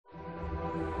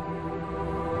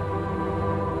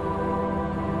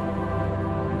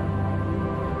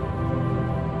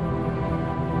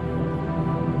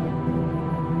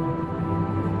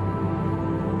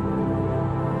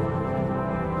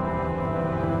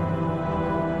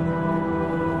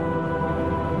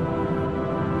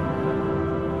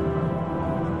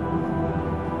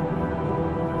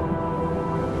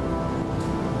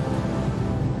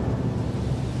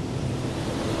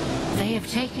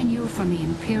taken you from the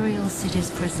Imperial city's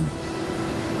prison.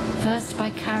 First by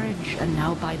carriage and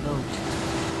now by boat.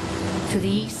 To the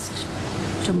east,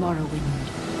 to Morrowind.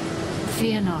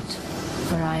 Fear not,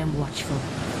 for I am watchful.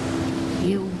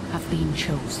 You have been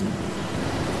chosen.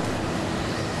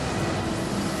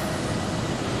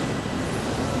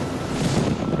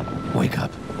 Wake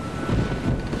up.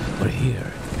 We're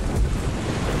here.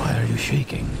 Why are you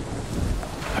shaking?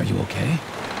 Are you okay?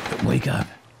 Wake up.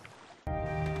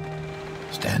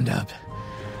 Stand up.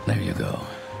 There you go.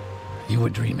 You were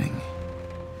dreaming.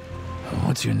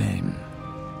 What's your name?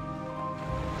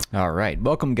 All right,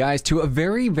 welcome guys to a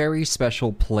very, very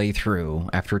special playthrough.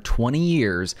 After 20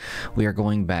 years, we are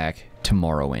going back to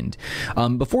Morrowind.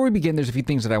 Before we begin, there's a few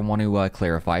things that I want to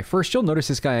clarify. First, you'll notice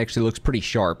this guy actually looks pretty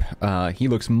sharp. He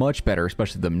looks much better,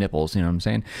 especially the nipples, you know what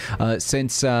I'm saying?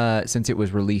 Since it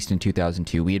was released in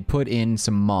 2002, we had put in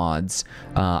some mods.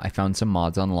 I found some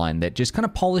mods online that just kind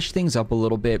of polished things up a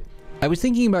little bit. I was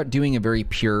thinking about doing a very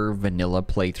pure vanilla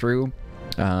playthrough.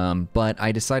 But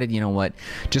I decided, you know what,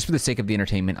 just for the sake of the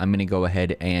entertainment, I'm going to go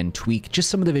ahead and tweak just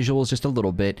some of the visuals just a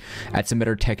little bit, add some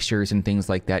better textures and things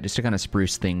like that, just to kind of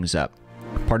spruce things up.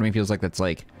 Part of me feels like that's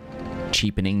like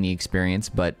cheapening the experience,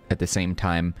 but at the same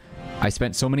time, I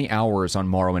spent so many hours on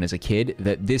Morrowind as a kid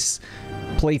that this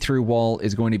playthrough wall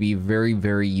is going to be very,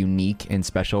 very unique and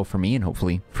special for me, and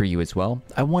hopefully for you as well.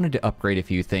 I wanted to upgrade a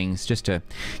few things just to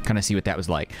kind of see what that was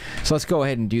like. So let's go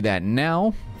ahead and do that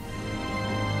now.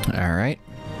 All right,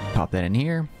 pop that in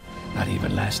here. Not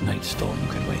even last night's storm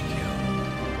could wake you.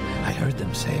 I heard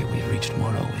them say we've reached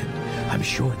Morrowind. I'm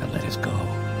sure they'll let us go.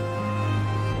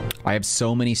 I have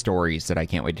so many stories that I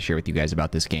can't wait to share with you guys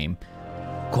about this game.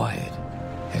 Quiet.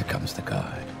 Here comes the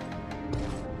guard.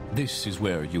 This is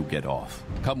where you get off.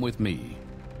 Come with me.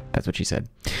 That's what she said.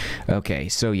 Okay,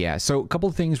 so yeah, so a couple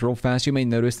of things real fast. You may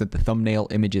notice that the thumbnail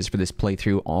images for this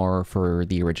playthrough are for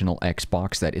the original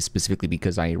Xbox. That is specifically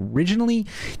because I originally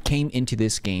came into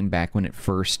this game back when it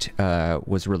first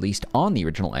was released on the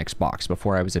original Xbox,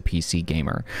 before I was a PC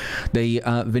gamer. The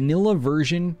vanilla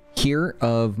version here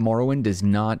of Morrowind does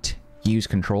not use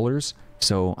controllers,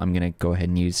 so I'm going to go ahead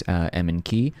and use M and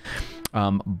key.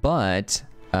 But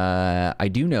I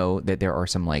do know that there are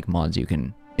some like mods you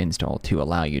can install to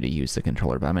allow you to use the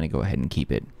controller, but I'm going to go ahead and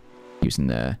keep it using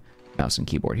the mouse and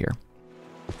keyboard here.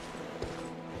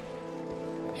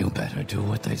 You better do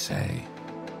what they say.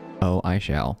 Oh, I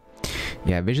shall.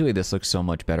 Yeah, visually this looks so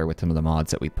much better with some of the mods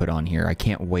that we put on here. I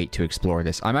can't wait to explore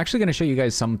this. I'm actually going to show you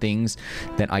guys some things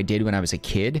that I did when I was a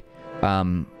kid.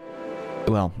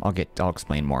 Well, I'll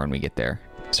explain more when we get there.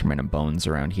 Some random bones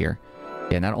around here.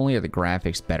 Yeah, not only are the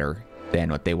graphics better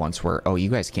than what they once were. Oh, you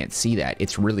guys can't see that.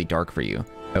 It's really dark for you.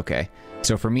 Okay.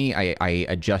 So for me, I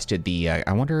adjusted the,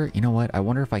 I wonder, you know what? I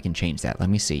wonder if I can change that. Let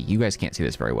me see. You guys can't see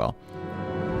this very well.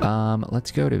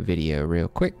 Let's go to video real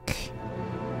quick.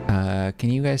 Can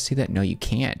you guys see that? No, you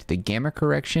can't. The gamma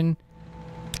correction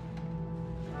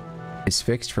is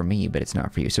fixed for me, but it's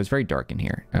not for you. So it's very dark in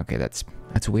here. Okay, that's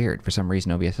weird. For some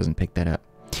reason, OBS doesn't pick that up.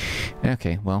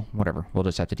 Okay, well, whatever. We'll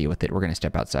just have to deal with it. We're going to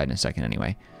step outside in a second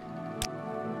anyway.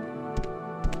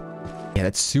 Yeah,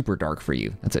 that's super dark for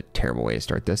you. That's a terrible way to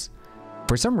start this.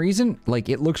 For some reason, like,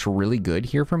 it looks really good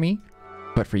here for me,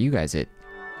 but for you guys, it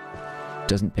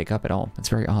doesn't pick up at all. It's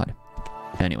very odd.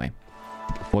 Anyway,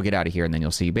 we'll get out of here and then you'll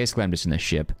see. Basically, I'm just in the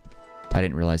ship. I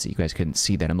didn't realize that you guys couldn't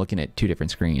see that. I'm looking at two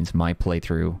different screens. My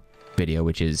playthrough video,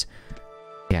 which is,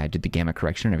 yeah, I did the gamma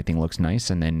correction and everything looks nice.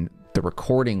 And then the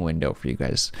recording window for you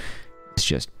guys, it's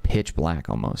just pitch black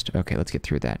almost. Okay, let's get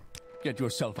through that. Get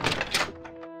yourself.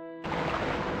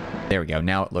 There we go.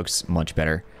 Now it looks much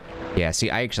better. Yeah, see,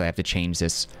 I actually have to change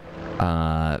this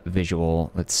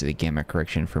visual, let's see, the gamma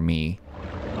correction for me,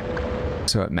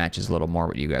 so it matches a little more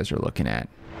what you guys are looking at.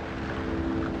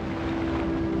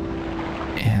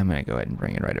 Yeah, I'm going to go ahead and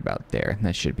bring it right about there.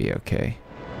 That should be okay.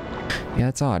 Yeah,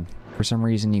 that's odd. For some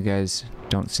reason, you guys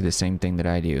don't see the same thing that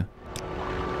I do.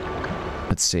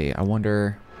 Let's see. I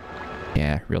wonder...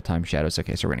 Yeah, real-time shadows.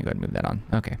 Okay, so we're going to go ahead and move that on.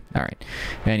 Okay, all right.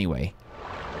 Anyway...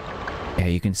 Yeah,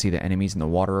 you can see the enemies in the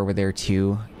water over there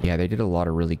too. Yeah, they did a lot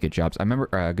of really good jobs. I remember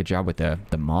a good job with the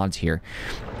mods here.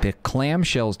 The clam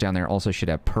shells down there also should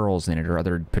have pearls in it or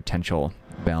other potential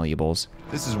valuables.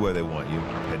 This is where they want you.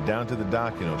 Head down to the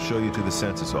dock and I'll show you to the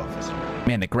census office.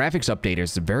 Man, the graphics update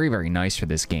is very, very nice for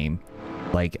this game.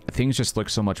 Like, things just look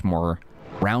so much more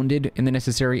rounded in the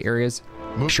necessary areas,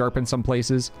 sharp in some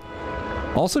places.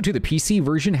 Also, too, the PC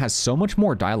version has so much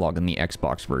more dialogue than the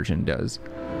Xbox version does.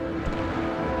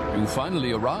 You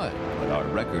finally arrived, but our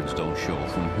records don't show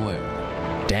from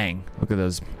where. Dang, look at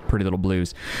those pretty little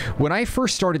blues. When I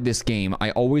first started this game,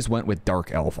 I always went with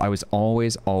Dark Elf. I was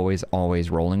always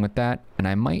rolling with that. And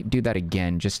I might do that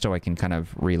again just so I can kind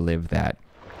of relive that.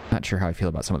 Not sure how I feel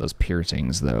about some of those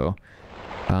piercings, though.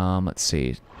 Let's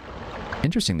see.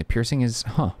 Interesting, the piercing is,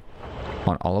 on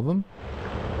all of them?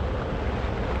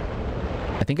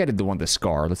 I think I did the one with the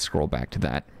scar. Let's scroll back to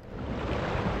that.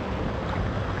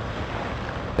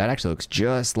 That actually looks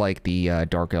just like the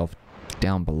Dark Elf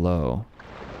down below.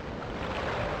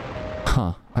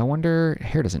 Huh. I wonder...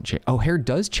 Hair doesn't change. Oh, hair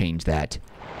does change that.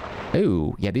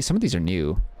 Oh, yeah, some of these are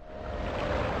new.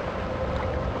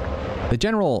 The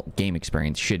general game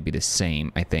experience should be the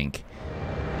same, I think.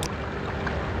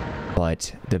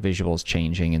 But the visuals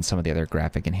changing and some of the other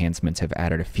graphic enhancements have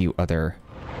added a few other...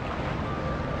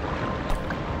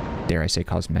 Dare I say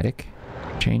cosmetic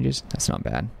changes? That's not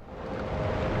bad.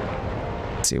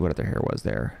 Let's see what other hair was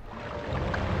there.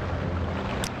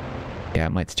 Yeah,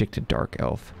 it might stick to Dark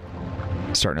Elf.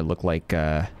 Starting to look like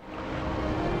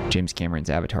James Cameron's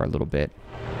Avatar a little bit.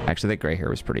 Actually, that gray hair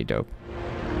was pretty dope.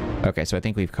 Okay, so I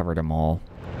think we've covered them all.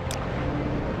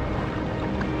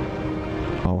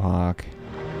 Mohawk.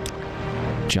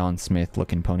 John Smith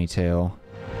looking ponytail.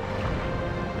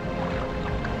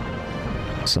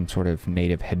 Some sort of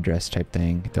native headdress type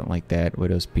thing. Don't like that.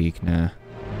 Widow's peak, nah.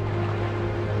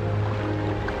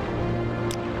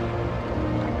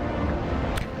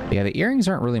 Yeah, the earrings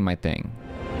aren't really my thing.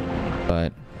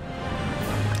 But...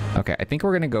 Okay, I think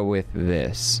we're going to go with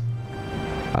this.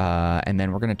 And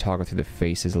then we're going to toggle through the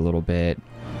faces a little bit.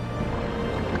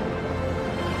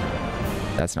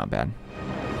 That's not bad.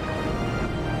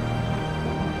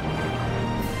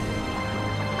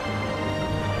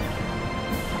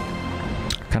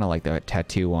 Kind of like the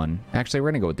tattoo one. Actually,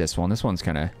 we're going to go with this one. This one's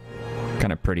kind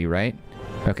of pretty, right?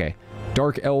 Okay.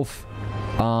 Dark Elf.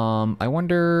 I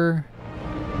wonder...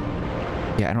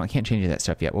 Yeah, I can't change that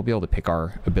stuff yet. We'll be able to pick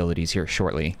our abilities here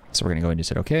shortly. So we're going to go ahead and just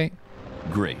hit OK.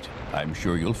 Great. I'm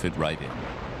sure you'll fit right in.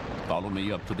 Follow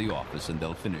me up to the office and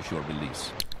they'll finish your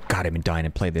release. God, I've been dying to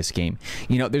play this game.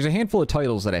 You know, there's a handful of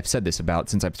titles that I've said this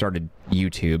about since I've started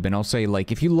YouTube, and I'll say,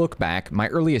 like, if you look back, my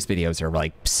earliest videos are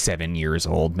like 7 years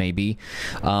old, maybe.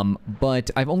 But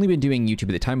I've only been doing YouTube at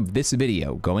the time of this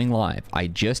video going live. I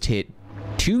just hit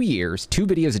 2 years, 2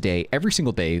 videos a day, every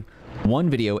single day,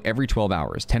 1 video every 12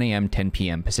 hours, 10 a.m., 10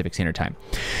 p.m. Pacific Standard Time.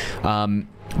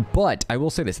 But I will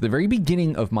say this, at the very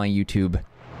beginning of my YouTube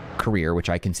career, which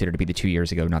I consider to be the 2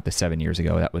 years ago, not the 7 years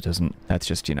ago. That's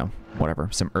just, you know, whatever,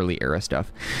 some early era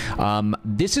stuff.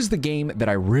 This is the game that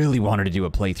I really wanted to do a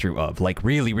playthrough of, like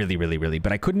really,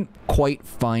 but I couldn't quite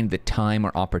find the time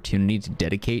or opportunity to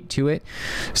dedicate to it.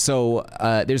 So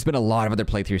there's been a lot of other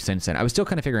playthroughs since then. I was still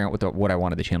kind of figuring out what I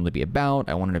wanted the channel to be about.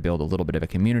 I wanted to build a little bit of a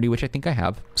community, which I think I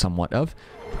have somewhat of.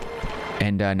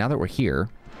 And now that we're here,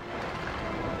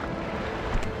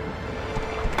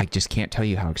 I just can't tell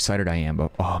you how excited I am,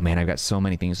 but oh man, I've got so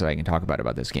many things that I can talk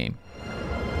about this game.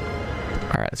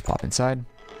 All right, let's pop inside.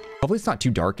 Hopefully it's not too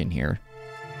dark in here.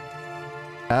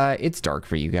 It's dark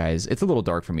for you guys. It's a little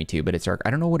dark for me too, but it's dark.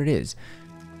 I don't know what it is.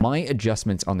 My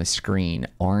adjustments on the screen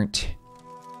aren't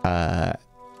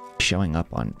showing up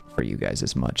for you guys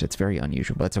as much. It's very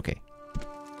unusual, but it's okay.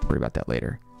 Worry about that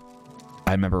later.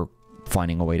 I remember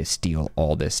finding a way to steal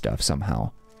all this stuff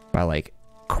somehow by like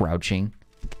crouching,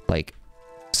 like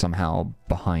somehow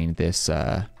behind this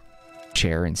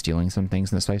chair and stealing some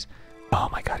things in this place. Oh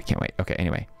my god, I can't wait. Okay,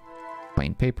 anyway.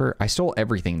 Plain paper. I stole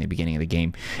everything in the beginning of the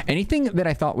game. Anything that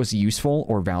I thought was useful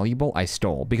or valuable, I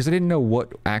stole because I didn't know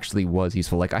what actually was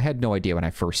useful. Like, I had no idea when I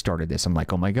first started this. I'm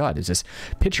like, oh my god, is this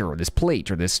pitcher or this plate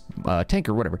or this tank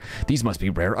or whatever? These must be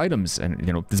rare items. And,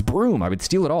 you know, this broom, I would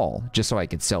steal it all just so I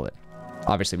could sell it.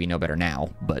 Obviously, we know better now,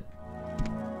 but...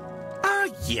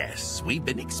 Yes, we've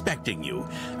been expecting you.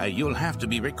 You'll have to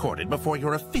be recorded before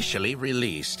you're officially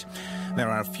released. There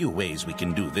are a few ways we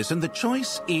can do this, and the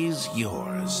choice is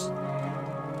yours.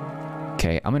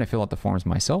 Okay, I'm going to fill out the forms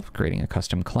myself, creating a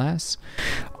custom class.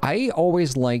 I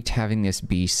always liked having this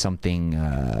be something,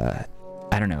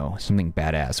 I don't know, something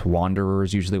badass. Wanderer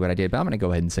is usually what I did, but I'm going to go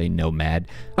ahead and say Nomad.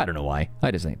 I don't know why. I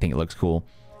just think it looks cool.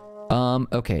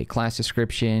 Okay, class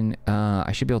description.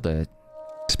 I should be able to...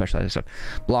 specialized stuff.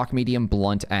 Block, medium,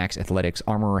 blunt, axe, athletics,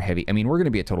 armor, or heavy. I mean, we're going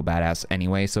to be a total badass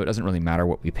anyway, so it doesn't really matter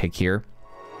what we pick here.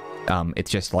 It's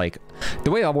just like,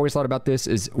 the way I've always thought about this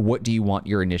is, what do you want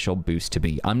your initial boost to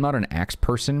be? I'm not an axe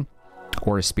person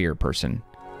or a spear person.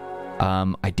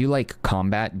 I do like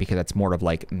combat because that's more of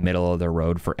like middle of the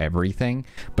road for everything.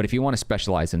 But if you want to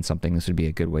specialize in something, this would be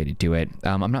a good way to do it.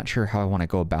 I'm not sure how I want to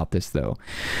go about this though.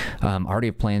 I already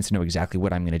have plans to know exactly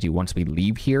what I'm going to do once we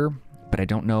leave here. But I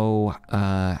don't know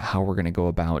how we're going to go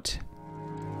about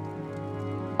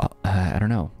I don't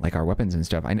know, like our weapons and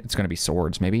stuff. It's going to be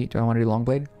swords, maybe. Do I want to do long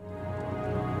blade?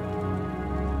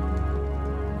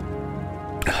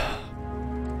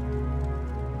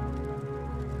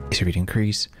 Speed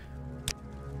increase.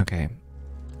 Okay.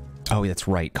 Oh, that's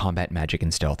right. Combat, magic,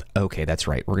 and stealth. Okay, that's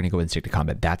right. We're going to go ahead and stick to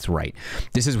combat. That's right.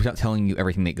 This is without telling you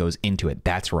everything that goes into it.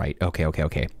 That's right. Okay, okay,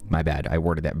 okay. My bad. I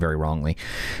worded that very wrongly.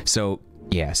 So,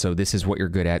 yeah. So this is what you're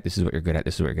good at. This is what you're good at.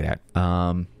 This is what you're good at.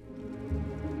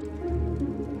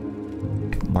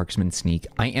 Marksman, sneak.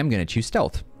 I am going to choose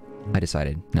stealth. I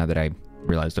decided, now that I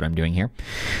realized what I'm doing here.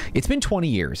 It's been 20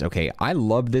 years. Okay, I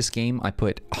love this game. I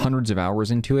put hundreds of hours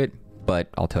into it. But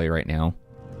I'll tell you right now,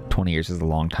 20 years is a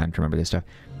long time to remember this stuff.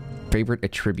 Favorite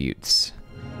attributes.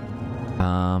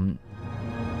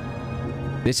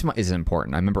 This is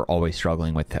important. I remember always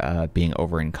struggling with being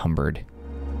over encumbered.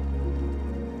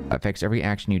 Affects every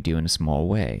action you do in a small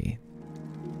way.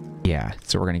 Yeah,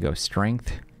 so we're going to go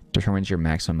strength. Determines your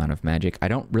maximum amount of magic. I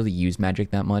don't really use magic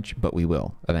that much, but we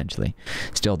will eventually.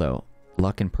 Still though,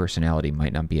 luck and personality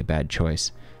might not be a bad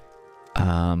choice.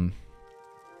 Starting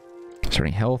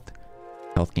health.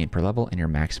 Health gain per level, and your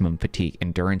maximum fatigue.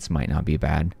 Endurance might not be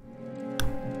bad.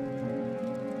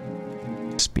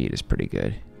 Speed is pretty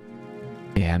good.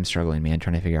 Yeah, I'm struggling, man,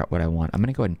 trying to figure out what I want. I'm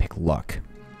going to go ahead and pick luck.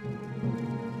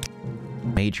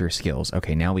 Major skills.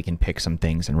 Okay, now we can pick some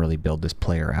things and really build this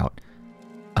player out.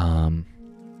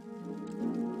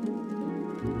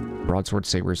 Broadsword,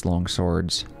 sabers, long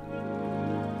swords.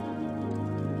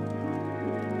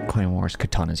 Claymores,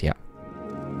 katanas, yeah.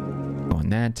 Going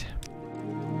that.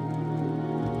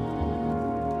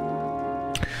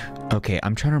 Okay,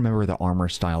 I'm trying to remember the armor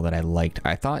style that I liked.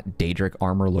 I thought Daedric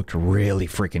armor looked really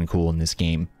freaking cool in this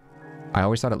game. I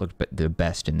always thought it looked the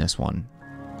best in this one.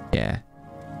 Yeah.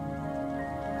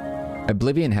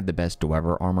 Oblivion had the best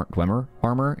Dwemer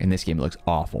armor. In this game it looks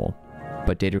awful.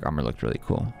 But Daedric armor looked really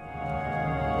cool.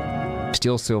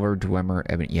 Steel, silver, Dwemer,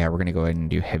 Ebony. Yeah, we're going to go ahead and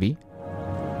do heavy.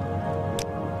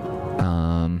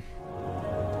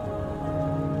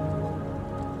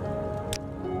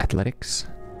 Athletics.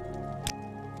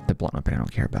 The blunt weapon I don't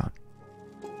care about.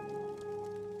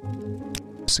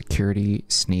 Security,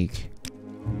 sneak,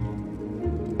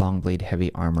 long blade,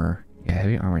 heavy armor. Yeah,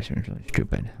 heavy armor seems really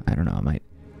stupid. I don't know, I might.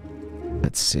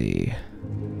 Let's see.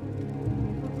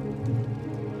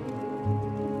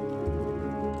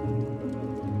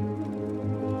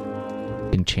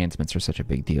 Enchantments are such a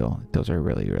big deal. Those are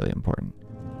really, really important.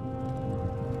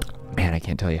 Man, I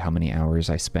can't tell you how many hours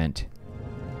I spent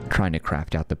trying to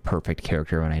craft out the perfect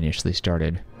character when I initially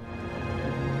started.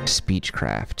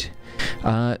 Speechcraft.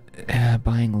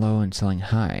 Buying low and selling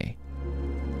high.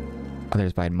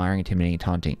 Others by admiring, intimidating,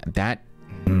 taunting. That...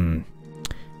 I'm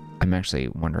actually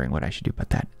wondering what I should do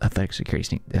about that. Athletic, security,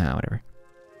 sneak... whatever.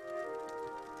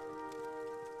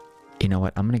 You know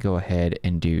what? I'm going to go ahead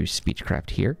and do speechcraft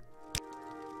here.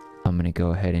 I'm going to go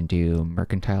ahead and do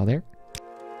mercantile there.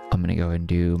 I'm going to go ahead and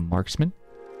do marksman.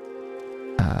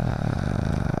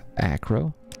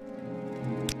 Acro.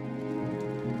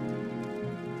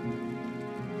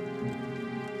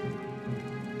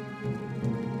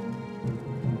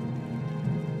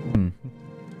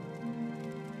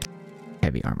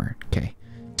 Heavy armor. Okay.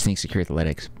 Sneak, security,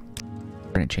 athletics.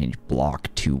 We're going to change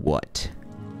block to what?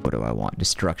 What do I want?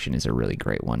 Destruction is a really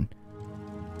great one.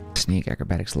 Sneak,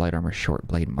 acrobatics, light armor, short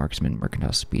blade, marksman,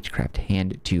 mercantile, speechcraft,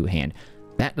 hand to hand.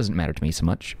 That doesn't matter to me so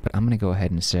much, but I'm going to go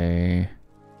ahead and say...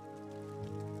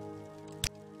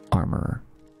 armor.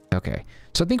 Okay,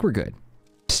 so I think we're good.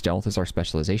 Stealth is our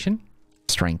specialization.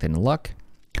 Strength and luck.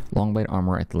 Long blade,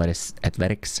 armor,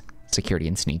 athletics, security,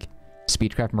 and sneak.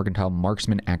 Speechcraft, mercantile,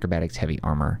 marksman, acrobatics, heavy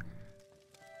armor.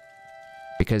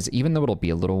 Because even though it'll be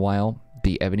a little while,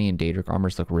 the Ebony and Daedric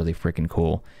armors look really freaking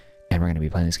cool. And we're going to be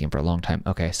playing this game for a long time.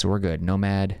 Okay, so we're good.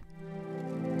 Nomad.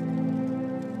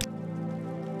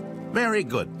 Very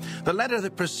good. The letter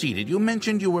that preceded you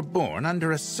mentioned you were born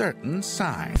under a certain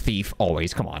sign. Thief,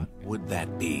 always. Come on. Would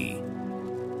that be?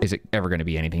 Is it ever going to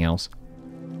be anything else?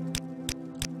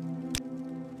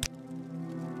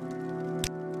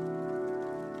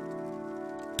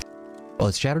 Well,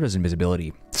 its shadow does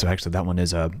invisibility, so actually that one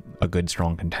is a good,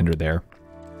 strong contender there.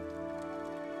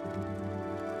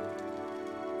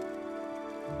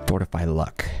 Fortify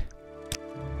luck.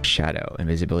 Shadow.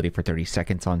 Invisibility for 30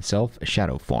 seconds on self.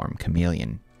 Shadow form.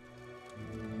 Chameleon.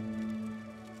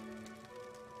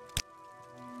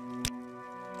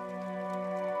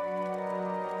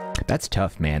 That's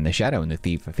tough, man. The shadow and the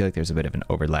thief, I feel like there's a bit of an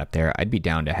overlap there. I'd be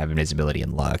down to have invisibility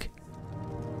and luck.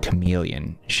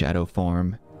 Chameleon. Shadow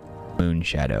form. Moon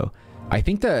shadow. I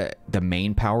think the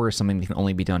main power is something that can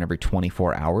only be done every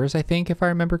 24 hours, I think, if I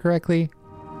remember correctly.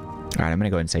 All right, I'm going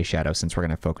to go ahead and say shadow since we're going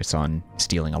to focus on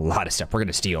stealing a lot of stuff. We're going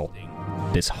to steal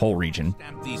this whole region.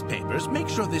 Stamp these papers. Make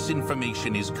sure this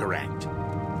information is correct.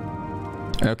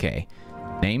 Okay.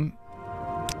 Name.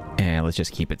 And let's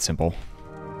just keep it simple.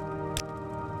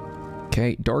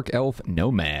 Okay, Dark Elf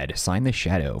Nomad. Sign the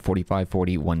Shadow.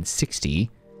 4540 160.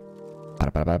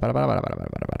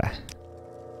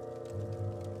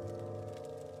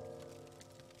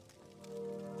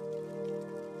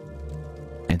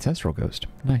 Ancestral Ghost.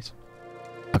 Nice.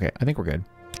 Okay, I think we're good.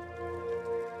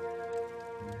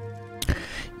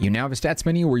 You now have a stats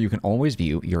menu where you can always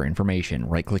view your information.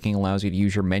 Right-clicking allows you to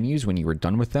use your menus. When you are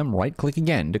done with them, right-click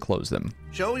again to close them.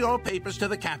 Show your papers to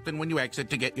the captain when you exit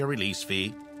to get your release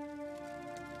fee.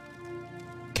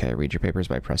 Okay, read your papers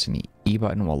by pressing the E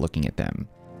button while looking at them,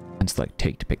 and select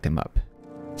Take to pick them up.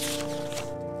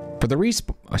 For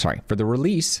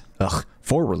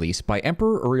release by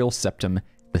Emperor Uriel Septim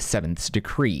VII's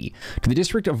decree to the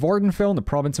district of Vvardenfell in the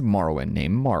province of Morrowind,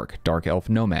 named Mark, Dark Elf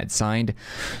Nomad, signed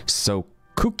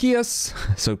Socuchius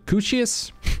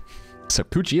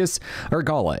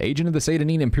Argala, agent of the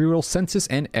Satanine Imperial Census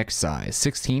and Excise,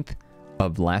 16th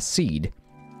of last seed.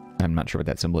 I'm not sure what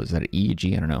that symbol is. Is that an E, a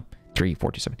G? I don't know.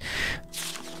 3427.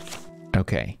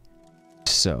 Okay.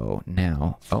 So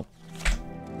now, oh.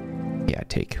 Yeah,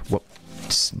 take.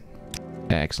 Whoops.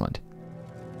 Excellent.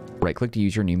 Right click to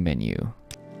use your new menu.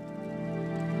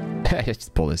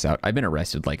 Just pull this out. I've been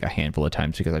arrested like a handful of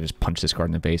times because I just punched this guard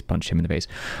in the face, punched him in the face.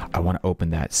 I want to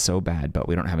open that so bad, but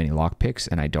we don't have any lockpicks,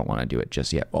 and I don't want to do it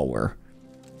just yet while we're,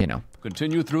 you know.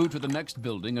 Continue through to the next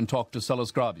building and talk to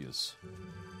Celis Gravius.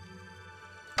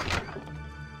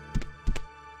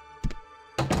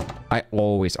 I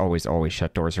always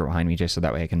shut doors behind me just so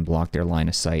that way I can block their line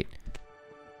of sight.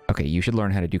 Okay, you should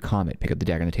learn how to do combat. Pick up the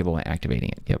dagger on the table by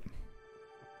activating it. Yep.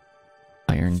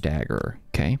 Iron dagger.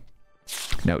 Okay.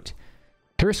 Note.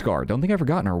 Terrascar, don't think I've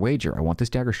forgotten our wager. I want this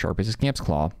dagger sharp as a scamp's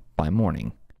claw by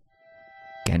morning.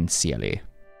 Gansiele.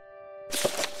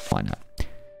 Why not?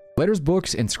 Letters,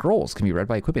 books, and scrolls can be read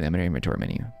by equipping them in our inventory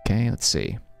menu. Okay, let's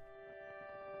see.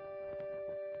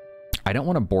 I don't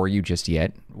want to bore you just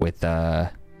yet with, Nice.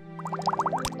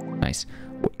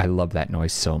 I love that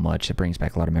noise so much. It brings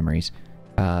back a lot of memories.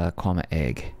 Comma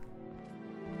egg.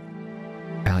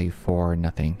 Value 4,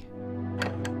 nothing.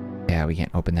 Yeah, we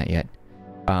can't open that yet.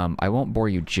 I won't bore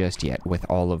you just yet with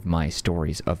all of my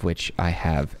stories, of which I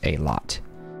have a lot.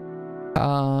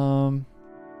 I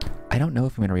don't know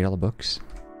if I'm going to read all the books.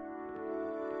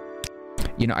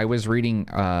 You know, I was reading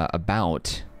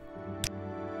about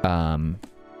a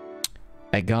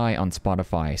guy on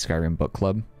Spotify, Skyrim Book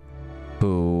Club,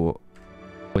 who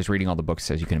was reading all the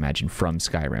books, as you can imagine, from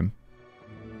Skyrim.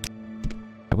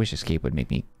 I wish Escape would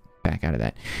make me back out of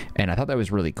that. And I thought that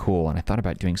was really cool, and I thought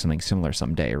about doing something similar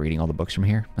someday, reading all the books from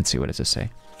here. Let's see, what does this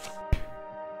say?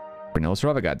 Cornelis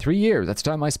Ravagad, 3 years. That's the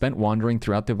time I spent wandering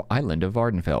throughout the island of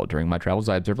Vvardenfell. During my travels,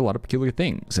 I observed a lot of peculiar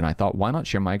things, and I thought, why not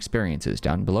share my experiences?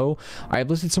 Down below, I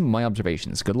have listed some of my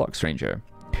observations. Good luck, stranger.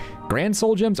 Grand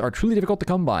soul gems are truly difficult to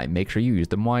come by. Make sure you use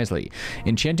them wisely.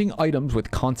 Enchanting items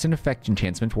with constant effect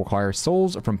enchantments require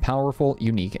souls from powerful,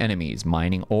 unique enemies.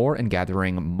 Mining ore and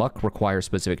gathering muck require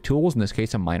specific tools, in this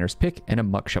case a miner's pick and a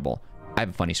muck shovel. I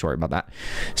have a funny story about that.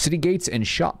 City gates and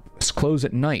shops close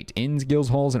at night. Inns, guilds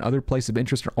halls, and other places of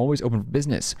interest are always open for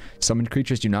business. Summoned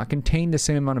creatures do not contain the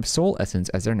same amount of soul essence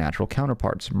as their natural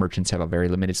counterparts. Merchants have a very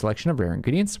limited selection of rare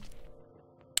ingredients.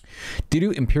 Due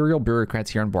to Imperial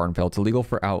bureaucrats here in Vvardenfell, it's illegal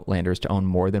for Outlanders to own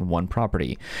more than one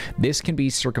property. This can be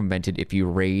circumvented if you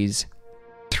raise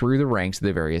through the ranks of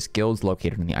the various guilds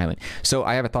located on the island. So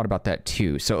I have a thought about that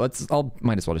too. So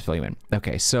might as well just fill you in.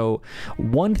 Okay, so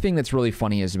one thing that's really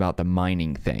funny is about the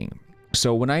mining thing.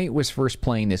 So when I was first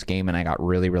playing this game and I got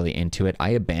really, really into it,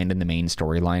 I abandoned the main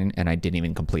storyline and I didn't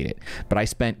even complete it. But I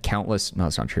spent countless, no,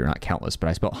 that's not true, not countless, but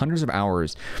I spent hundreds of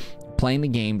hours playing the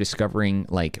game, discovering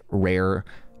like rare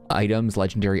items,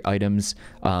 legendary items,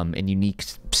 and unique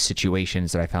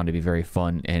situations that I found to be very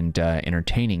fun and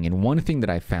entertaining. And one thing that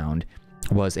I found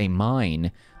was a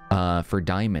mine for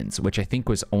diamonds, which I think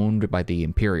was owned by the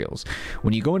Imperials.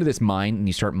 When you go into this mine and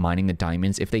you start mining the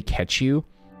diamonds, if they catch you,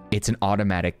 it's an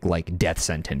automatic like death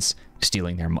sentence,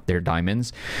 stealing their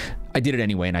diamonds. I did it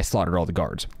anyway, and I slaughtered all the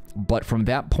guards. But from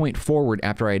that point forward,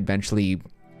 after I eventually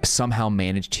somehow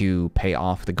managed to pay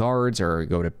off the guards or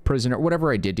go to prison or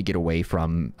whatever I did to get away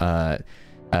from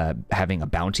having a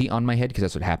bounty on my head, because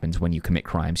that's what happens when you commit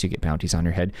crimes, you get bounties on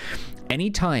your head.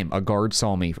 Anytime a guard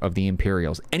saw me of the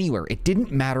Imperials, anywhere, it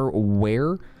didn't matter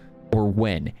where or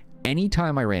when,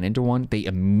 anytime I ran into one, they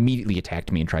immediately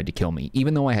attacked me and tried to kill me.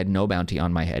 Even though I had no bounty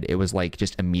on my head, it was like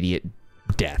just immediate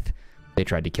death. they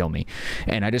tried to kill me.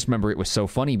 And I just remember it was so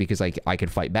funny because I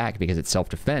could fight back because it's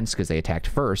self-defense because they attacked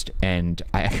first, and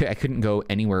I couldn't go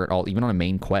anywhere at all, even on a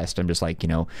main quest. I'm just like, you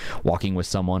know, walking with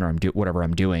someone, or I'm whatever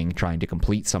I'm doing, trying to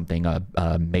complete something,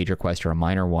 a major quest or a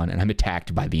minor one, and I'm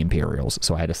attacked by the Imperials,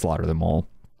 so I had to slaughter them all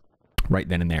right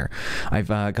then and there. I've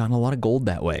gotten a lot of gold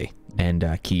that way,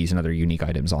 and keys and other unique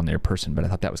items on their person, but I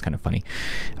thought that was kind of funny.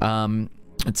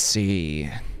 Let's see.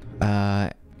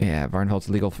 Yeah, Vvardenfell's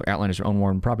illegal for Outlanders or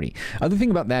own property. Other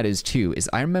thing about that is, too, is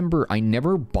I remember I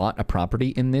never bought a property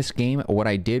in this game. What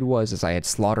I did was I had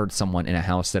slaughtered someone in a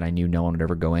house that I knew no one would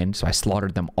ever go in, so I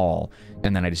slaughtered them all,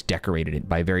 and then I just decorated it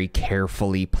by very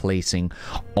carefully placing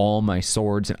all my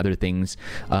swords and other things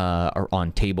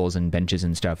on tables and benches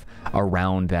and stuff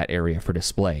around that area for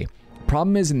display.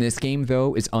 Problem is, in this game,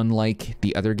 though, is unlike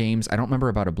the other games. I don't remember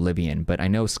about Oblivion, but I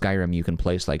know Skyrim you can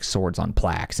place like swords on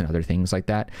plaques and other things like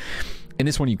that. In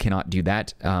this one, you cannot do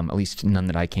that, at least none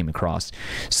that I came across.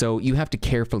 So you have to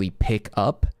carefully pick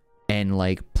up and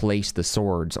like place the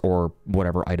swords or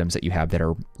whatever items that you have that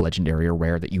are legendary or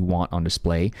rare that you want on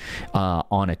display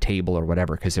on a table or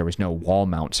whatever, because there was no wall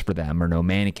mounts for them or no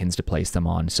mannequins to place them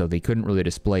on, so they couldn't really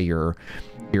display your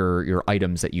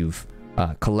items that you've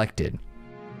collected.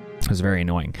 It was very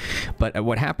annoying. But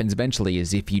what happens eventually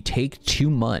is if you take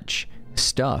too much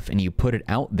stuff and you put it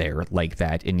out there like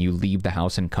that and you leave the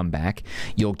house and come back,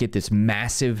 you'll get this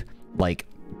massive like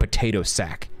potato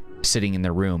sack sitting in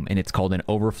the room, and it's called an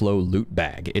overflow loot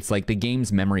bag. It's like the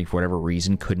game's memory, for whatever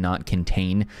reason, could not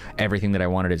contain everything that I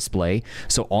wanted to display.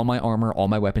 So all my armor, all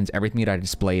my weapons, everything that I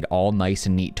displayed all nice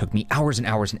and neat took me hours and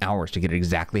hours and hours to get it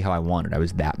exactly how I wanted. I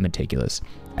was that meticulous.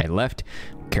 I left,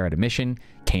 carried a mission,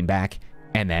 came back,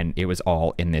 and then it was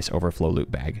all in this overflow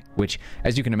loot bag, which,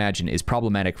 as you can imagine, is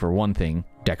problematic for one thing,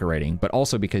 decorating, but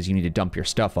also because you need to dump your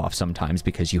stuff off sometimes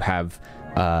because you have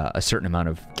a certain amount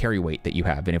of carry weight that you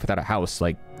have. And if without a house,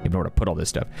 like, you have nowhere to put all this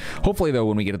stuff. Hopefully, though,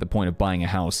 when we get to the point of buying a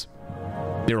house,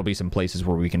 there will be some places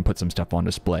where we can put some stuff on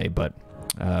display, but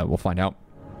we'll find out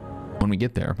when we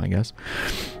get there, I guess.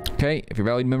 Okay, if you're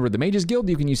a valued member of the Mages Guild,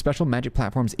 you can use special magic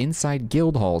platforms inside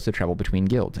guild halls to travel between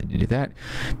guilds. I did that.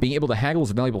 Being able to haggle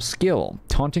is a valuable skill.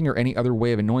 Taunting or any other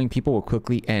way of annoying people will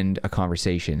quickly end a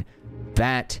conversation.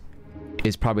 That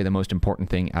is probably the most important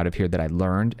thing out of here that I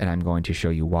learned, and I'm going to show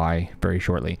you why very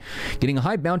shortly. Getting a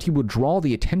high bounty will draw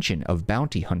the attention of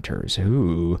bounty hunters.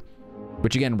 Ooh.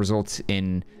 Which again results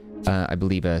in, I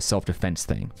believe, a self-defense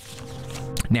thing.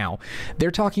 Now,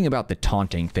 they're talking about the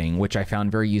taunting thing, which I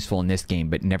found very useful in this game,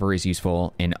 but never is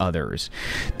useful in others.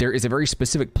 There is a very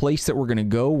specific place that we're going to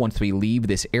go once we leave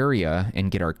this area and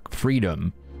get our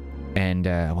freedom. And,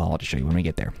 well, I'll just show you when we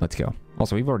get there. Let's go.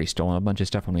 Also, we've already stolen a bunch of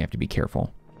stuff and we have to be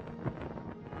careful.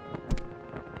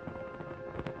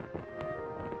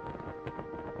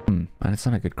 And it's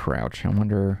not a good crouch. I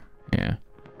wonder... Yeah.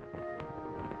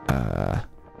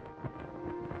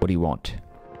 What do you want?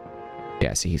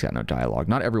 Yeah, see, he's got no dialogue.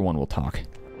 Not everyone will talk.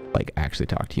 Like, actually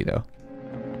talk to you, though.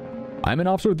 I'm an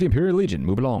officer of the Imperial Legion.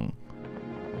 Move along.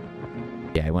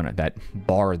 Yeah, I want that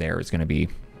bar there is going to be...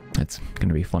 That's going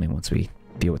to be funny once we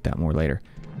deal with that more later.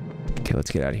 Okay, let's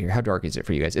get out of here. How dark is it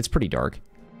for you guys? It's pretty dark.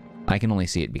 I can only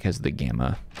see it because of the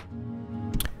gamma.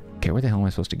 Okay, where the hell am I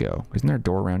supposed to go? Isn't there a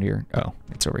door around here? Oh,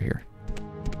 it's over here.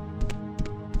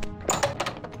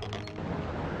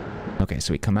 Okay,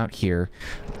 so we come out here.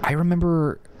 I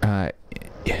remember...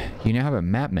 you now have a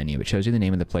map menu. It shows you the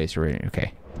name of the place.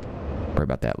 Okay. Worry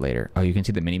about that later. Oh, you can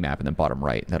see the mini-map in the bottom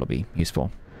right. That'll be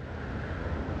useful.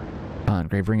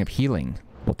 Engraved Ring of Healing.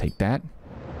 We'll take that.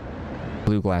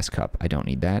 Blue glass cup. I don't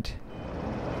need that.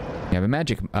 You have a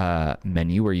magic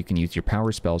menu where you can use your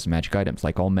power spells and magic items.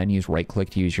 Like all menus,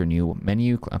 right-click to use your new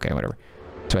menu. Okay, whatever.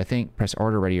 So I think press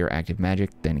order, ready your active magic,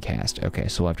 then cast. Okay,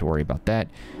 so we'll have to worry about that.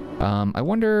 I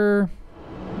wonder...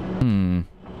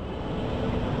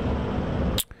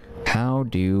 How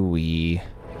do we...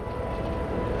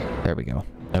 There we go.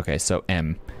 Okay, so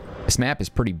M. This map is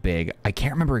pretty big. I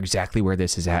can't remember exactly where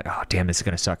this is at. Oh, damn, this is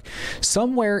going to suck.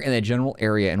 Somewhere in the general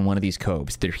area in one of these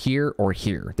coves. They're here or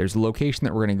here. There's a location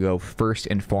that we're going to go first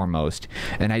and foremost.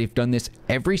 And I've done this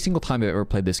every single time I've ever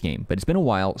played this game. But it's been a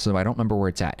while, so I don't remember where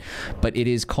it's at. But it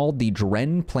is called the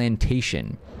Dren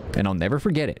Plantation. And I'll never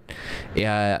forget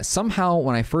it. Somehow,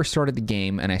 when I first started the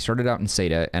game, and I started out in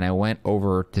Seda, and I went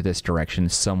over to this direction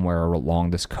somewhere along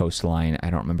this coastline. I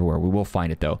don't remember where. We will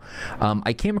find it, though.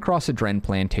 I came across a Dren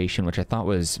Plantation, which I thought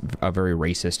was a very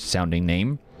racist-sounding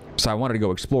name. So I wanted to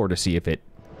go explore to see if it,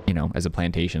 you know, as a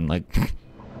plantation, like,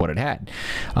 what it had.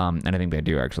 And I think they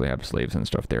do actually have slaves and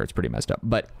stuff there. It's pretty messed up.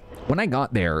 But when I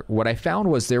got there, what I found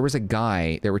was there was a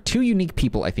guy, there were two unique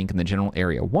people, I think, in the general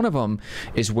area. One of them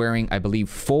is wearing, I believe,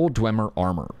 full Dunmer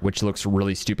armor, which looks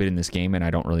really stupid in this game, and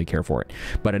I don't really care for it.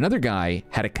 But another guy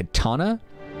had a katana,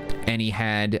 and he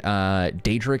had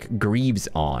Daedric greaves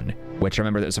on, which I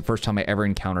remember that was the first time I ever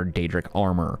encountered Daedric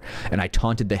armor. And I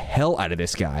taunted the hell out of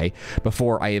this guy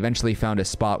before I eventually found a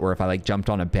spot where if I like jumped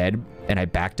on a bed and I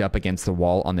backed up against the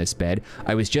wall on this bed,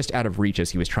 I was just out of reach as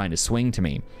he was trying to swing to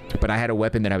me. But I had a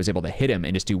weapon that I was able to hit him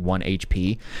and just do 1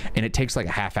 HP, and it takes like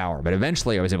a half hour. But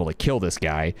eventually I was able to kill this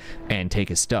guy and take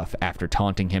his stuff after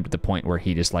taunting him to the point where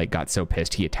he just like got so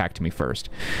pissed he attacked me first.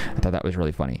 I thought that was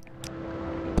really funny.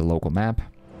 The local map.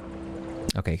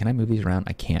 Okay, can I move these around?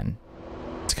 I can.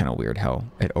 It's kind of weird how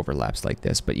it overlaps like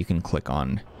this, but you can click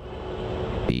on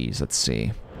these. Let's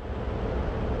see.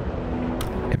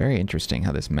 Yeah, very interesting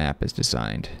how this map is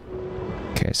designed.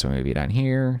 Okay, so maybe down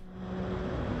here.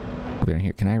 Maybe down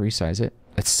here. Can I resize it?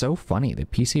 It's so funny. The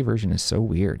PC version is so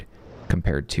weird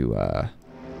compared to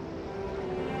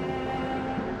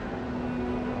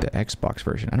the Xbox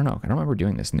version. I don't know. I don't remember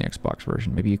doing this in the Xbox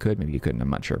version. Maybe you could, maybe you couldn't. I'm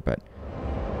not sure, but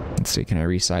let's see. Can I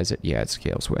resize it? Yeah, it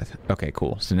scales with. Okay,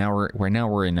 cool. So now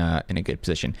we're in a good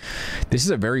position. This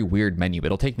is a very weird menu.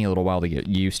 It'll take me a little while to get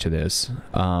used to this.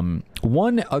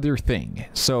 One other thing.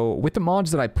 So with the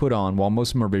mods that I put on, while most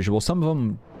of them are visual, some of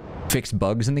them fix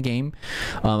bugs in the game,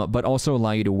 but also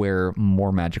allow you to wear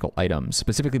more magical items,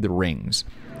 specifically the rings.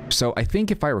 So I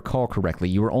think if I recall correctly,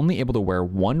 you were only able to wear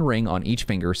 1 ring on each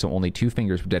finger, so only 2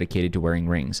 fingers were dedicated to wearing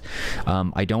rings.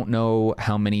 I don't know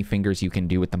how many fingers you can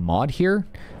do with the mod here,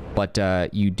 but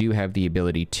you do have the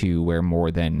ability to wear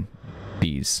more than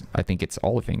these. I think it's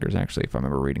all the fingers, actually, if I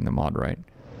remember reading the mod right.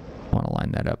 I want to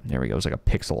line that up. There we go. It was like a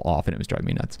pixel off, and it was driving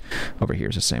me nuts. Over here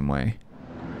is the same way.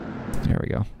 There we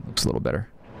go. Looks a little better.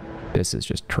 This is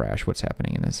just trash. What's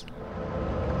happening in this?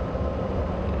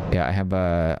 Yeah, I have,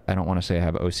 I don't want to say I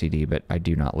have OCD, but I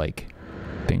do not like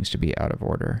things to be out of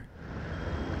order.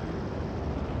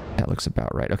 That looks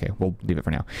about right. Okay, we'll leave it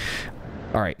for now.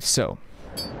 All right, so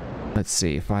let's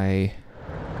see if I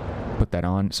put that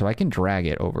on. So I can drag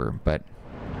it over, but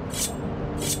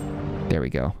there we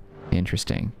go.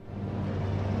 Interesting.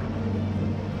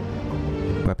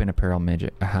 Weapon, apparel,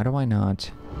 midget. How do I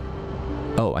not...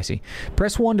 Oh, I see.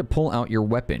 Press 1 to pull out your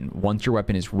weapon. Once your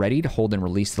weapon is ready, to hold and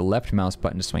release the left mouse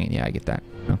button to swing it. Yeah, I get that.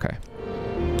 Okay.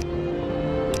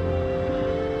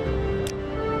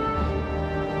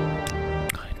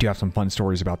 Do have some fun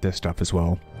stories about this stuff as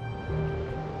well.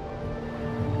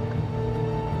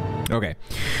 Okay.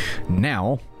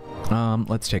 Now,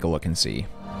 let's take a look and see.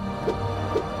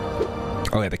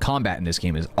 Oh yeah, the combat in this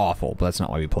game is awful, but that's not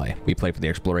why we play. We play for the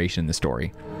exploration and the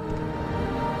story.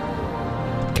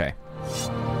 Okay.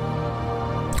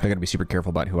 I gotta be super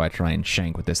careful about who I try and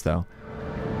shank with this, though.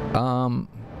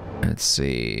 Let's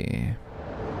see.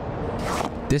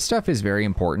 This stuff is very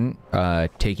important,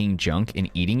 taking junk and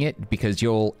eating it, because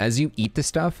you'll, as you eat the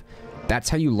stuff, that's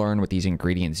how you learn what these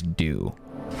ingredients do.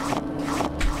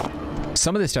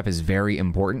 Some of this stuff is very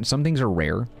important. Some things are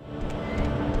rare.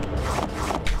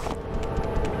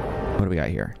 What do we got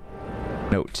here?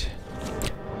 Note.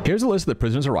 Here's a list of the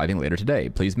prisoners arriving later today.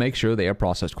 Please make sure they are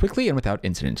processed quickly and without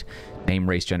incident. Name,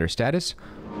 race, gender, status.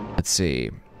 Let's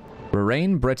see.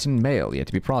 Lorraine Breton, male, yet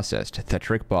to be processed.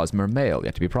 Thetric Bosmer, male,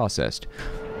 yet to be processed.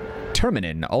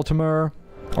 Terminin,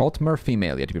 Altmer,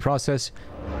 female, yet to be processed.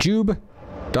 Jube,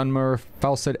 Dunmer,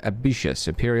 Falset, Abitius,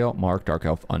 Imperial, Mark, Dark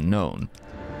Elf, unknown.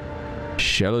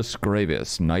 Shellus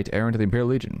Gravis, Knight Errant of the Imperial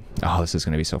Legion. Oh, this is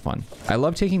going to be so fun. I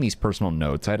love taking these personal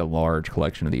notes. I had a large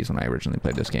collection of these when I originally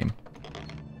played this game.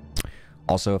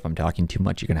 Also, if I'm talking too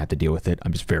much, you're going to have to deal with it.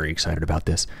 I'm just very excited about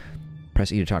this.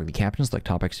 Press E to talk to the captain. Select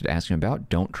topics to ask him about.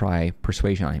 Don't try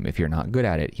persuasion on him. If you're not good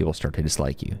at it, he will start to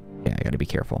dislike you. Yeah, I got to be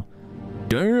careful.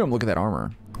 Damn, look at that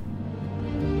armor.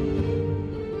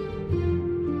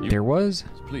 There was...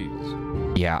 Please.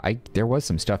 Yeah, there was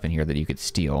some stuff in here that you could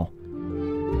steal.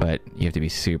 But you have to be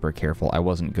super careful. I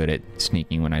wasn't good at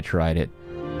sneaking when I tried it.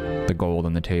 The gold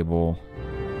on the table.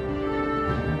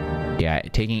 Yeah,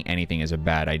 taking anything is a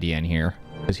bad idea in here,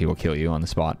 because he will kill you on the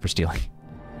spot for stealing.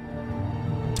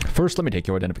 First, let me take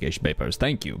your identification papers.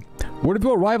 Thank you. Word of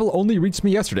your arrival only reached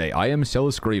me yesterday. I am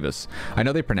Shellus Grievous. I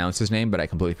know they pronounce his name, but I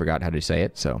completely forgot how to say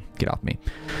it, so get off me.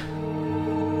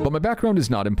 But my background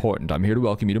is not important. I'm here to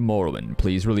welcome you to Morrowind.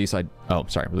 Please release... Oh,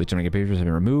 sorry. Release demigod papers have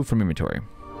been removed from inventory.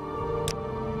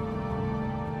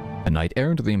 A Knight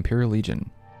Errant of the Imperial Legion.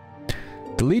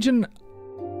 The Legion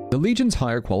The Legions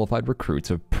hire qualified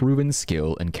recruits of proven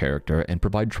skill and character and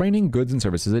provide training, goods, and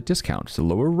services at discounts. The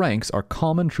lower ranks are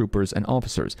common troopers and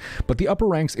officers, but the upper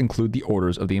ranks include the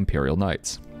orders of the Imperial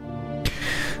Knights.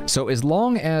 So as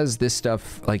long as this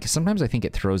stuff, like sometimes I think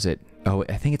it throws it, oh,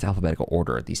 I think it's alphabetical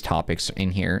order, these topics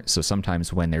in here. So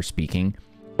sometimes when they're speaking,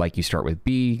 like you start with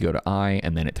B, go to I,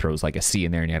 and then it throws like a C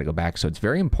in there and you gotta go back. So it's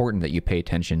very important that you pay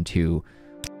attention to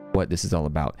what this is all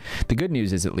about. The good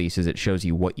news is, at least, is it shows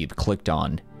you what you've clicked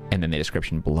on and then the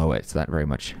description below it. So that very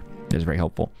much is very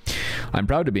helpful. I'm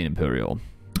proud to be an Imperial.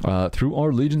 Through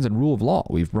our legions and rule of law,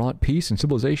 we've brought peace and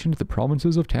civilization to the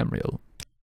provinces of Tamriel.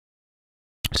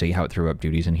 See how it threw up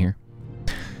duties in here?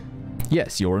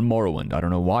 Yes, you're in Morrowind. I don't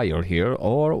know why you're here,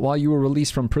 or why you were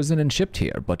released from prison and shipped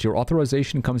here, but your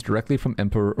authorization comes directly from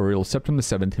Emperor Uriel Septim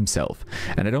VII himself,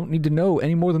 and I don't need to know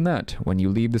any more than that. When you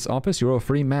leave this office, you're a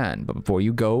free man, but before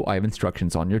you go, I have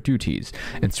instructions on your duties.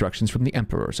 Instructions from the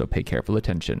Emperor, so pay careful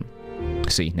attention.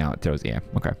 See, now it throws, yeah,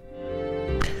 okay.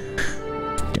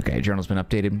 Okay, journal's been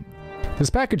updated. This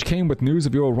package came with news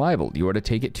of your arrival. You are to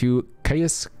take it to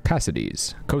Caius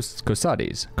Cassidy's,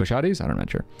 Coshades? I'm not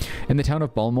sure. In the town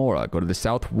of Balmora, go to the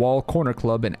South Wall Corner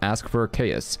Club and ask for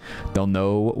Caius. They'll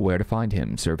know where to find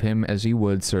him. Serve him as you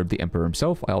would serve the Emperor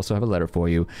himself. I also have a letter for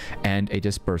you and a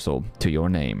dispersal to your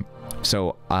name.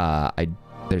 So, I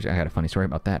got a funny story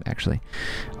about that, actually.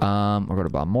 We'll go to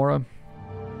Balmora.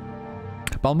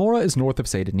 Balmora is north of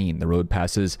Seydanine. The road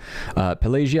passes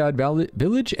Pelagiad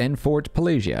Village and Fort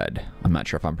Pelagiad. I'm not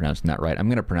sure if I'm pronouncing that right. I'm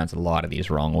going to pronounce a lot of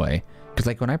these wrong way. Because,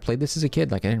 like, when I played this as a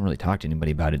kid, like, I didn't really talk to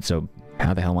anybody about it, so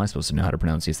how the hell am I supposed to know how to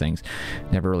pronounce these things?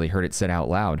 Never really heard it said out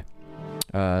loud.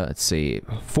 Let's see.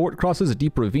 Fort crosses a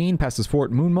deep ravine, passes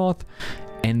Fort Moonmoth,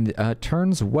 and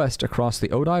turns west across the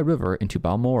Odai River into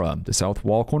Balmora. The South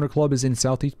Wall Corner Club is in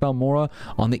southeast Balmora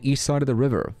on the east side of the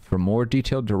river. For more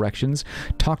detailed directions,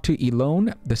 talk to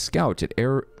Elone, the scout at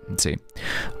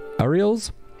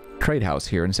Ariel's trade house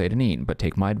here in Seydanine. But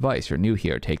take my advice, you're new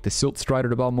here. Take the Silt Strider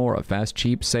to Balmora. Fast,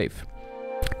 cheap, safe.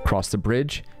 Cross the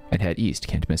bridge and head east.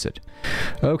 Can't miss it.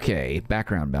 Okay,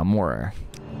 background Balmora.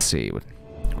 Let's see.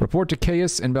 Report to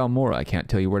Caius in Balmora. I can't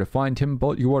tell you where to find him,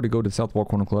 but you are to go to the South Wall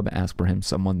Corner Club and ask for him.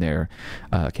 Someone there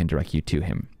can direct you to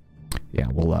him. Yeah,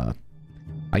 well,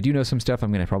 I do know some stuff.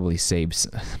 I'm going to probably save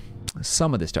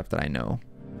some of the stuff that I know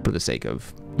for the sake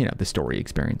of, you know, the story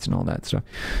experience and all that stuff.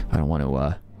 I don't want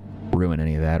to ruin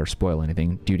any of that or spoil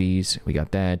anything. Duties, we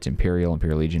got that. Imperial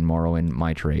Legion, Morrowind,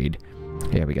 my trade.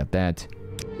 Yeah, we got that.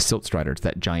 Silt Strider, it's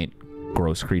that giant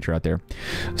gross creature out there.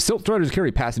 Silt Striders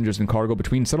carry passengers and cargo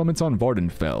between settlements on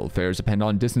Vvardenfell. Fares depend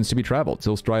on distance to be traveled.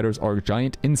 Silt Striders are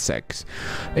giant insects.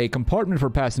 A compartment for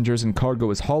passengers and cargo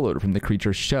is hollowed from the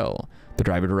creature's shell. The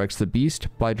driver directs the beast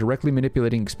by directly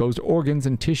manipulating exposed organs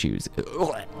and tissues.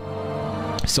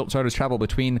 Silt Striders travel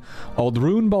between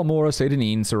Aldrune, Balmora,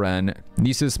 Seydanine, Saran,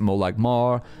 Nisus, Molag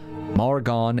Mar,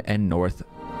 Margon, and North,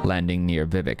 landing near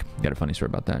Vivek. Got a funny story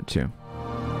about that, too.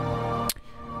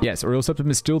 Yes, Uriel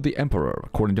Septim is still the Emperor.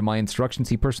 According to my instructions,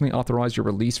 he personally authorized your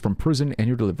release from prison and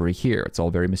your delivery here. It's all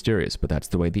very mysterious, but that's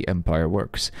the way the Empire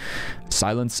works.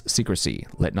 Silence, secrecy.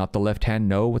 Let not the left hand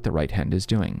know what the right hand is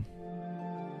doing.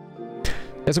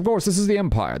 Yes, of course, this is the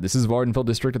Empire. This is Vvardenfell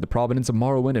district of the province of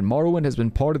Morrowind, and Morrowind has been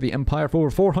part of the Empire for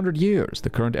over 400 years. The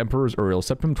current Emperor is Uriel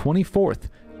Septim, 24th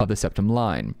of the Septim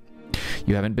line.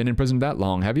 You haven't been in prison that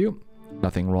long, have you?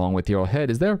 Nothing wrong with your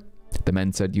head, is there? The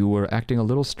men said you were acting a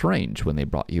little strange when they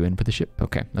brought you in for the ship.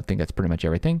 Okay, I think that's pretty much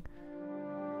everything.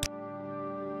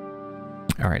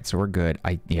 Alright, so we're good.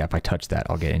 Yeah, if I touch that,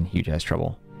 I'll get in huge ass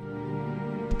trouble.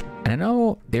 And I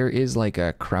know there is like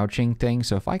a crouching thing,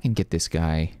 so if I can get this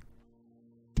guy...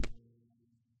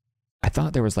 I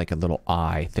thought there was like a little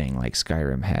eye thing like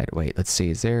Skyrim had. Wait, let's see,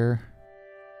 is there...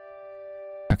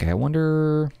 Okay, I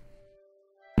wonder...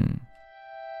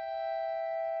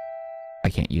 I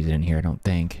can't use it in here, I don't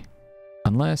think.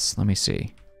 Unless, let me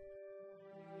see.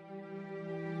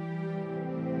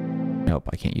 Nope,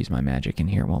 I can't use my magic in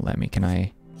here. It won't let me. Can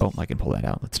I? Oh, I can pull that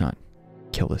out. Let's not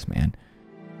kill this man.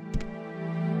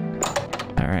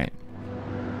 Alright.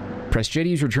 Press J to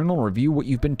use your journal and review what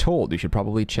you've been told. You should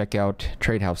probably check out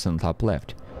Trade House on the top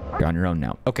left. You're on your own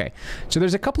now. Okay, so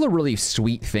there's a couple of really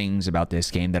sweet things about this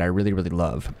game that I really, really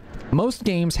love. Most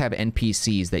games have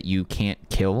NPCs that you can't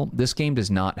kill. This game does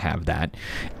not have that.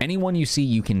 Anyone you see,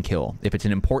 you can kill. If it's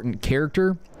an important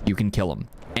character, you can kill them.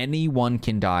 Anyone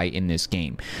can die in this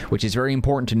game, which is very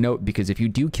important to note because if you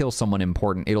do kill someone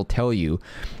important, it'll tell you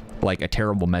like a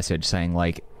terrible message saying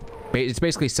like, it's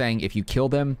basically saying if you kill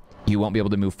them, you won't be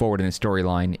able to move forward in the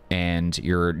storyline and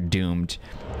you're doomed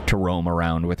to roam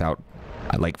around without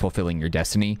like fulfilling your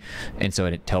destiny. And so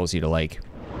it tells you to like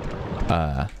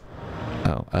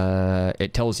Oh,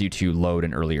 it tells you to load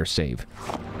an earlier save.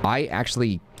 I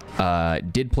actually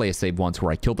did play a save once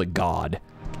where I killed a god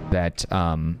that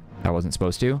I wasn't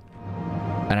supposed to.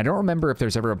 And I don't remember if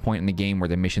there's ever a point in the game where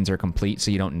the missions are complete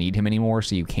so you don't need him anymore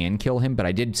so you can kill him, but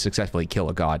I did successfully kill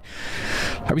a god.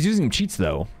 I was using cheats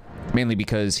though, mainly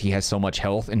because he has so much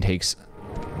health and takes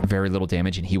very little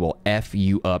damage, and he will F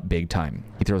you up big time.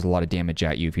 He throws a lot of damage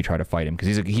at you if you try to fight him,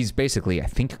 because he's basically, I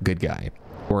think, a good guy.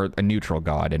 Or a neutral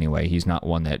god anyway. He's not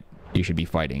one that you should be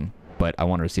fighting. But I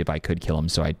wanted to see if I could kill him,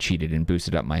 so I cheated and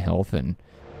boosted up my health, and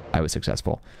I was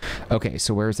successful. Okay,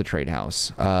 so where's the trade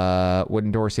house?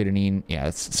 Wooden door, Satanine. Yeah,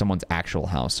 it's someone's actual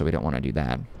house, so we don't want to do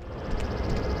that.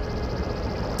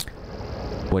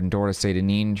 Wooden door to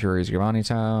Satanine, Jury's Giovanni's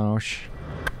house.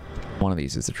 One of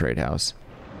these is the trade house.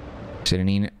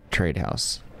 Satanine, trade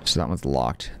house. So that one's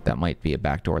locked. That might be a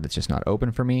back door that's just not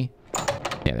open for me.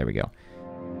 Yeah, there we go.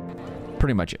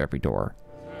 Pretty much every door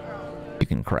you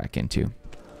can crack into.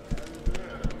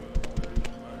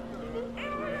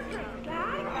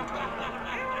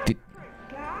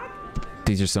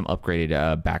 These are some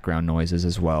upgraded background noises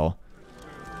as well.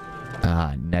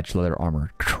 Netch leather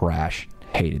armor. Trash.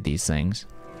 Hated these things.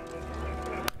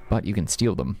 But you can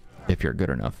steal them if you're good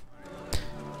enough.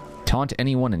 Taunt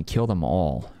anyone and kill them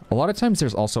all. A lot of times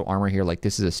there's also armor here, like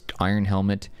this is an iron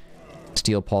helmet,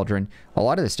 steel pauldron. A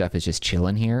lot of this stuff is just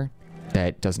chilling here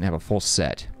that doesn't have a full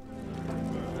set.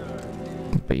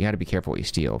 But you gotta be careful what you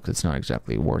steal, because it's not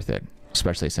exactly worth it.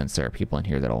 Especially since there are people in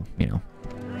here that'll, you know,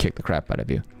 kick the crap out of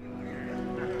you.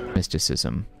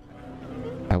 Mysticism.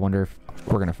 I wonder if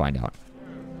we're gonna find out.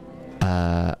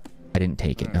 I didn't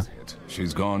take it. No.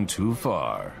 She's gone too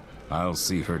far. I'll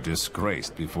see her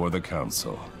disgraced before the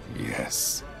council.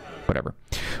 Yes. Whatever.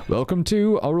 Welcome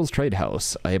to Aurel's Trade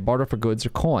House. I barter for goods or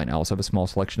coin. I also have a small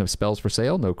selection of spells for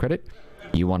sale. No credit.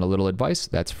 You want a little advice?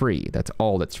 That's free. That's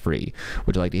all that's free.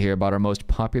 Would you like to hear about our most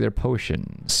popular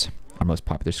potions? Our most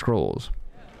popular scrolls?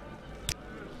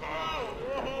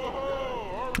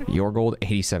 Your gold,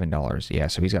 $87. Yeah,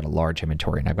 so he's got a large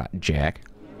inventory, and I've got Jack.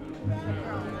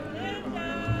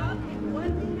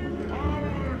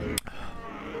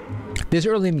 This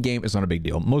early in the game is not a big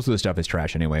deal. Most of the stuff is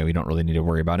trash anyway. We don't really need to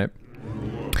worry about it.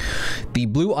 The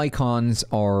blue icons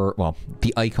are, well,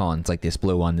 the icons like this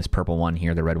blue one, this purple one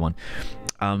here, the red one.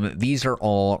 These are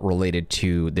all related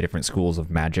to the different schools of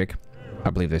magic.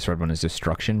 I believe this red one is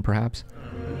destruction, perhaps.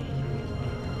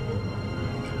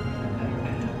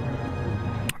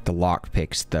 The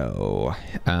lockpicks, though.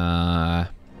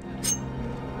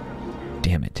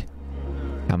 Damn it.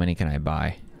 How many can I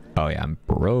buy? Oh, yeah, I'm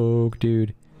broke,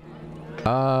 dude.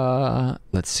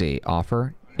 Let's see.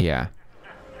 Offer? Yeah.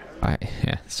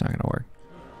 Yeah, it's not gonna work.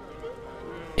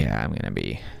 Yeah, I'm gonna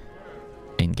be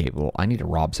incapable. I need to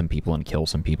rob some people and kill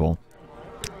some people.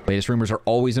 Latest rumors are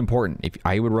always important. If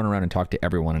I would run around and talk to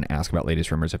everyone and ask about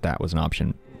latest rumors if that was an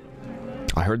option.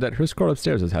 I heard that her girl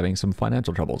upstairs is having some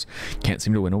financial troubles. Can't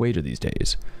seem to win a wager these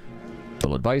days.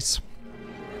 Little advice.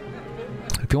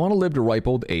 If you want to live to ripe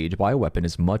old age, buy a weapon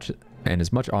as much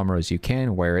armor as you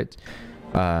can. Wear it.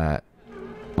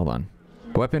 Hold on.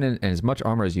 A weapon and as much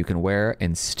armor as you can wear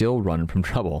and still run from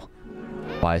trouble.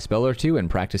 Buy a spell or two and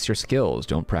practice your skills.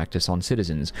 Don't practice on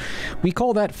citizens. We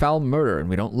call that foul murder and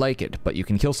we don't like it, but you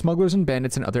can kill smugglers and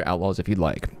bandits and other outlaws if you'd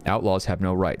like. Outlaws have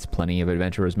no rights. Plenty of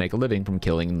adventurers make a living from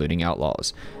killing and looting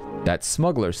outlaws. That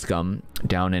smuggler scum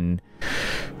down in...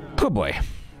 oh boy.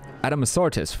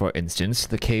 Adamasartis, for instance,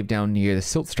 the cave down near the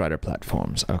Siltstrider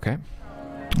platforms. Okay.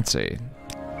 Let's see.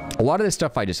 A lot of this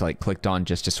stuff I just like clicked on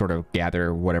just to sort of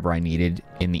gather whatever I needed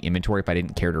in the inventory if I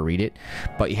didn't care to read it.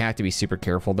 But you have to be super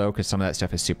careful though, because some of that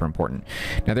stuff is super important.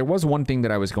 Now there was one thing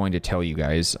that I was going to tell you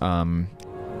guys.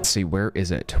 Let's see, where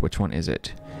is it? Which one is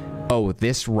it? Oh,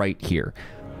 this right here.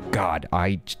 God,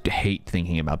 I hate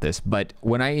thinking about this. But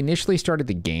when I initially started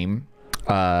the game,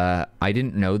 I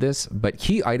didn't know this, but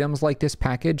key items like this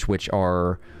package, which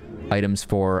are items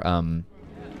for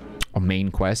a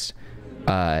main quest,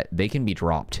 they can be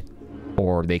dropped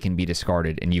or they can be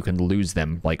discarded and you can lose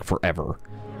them like forever.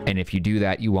 And if you do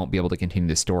that, you won't be able to continue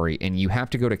the story, and you have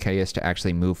to go to Chaos to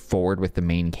actually move forward with the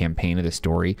main campaign of the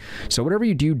story. So whatever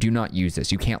you do, do not use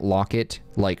this. You can't lock it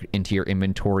like into your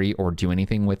inventory or do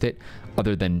anything with it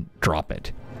other than drop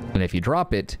it. And if you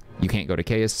drop it, you can't go to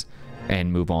Chaos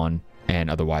and move on, and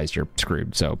otherwise you're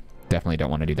screwed. So definitely don't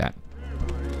want to do that.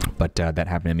 But that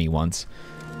happened to me once.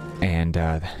 And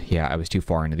yeah, I was too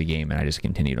far into the game and I just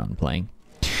continued on playing.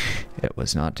 It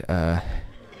was not, I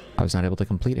was not able to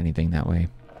complete anything that way.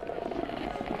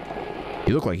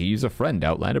 You look like you use a friend,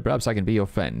 Outlander. Perhaps I can be your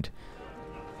friend.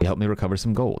 You helped me recover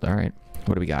some gold. All right.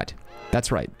 What do we got?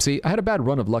 That's right. See, I had a bad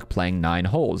run of luck playing 9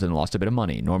 holes and lost a bit of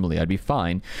money. Normally, I'd be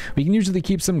fine. We can usually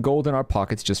keep some gold in our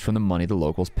pockets just from the money the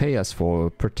locals pay us for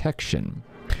protection.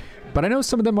 But I know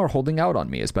some of them are holding out on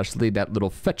me, especially that little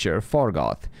fetcher,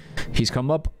 Fargoth. He's come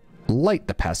up light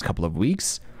the past couple of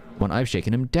weeks. When I've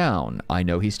shaken him down, I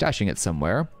know he's stashing it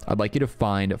somewhere. I'd like you to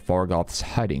find Fargoth's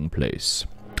hiding place.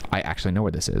 I actually know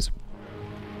where this is.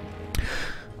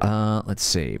 Let's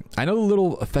see. I know the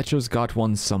little fetcher's got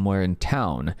one somewhere in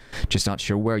town. Just not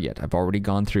sure where yet. I've already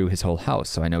gone through his whole house,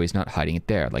 so I know he's not hiding it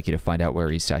there. I'd like you to find out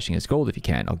where he's stashing his gold if you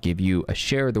can. I'll give you a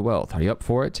share of the wealth. Are you up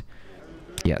for it?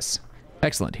 Yes.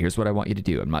 Excellent. Here's what I want you to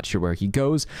do. I'm not sure where he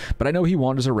goes, but I know he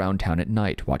wanders around town at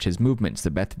night. Watch his movements.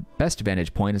 The best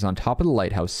vantage point is on top of the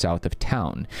lighthouse south of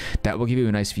town. That will give you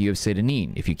a nice view of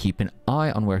Sedanine. If you keep an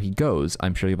eye on where he goes,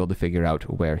 I'm sure you'll be able to figure out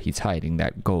where he's hiding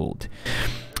that gold.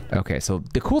 Okay, so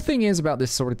the cool thing is about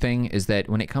this sort of thing is that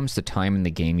when it comes to time in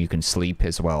the game, you can sleep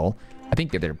as well. I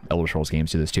think that their Elder Scrolls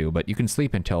games do this too, but you can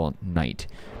sleep until night.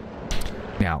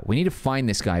 Now, we need to find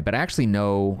this guy, but I actually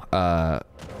know...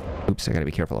 oops, I gotta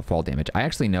be careful of fall damage. I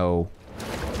actually know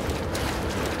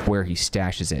where he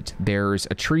stashes it. There's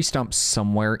a tree stump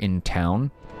somewhere in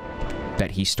town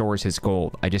that he stores his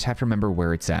gold. I just have to remember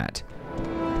where it's at.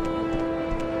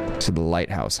 So the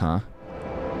lighthouse, huh?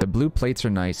 The blue plates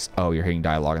are nice. Oh, you're hearing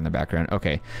dialogue in the background.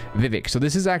 Okay. Vivek. So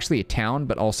this is actually a town,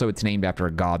 but also it's named after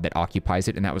a god that occupies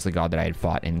it, and that was the god that I had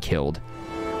fought and killed.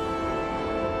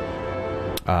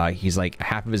 He's like,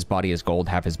 half of his body is gold,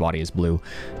 half his body is blue.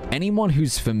 Anyone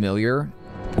who's familiar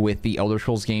with the Elder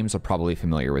Scrolls games are probably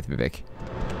familiar with Vivek.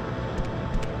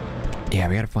 Yeah,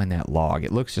 we gotta find that log.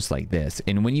 It looks just like this.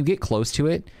 And when you get close to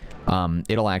it,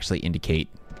 it'll actually indicate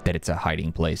that it's a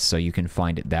hiding place, so you can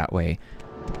find it that way.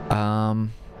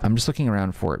 I'm just looking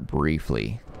around for it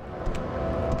briefly.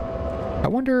 I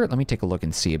wonder, let me take a look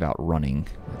and see about running.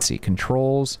 Let's see,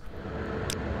 controls.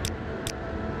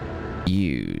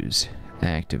 Use.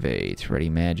 Activate. Ready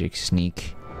magic.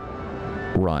 Sneak.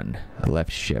 Run.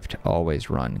 Left shift. Always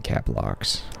run. Cap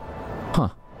locks. Huh.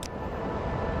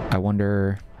 I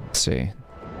wonder, let's see.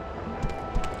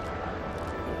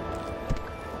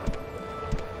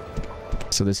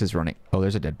 So this is running. Oh,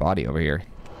 there's a dead body over here.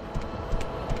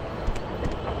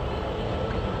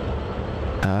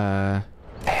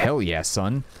 Hell yeah,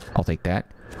 son. I'll take that.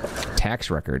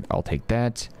 Tax record. I'll take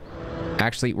that.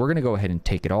 Actually, we're going to go ahead and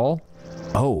take it all.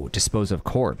 Oh, dispose of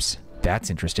corpse.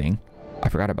 That's interesting. I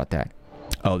forgot about that.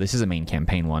 Oh, this is a main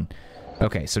campaign one.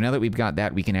 Okay, so now that we've got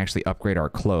that, we can actually upgrade our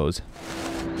clothes.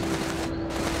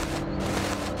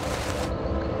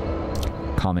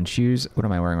 Common shoes. What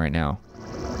am I wearing right now?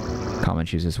 Common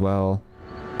shoes as well.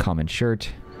 Common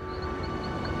shirt.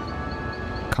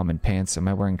 Common pants. Am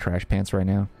I wearing trash pants right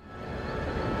now?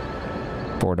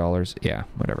 $4. Yeah,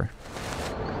 whatever.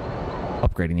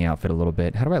 Upgrading the outfit a little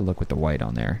bit. How do I look with the white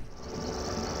on there?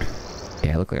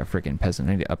 Yeah, I look like a freaking peasant.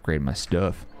 I need to upgrade my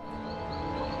stuff.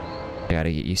 I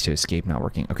gotta get used to escape not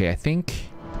working. Okay, I think...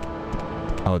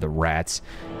 Oh, the rats.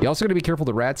 You also gotta be careful of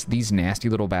the rats. These nasty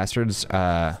little bastards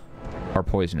are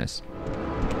poisonous.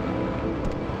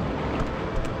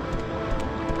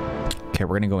 Okay,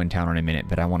 we're gonna go in town in a minute,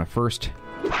 but I want to first...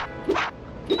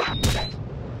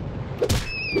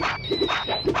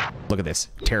 Look at this.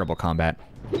 Terrible combat.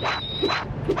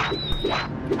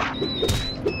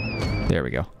 There we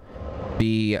go.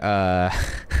 The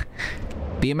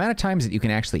amount of times that you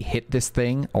can actually hit this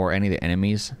thing or any of the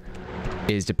enemies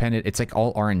is dependent. It's like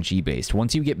all RNG based.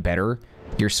 Once you get better,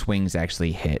 your swings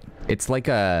actually hit. It's like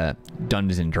a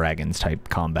Dungeons and Dragons type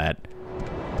combat.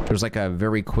 There's like a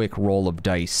very quick roll of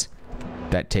dice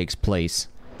that takes place.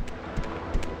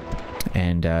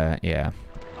 And yeah,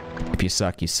 if you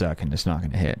suck, and it's not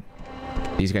going to hit.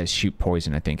 These guys shoot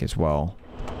poison, I think, as well.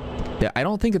 I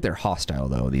don't think that they're hostile,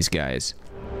 though, these guys.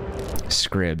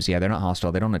 Scribs, yeah, they're not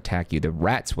hostile. They don't attack you. The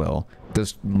rats will.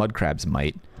 Those mud crabs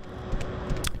might.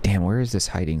 Damn, where is this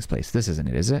hiding place? This isn't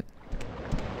it, is it?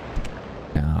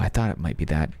 No, I thought it might be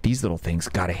that. These little things,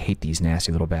 God, I hate these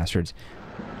nasty little bastards.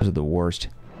 Those are the worst.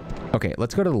 Okay,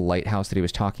 let's go to the lighthouse that he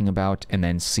was talking about and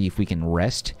then see if we can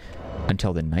rest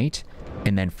until the night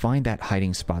and then find that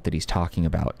hiding spot that he's talking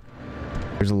about.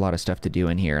 There's a lot of stuff to do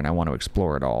in here and I want to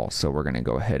explore it all, so we're going to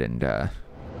go ahead and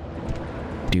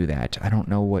do that. I don't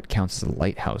know what counts as a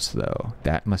lighthouse, though.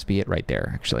 That must be it right there,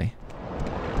 actually.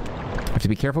 I have to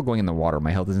be careful going in the water.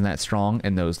 My health isn't that strong,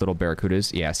 and those little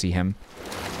barracudas, yeah, see him?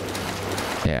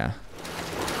 Yeah.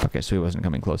 Okay, so he wasn't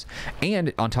coming close.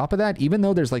 And on top of that, even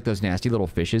though there's like those nasty little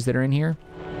fishes that are in here,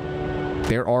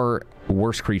 there are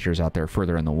worse creatures out there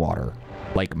further in the water.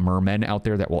 Like mermen out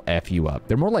there that will F you up.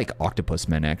 They're more like octopus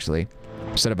men, actually.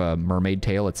 Instead of a mermaid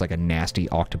tail, it's like a nasty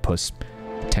octopus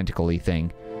tentacle-y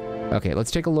thing. Okay,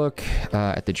 let's take a look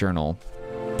at the journal.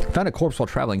 Found a corpse while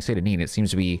traveling state of need. It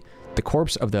seems to be the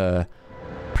corpse of the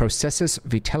Processus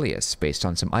Vitellius, based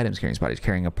on some items carrying his body. He's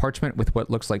carrying a parchment with what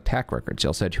looks like tax records. He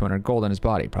also had 200 gold on his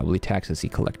body, probably taxes he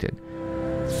collected.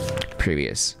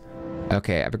 Previous.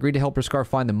 Okay, I've agreed to help Riskar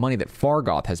find the money that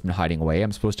Fargoth has been hiding away.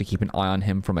 I'm supposed to keep an eye on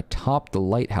him from atop the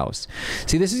lighthouse.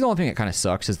 See, this is the only thing that kind of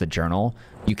sucks is the journal.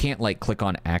 You can't, like, click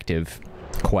on active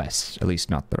quests, at least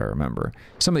not that I remember.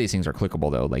 Some of these things are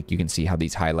clickable, though. Like, you can see how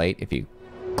these highlight. If you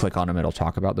click on them, it'll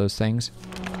talk about those things.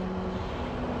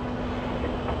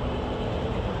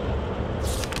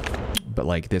 But,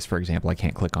 like, this, for example, I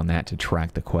can't click on that to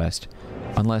track the quest.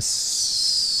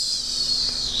 Unless...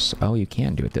 Oh, you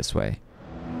can do it this way.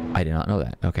 I did not know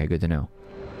that. Okay, good to know.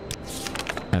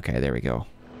 Okay, there we go.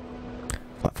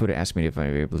 Fuda asked me if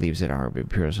I believes that our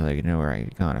Imperial, so they could know where I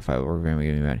gone. If I were going to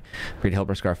give me money. Free to help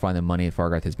Riskar find the money that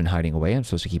Fargoth has been hiding away. I'm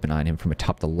supposed to keep an eye on him from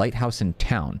atop the lighthouse in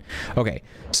town. Okay,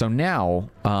 so now,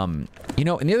 you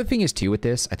know, and the other thing is, too, with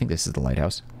this, I think this is the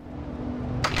lighthouse.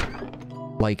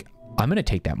 Like, I'm going to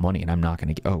take that money, and I'm not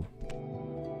going to... Oh.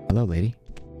 Hello, lady.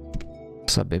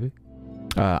 What's up, baby?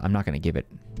 I'm not going to give it.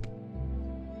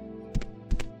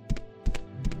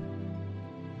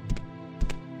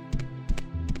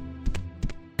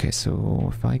 Okay,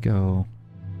 so if I go...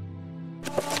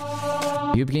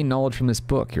 You've gained knowledge from this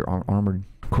book. You're armored.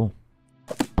 Cool.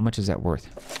 How much is that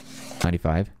worth?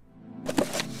 95?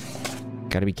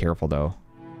 Gotta be careful, though.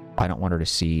 I don't want her to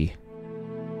see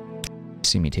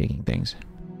me taking things.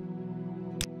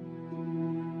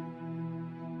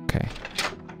 Okay.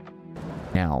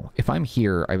 Now, if I'm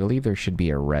here, I believe there should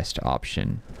be a rest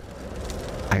option.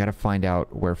 I gotta find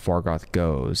out where Fargoth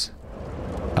goes.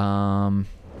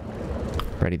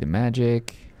 Ready the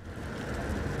magic.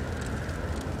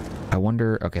 I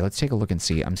wonder... Okay, let's take a look and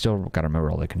see. I'm still gotta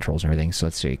remember all the controls and everything. So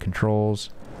let's see.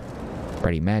 Controls.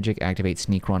 Ready magic. Activate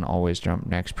sneak run. Always jump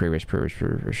next. Previous.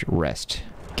 Rest.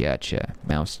 Gotcha.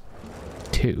 Mouse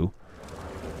 2.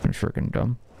 I'm freaking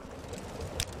dumb.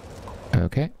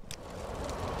 Okay.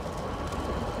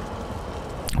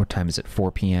 What time is it?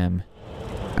 4 p.m.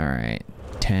 Alright.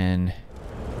 10...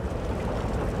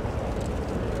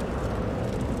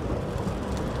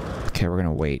 Okay, we're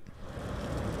gonna wait.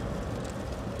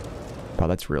 Wow,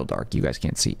 that's real dark. You guys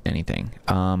can't see anything.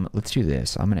 Let's do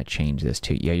this. I'm gonna change this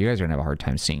to... Yeah, you guys are gonna have a hard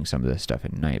time seeing some of this stuff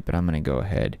at night, but I'm gonna go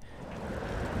ahead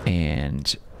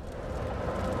and...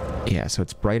 Yeah, so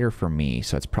it's brighter for me,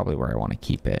 so it's probably where I want to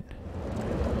keep it.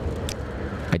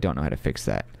 I don't know how to fix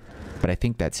that, but I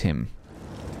think that's him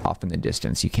off in the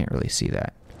distance. You can't really see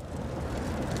that.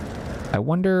 I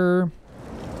wonder...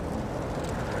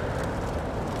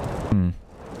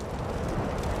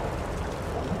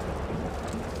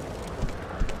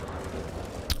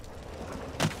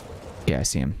 Yeah, I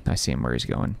see him. I see him where he's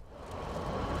going.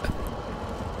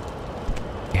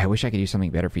 Yeah, I wish I could do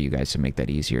something better for you guys to make that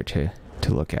easier to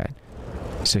look at.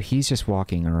 So he's just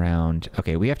walking around.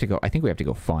 Okay, we have to go... I think we have to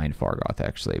go find Fargoth,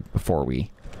 actually, before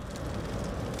we...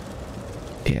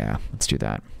 Yeah, let's do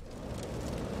that.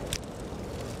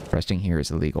 Resting here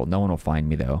is illegal. No one will find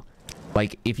me, though.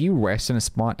 Like, if you rest in a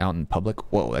spot out in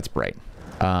public... Whoa, that's bright.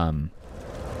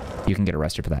 You can get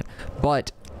arrested for that.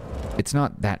 But it's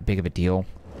not that big of a deal,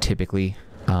 typically.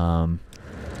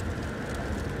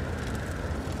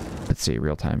 Let's see,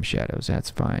 real-time shadows. That's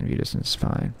fine. View distance is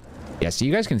fine. Yeah, so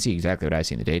you guys can see exactly what I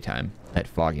see in the daytime. That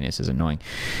fogginess is annoying.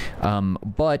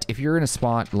 But if you're in a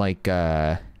spot like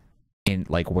in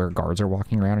like where guards are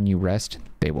walking around and you rest,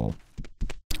 they'll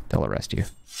arrest you.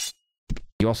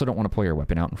 You also don't want to pull your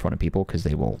weapon out in front of people because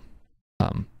they will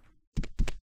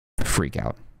freak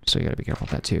out. So you gotta be careful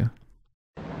with that too.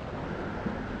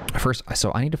 First,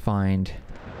 so I need to find...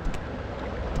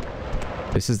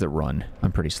 This is the run.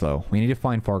 I'm pretty slow. We need to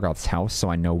find Fargoth's house so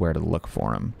I know where to look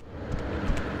for him.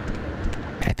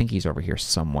 I think he's over here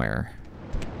somewhere.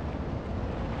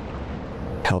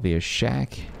 Helvia's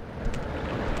shack.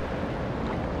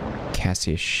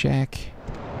 Cassia's shack.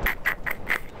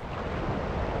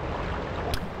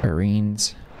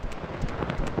 Irene's.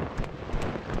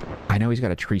 I know he's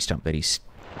got a tree stump that he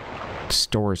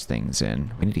stores things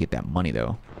in. We need to get that money,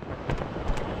 though.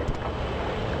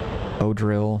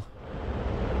 Odril.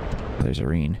 There's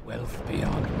Irene. Wealth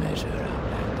beyond measure.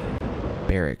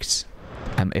 Barracks.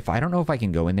 If I don't know if I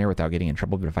can go in there without getting in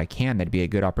trouble, but if I can, that'd be a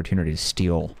good opportunity to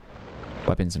steal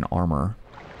weapons and armor.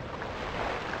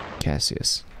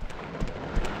 Cassius.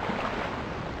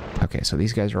 Okay, so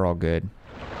these guys are all good.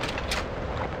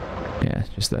 Yeah,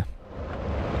 just the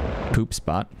poop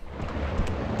spot.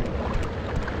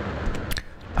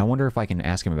 I wonder if I can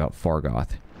ask him about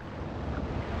Fargoth.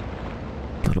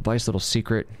 Little Blythe's little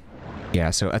secret. Yeah,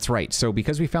 so that's right. So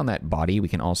because we found that body, we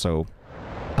can also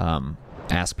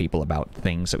ask people about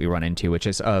things that we run into, which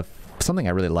is something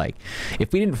I really like.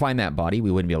 If we didn't find that body,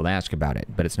 we wouldn't be able to ask about it,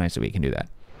 but it's nice that we can do that.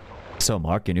 So,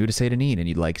 Mark, you're new to Satanine, and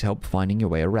you'd like help finding your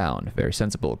way around. Very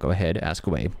sensible. Go ahead, ask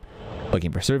away.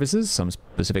 Looking for services, some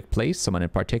specific place, someone in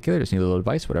particular, just need a little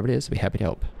advice, whatever it is, I'd be happy to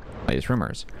help. Latest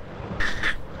rumors.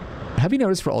 Have you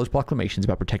noticed for all his proclamations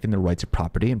about protecting the rights of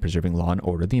property and preserving law and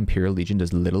order, the Imperial Legion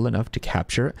does little enough to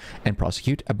capture and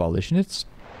prosecute abolitionists?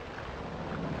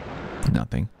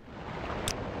 Nothing.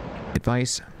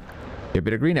 Advice. You're a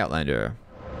bit of green, Outlander.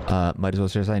 Might as well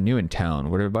say I'm new in town.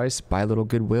 Word of advice, buy a little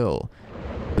goodwill.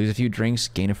 Lose a few drinks,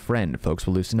 gain a friend. Folks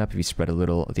will loosen up if you spread a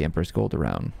little of the Emperor's gold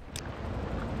around.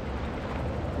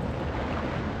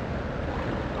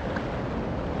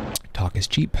 Talk is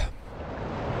cheap.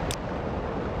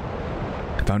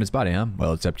 I found his body, huh?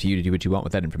 Well, it's up to you to do what you want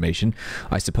with that information.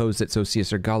 I suppose that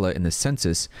Socius Ergala in the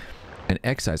census and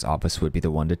excise office would be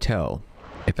the one to tell,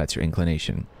 if that's your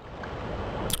inclination.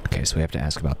 Okay, so we have to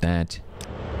ask about that.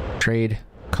 Trade.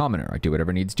 Commoner. I do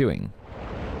whatever needs doing.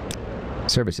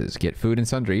 Services. Get food and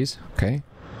sundries. Okay.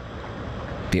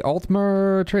 The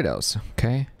Altmer Tradehouse.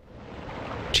 Okay.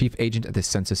 Chief agent at the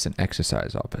census and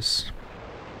exercise office.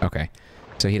 Okay.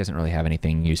 So he doesn't really have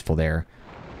anything useful there.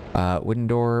 Wooden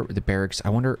door, the barracks. I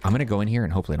wonder, I'm going to go in here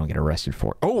and hopefully I don't get arrested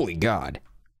for it. Holy God!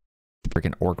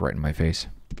 Freaking orc right in my face.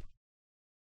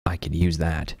 I could use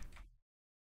that.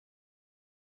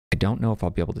 I don't know if I'll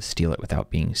be able to steal it without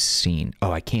being seen.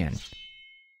 Oh, I can.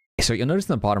 So you'll notice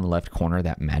in the bottom left corner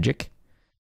that magic,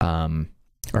 or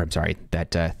I'm sorry,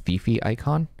 that thiefy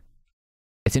icon.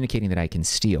 It's indicating that I can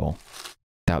steal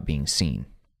without being seen.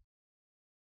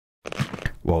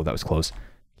 Whoa, that was close.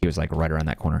 He was like right around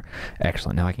that corner.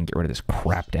 Excellent. Now I can get rid of this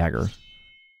crap dagger.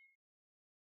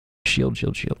 Shield,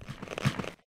 shield, shield.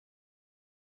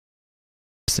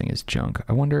 This thing is junk.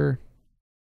 I wonder,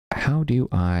 how do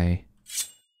I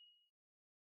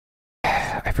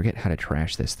forget how to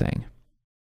trash this thing.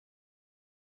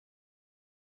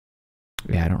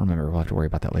 Yeah, I don't remember. We'll have to worry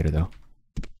about that later, though.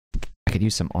 I could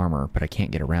use some armor, but I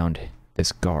can't get around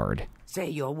this guard. Say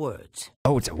your words.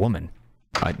 Oh, it's a woman.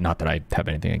 Not that I have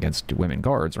anything against women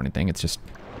guards or anything. It's just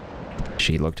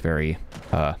she looked very,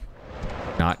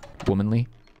 not womanly.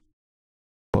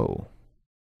 Whoa.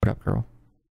 What up, girl?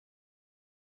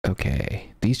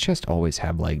 Okay. These chests always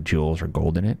have, like, jewels or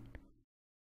gold in it.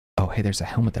 Oh, hey, there's a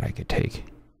helmet that I could take.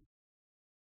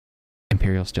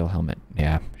 Imperial steel helmet.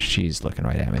 Yeah, she's looking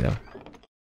right at me, though.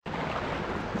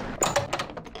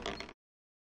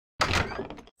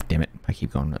 Damn it. I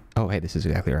keep going. Oh, hey, this is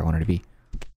exactly where I wanted to be.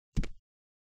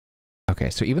 Okay,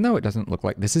 so even though it doesn't look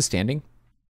like... This is standing.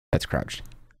 That's crouched.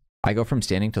 I go from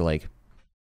standing to, like,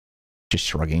 just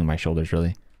shrugging my shoulders,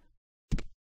 really.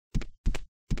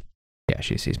 Yeah,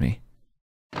 she sees me.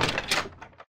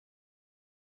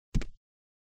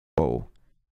 Whoa.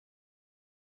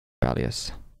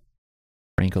 Valius.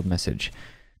 Wrinkled message.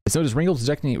 This note is wrinkled,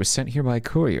 suggesting it was sent here by a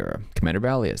courier. Commander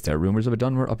Valius, there are rumors of a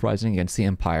Dunmer uprising against the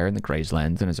Empire in the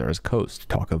Grayslands and Azura's coast.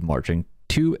 Talk of marching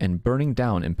to and burning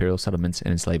down Imperial settlements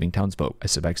and enslaving townsfolk. I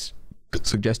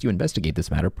suggest you investigate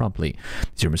this matter promptly.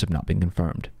 These rumors have not been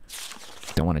confirmed.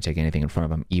 Don't want to take anything in front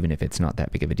of them, even if it's not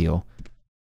that big of a deal.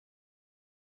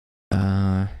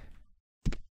 Yeah,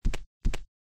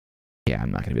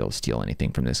 I'm not going to be able to steal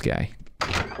anything from this guy.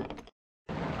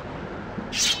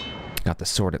 Got the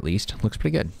sword at least. Looks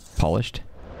pretty good. Polished.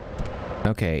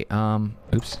 Okay,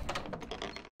 oops.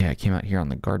 Yeah, I came out here on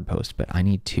the guard post, but I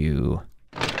need to...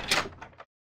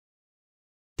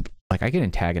 Like, I could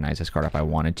antagonize this guard if I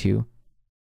wanted to,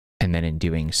 and then in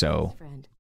doing so,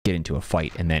 get into a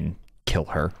fight and then kill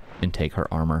her and take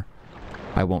her armor.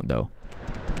 I won't, though.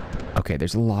 Okay,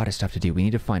 there's a lot of stuff to do. We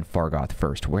need to find Fargoth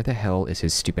first. Where the hell is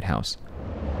his stupid house?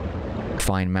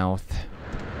 Finemouth.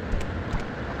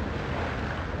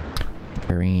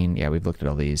 Marine. Yeah, we've looked at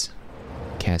all these.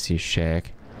 Cassie's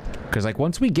shack. Because, like,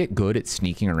 once we get good at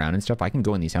sneaking around and stuff, I can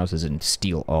go in these houses and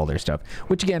steal all their stuff.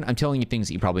 Which, again, I'm telling you things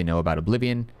that you probably know about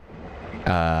Oblivion,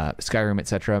 Skyrim,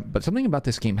 etc. But something about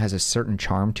this game has a certain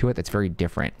charm to it that's very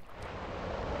different.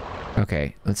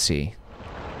 Okay, let's see.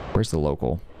 Where's the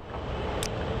local?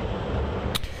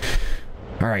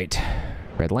 Alright.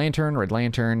 Red Lantern, Red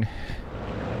Lantern.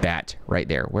 That, right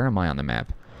there. Where am I on the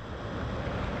map?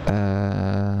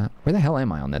 Where the hell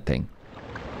am I on that thing?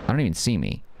 I don't even see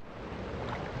me.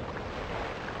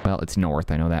 Well, it's north,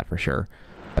 I know that for sure.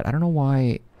 But I don't know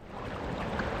why...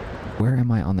 Where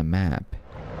am I on the map?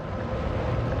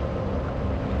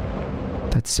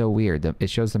 That's so weird. It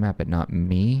shows the map, but not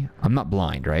me. I'm not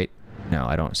blind, right? No,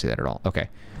 I don't see that at all. Okay.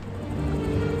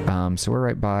 So we're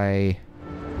right by...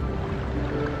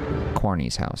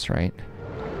 Quarny's house, right?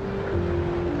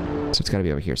 So it's got to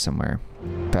be over here somewhere.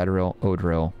 Federal,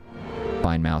 Odril,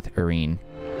 Vinemouth, Urine,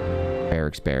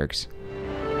 Barracks,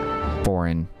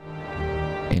 Foreign,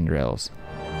 Indrils.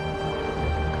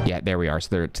 Yeah, there we are. So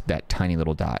they're that tiny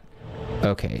little dot.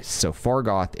 Okay, so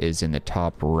Fargoth is in the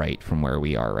top right from where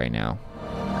we are right now.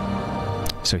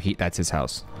 So that's his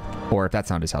house. Or if that's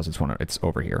not his house, it's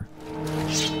over here.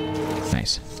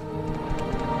 Nice.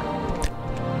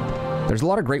 There's a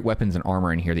lot of great weapons and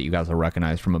armor in here that you guys will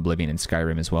recognize from Oblivion and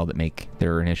Skyrim as well that make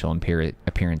their initial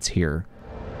appearance here.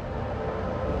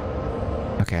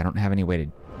 Okay, I don't have any way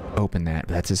to open that,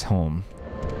 but that's his home.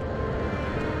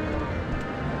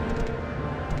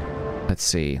 Let's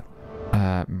see.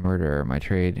 Murder, my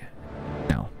trade.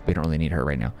 No, we don't really need her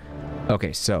right now.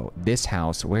 Okay, so this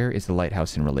house, where is the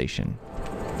lighthouse in relation?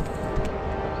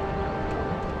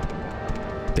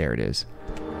 There it is.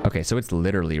 Okay, so it's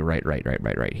literally right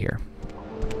here.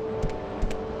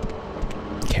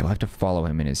 Okay, we'll have to follow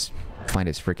him and find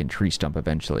his freaking tree stump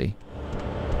eventually.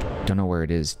 Don't know where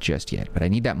it is just yet, but I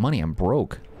need that money. I'm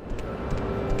broke.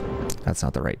 That's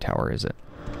not the right tower, is it?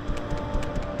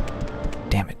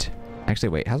 Damn it. Actually,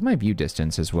 wait, how's my view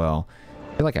distance as well?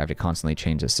 I feel like I have to constantly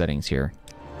change the settings here.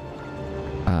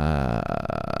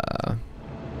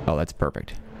 Oh, that's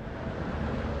perfect.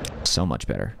 So much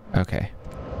better. Okay.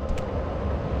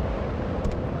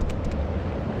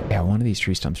 Yeah, one of these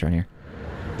tree stumps around here.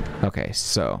 Okay,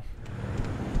 so.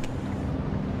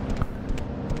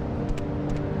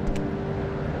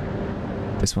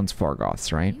 This one's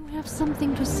Fargoth's, right? You have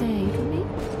something to say to me?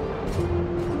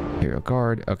 Imperial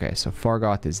Guard. Okay, so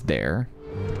Fargoth is there.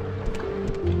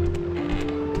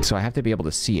 So I have to be able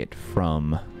to see it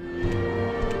from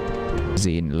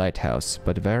the lighthouse.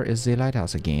 But where is the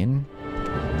lighthouse again?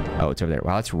 Oh, it's over there.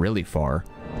 Wow, that's really far.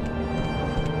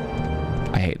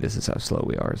 I hate this is how slow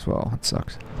we are as well. It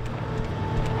sucks.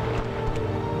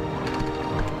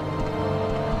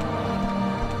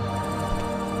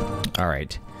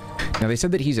 Alright. Now they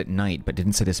said that he's at night, but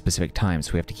didn't say the specific time,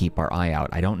 so we have to keep our eye out.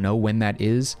 I don't know when that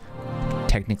is.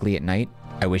 Technically at night.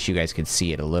 I wish you guys could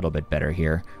see it a little bit better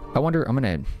here. I wonder, I'm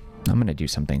gonna do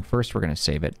something. First, we're gonna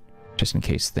save it, just in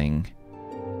case things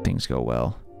go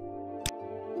well.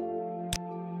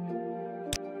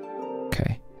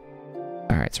 Okay.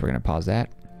 Alright, so we're gonna pause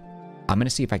that. I'm gonna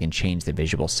see if I can change the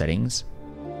visual settings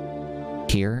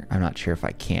here. I'm not sure if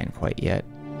I can quite yet,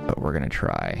 but we're gonna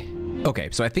try. Okay,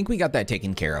 so I think we got that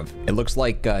taken care of. It looks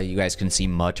like you guys can see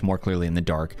much more clearly in the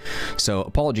dark. So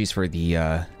apologies for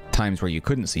the times where you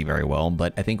couldn't see very well,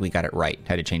 but I think we got it right.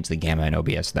 Had to change the gamma and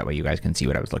OBS so that way you guys can see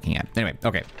what I was looking at. Anyway,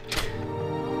 okay.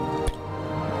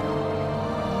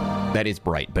 That is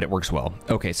bright, but it works well.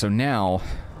 Okay, so now...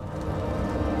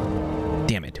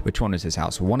 Damn it, which one is his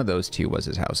house? One of those two was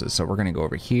his houses, so we're gonna go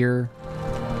over here.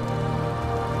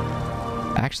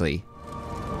 Actually...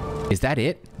 Is that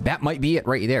it? That might be it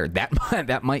right there.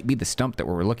 That might be the stump that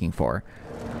we're looking for.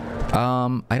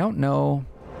 I don't know.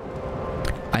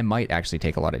 I might actually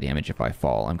take a lot of damage if I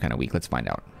fall. I'm kind of weak. Let's find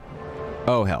out.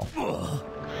 Oh, hell. Well,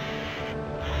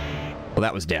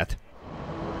 that was death.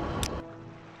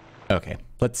 Okay,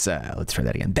 let's try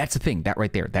that again. That's the thing. That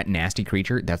right there. That nasty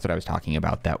creature. That's what I was talking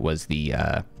about. That was the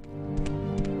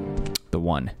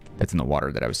one that's in the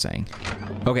water that I was saying.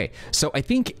 Okay, so I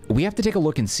think we have to take a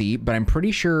look and see, but I'm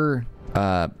pretty sure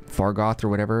Fargoth or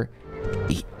whatever,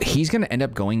 he's going to end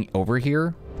up going over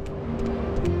here,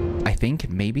 I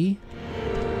think, maybe,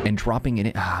 and dropping it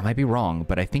in. I might be wrong,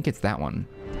 but I think it's that one.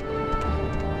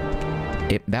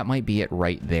 That might be it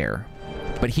right there.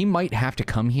 But he might have to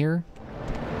come here.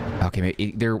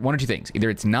 Okay, there are one or two things.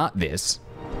 Either it's not this,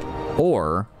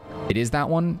 or... It is that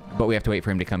one, but we have to wait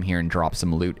for him to come here and drop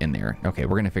some loot in there. Okay,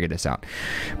 we're going to figure this out.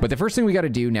 But the first thing we got to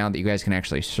do now that you guys can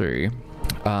actually see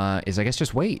is, I guess,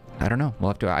 just wait. I don't know.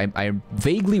 We'll have to... I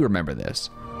vaguely remember this.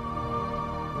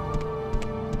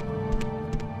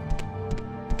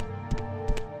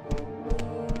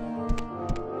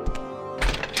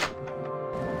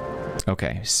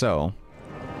 Okay, so...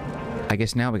 I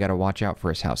guess now we got to watch out for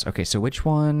his house. Okay, so which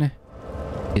one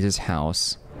is his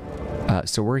house?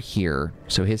 So we're here.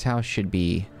 So his house should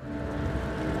be...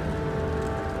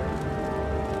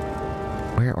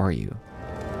 Where are you?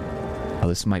 Oh,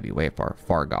 this might be way far.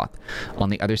 Fargoth. On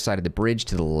the other side of the bridge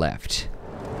to the left.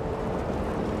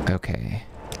 Okay.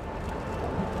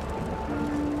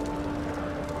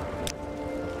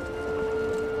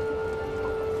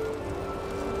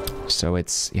 So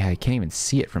it's... Yeah, I can't even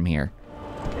see it from here.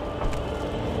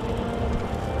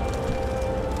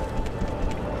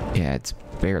 Yeah, it's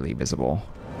barely visible.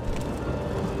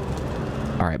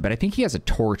 All right, but I think he has a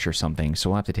torch or something,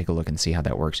 so we'll have to take a look and see how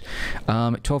that works.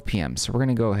 12 p.m. So we're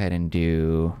going to go ahead and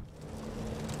do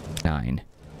 9.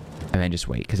 And then just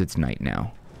wait, because it's night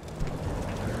now.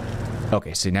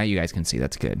 Okay, so now you guys can see.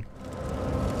 That's good.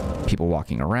 People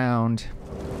walking around.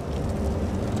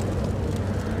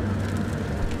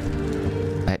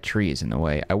 That tree is in the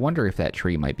way. I wonder if that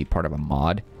tree might be part of a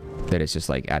mod that is just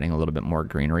like adding a little bit more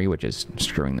greenery, which is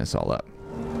screwing this all up.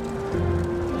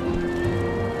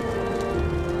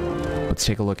 Let's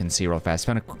take a look and see real fast.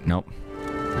 Found a... Nope.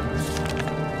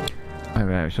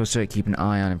 I'm supposed to keep an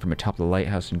eye on him from atop the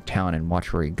lighthouse in town and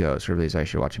watch where he goes. Or at least I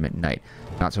should watch him at night.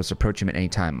 Not supposed to approach him at any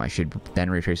time. I should then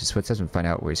retrace his footsteps and find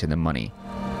out where he's hidden the money.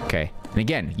 Okay. And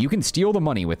again, you can steal the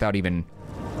money without even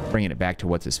bringing it back to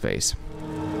what's-his-face.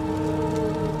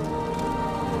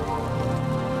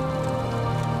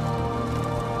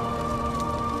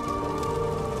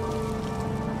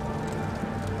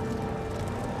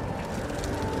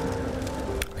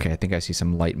 Okay, I think I see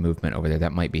some light movement over there.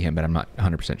 That might be him, but I'm not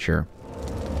 100% sure.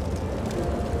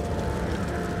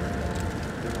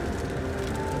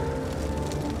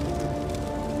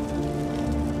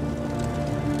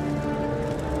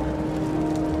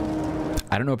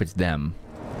 I don't know if it's them,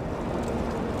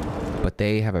 but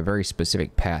they have a very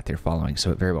specific path they're following, so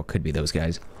it very well could be those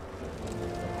guys.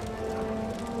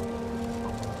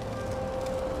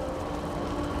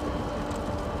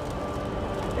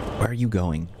 Where are you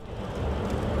going?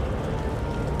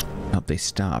 Oh, they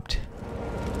stopped.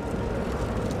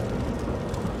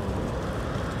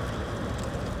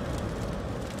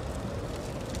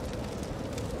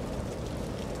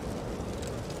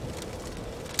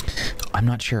 I'm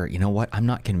not sure. You know what? I'm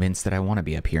not convinced that I want to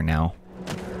be up here now.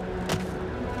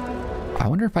 I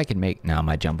wonder if I can make... No,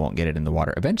 my jump won't get it in the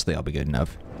water. Eventually, I'll be good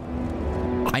enough.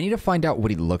 I need to find out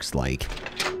what he looks like.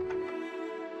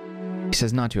 He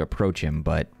says not to approach him,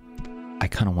 but I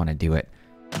kind of want to do it.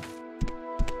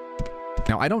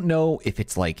 Now, I don't know if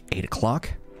it's like 8 o'clock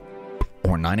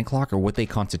or 9 o'clock or what they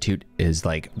constitute is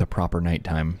like the proper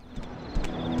nighttime.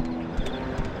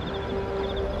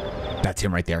 That's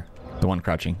him right there. The one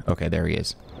crouching. Okay, there he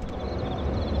is.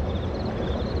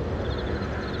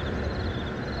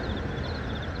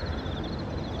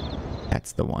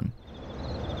 That's the one.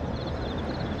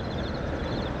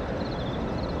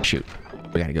 Shoot.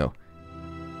 We gotta go.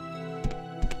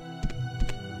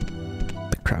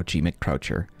 The Crouchy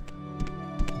McCroucher.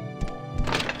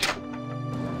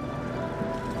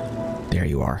 There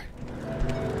you are.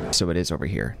 So it is over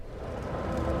here.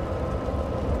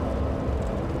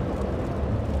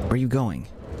 Where are you going?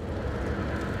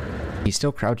 He's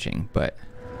still crouching, but...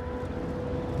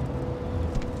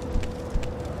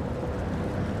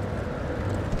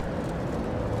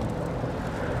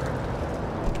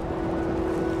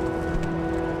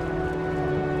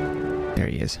 There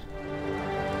he is.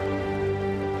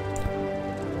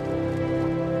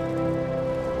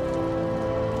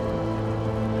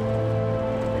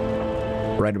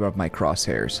 Right above my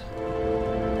crosshairs.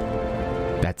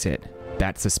 That's it.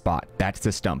 That's the spot. That's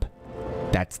the stump.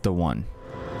 That's the one.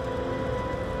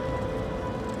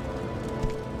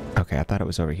 Okay, I thought it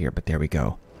was over here, but there we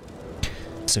go.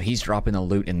 So he's dropping the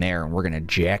loot in there, and we're gonna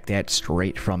jack that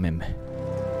straight from him.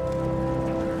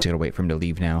 Just gotta wait for him to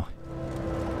leave now.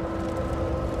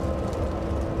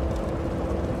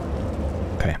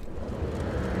 Okay.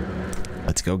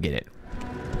 Let's go get it.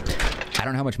 I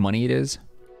don't know how much money it is,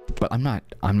 but I'm not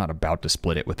about to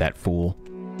split it with that fool.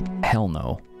 Hell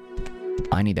no.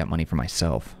 I need that money for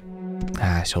myself.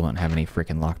 I still don't have any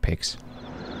freaking lockpicks.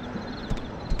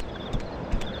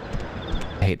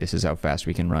 I hate this is how fast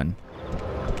we can run.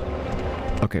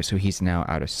 Okay, so he's now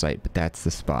out of sight, but that's the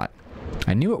spot.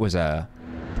 I knew it was a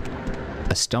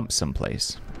stump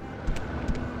someplace.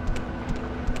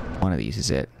 One of these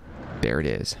is it. There it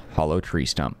is. Hollow tree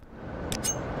stump.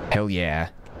 Hell yeah.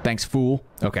 Thanks, fool.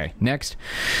 Okay, next.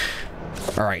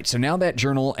 Alright, so now that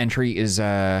journal entry is,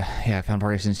 yeah, found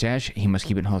part of his stash. He must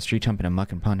keep it in Hollow tree stump in a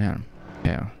muck and pond down.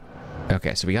 Yeah.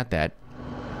 Okay, so we got that.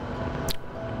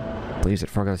 Believes that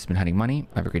Fargoth has been hiding money.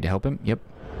 I've agreed to help him. Yep.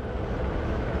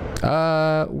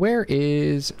 Where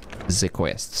is the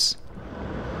quests?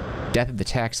 Death of the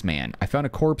Taxman. I found a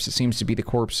corpse. It seems to be the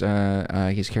corpse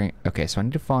he's carrying. Okay, so I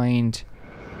need to find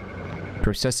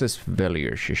Predecessors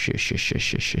Failure.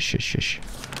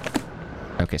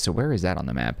 Okay, so where is that on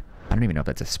the map? I don't even know if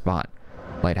that's a spot.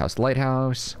 Lighthouse,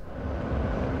 lighthouse.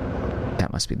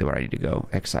 That must be where I need to go.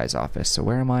 Excise office. So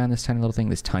where am I on this tiny little thing?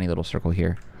 This tiny little circle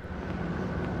here.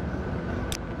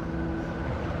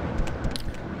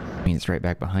 I mean, it's right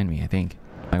back behind me, I think.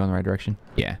 Am I going the right direction?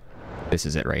 Yeah. This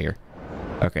is it right here.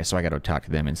 Okay, so I gotta talk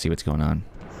to them and see what's going on.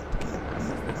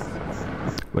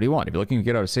 What do you want? If you're looking to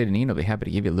get out of Satanine, I'll be happy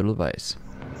to give you a little advice.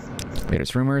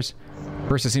 Latest rumors.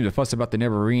 First, I seemed to fuss about the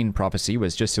Neverine prophecy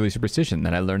was just silly superstition.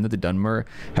 Then I learned that the Dunmer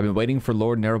have been waiting for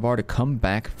Lord Nerevar to come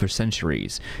back for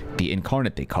centuries. The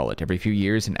Incarnate, they call it. Every few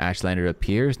years, an Ashlander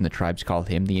appears, and the tribes call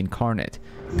him the Incarnate.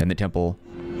 Then the temple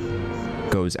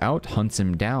goes out, hunts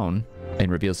him down,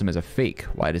 and reveals him as a fake.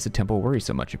 Why does the temple worry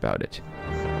so much about it?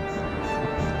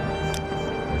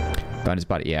 Found his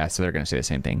body. Yeah, so they're going to say the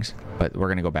same things. But we're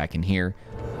going to go back in here,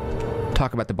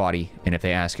 talk about the body, and if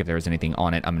they ask if there was anything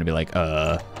on it, I'm going to be like,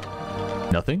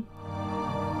 nothing?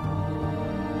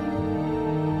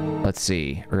 Let's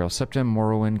see. Real Septim,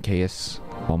 Morrowind, Chaos,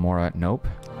 Balmora. Nope.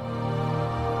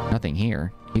 Nothing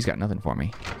here. He's got nothing for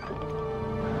me.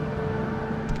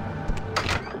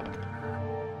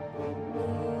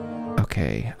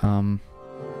 Okay,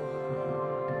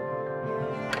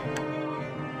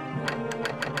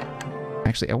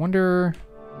 actually, I wonder...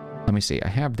 Let me see. I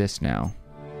have this now.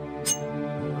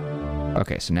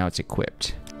 Okay, so now it's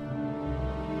equipped.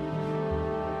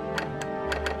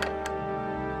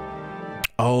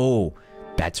 Oh,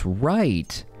 that's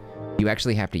right. You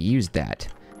actually have to use that.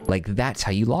 Like, that's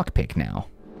how you lockpick now.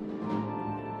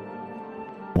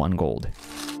 1 gold.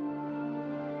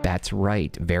 That's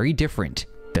right. Very different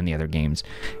than the other games.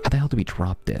 How the hell do we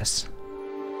drop this?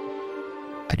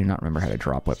 I do not remember how to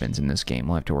drop weapons in this game.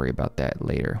 We'll have to worry about that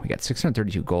later. We got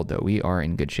 632 gold, though. We are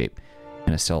in good shape.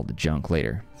 Gonna sell the junk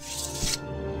later.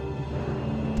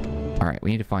 Alright,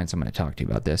 we need to find someone to talk to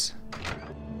about this.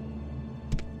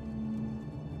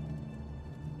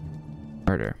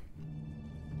 Murder.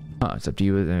 Oh, it's up to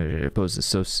you. Oppose the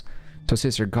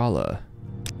Sosisser Gala.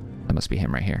 That must be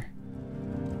him right here.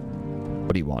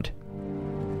 What do you want?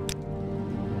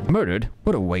 Murdered?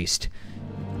 What a waste.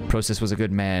 Process was a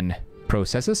good man.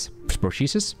 Processus?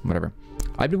 Whatever.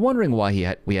 I've been wondering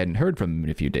why we hadn't heard from him in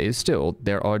a few days. Still,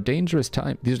 there are dangerous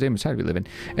times. These are dangerous times we live in,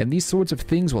 and these sorts of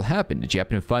things will happen. Did you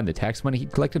happen to find the tax money he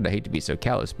collected? I hate to be so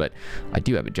callous, but I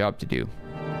do have a job to do.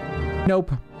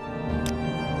 Nope.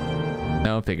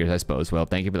 No, figures, I suppose. Well,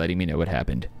 thank you for letting me know what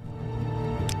happened.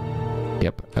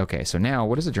 Yep. Okay, so now,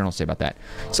 what does the journal say about that?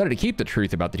 Decided to keep the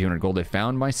truth about the 200 gold I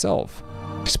found myself.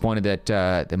 Disappointed that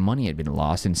the money had been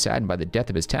lost and saddened by the death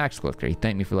of his tax collector. He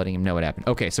thanked me for letting him know what happened.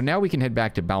 Okay, so now we can head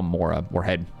back to Balmora. Or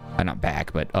head, not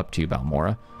back, but up to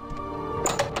Balmora.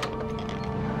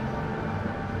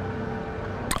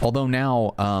 Although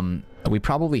now, we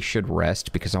probably should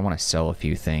rest because I want to sell a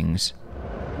few things.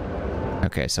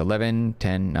 Okay, so 11,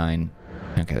 10, 9.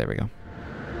 Okay, there we go.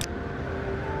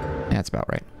 That's about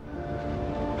right.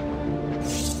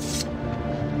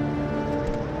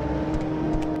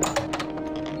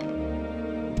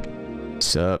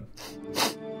 Sup?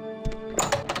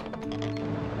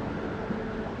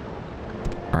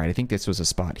 Alright, I think this was a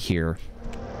spot here.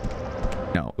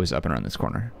 No, it was up and around this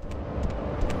corner.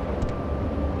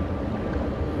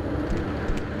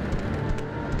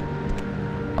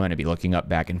 I'm going to be looking up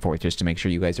back and forth just to make sure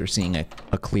you guys are seeing a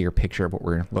clear picture of what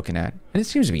we're looking at. And it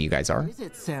seems to be you guys are. Is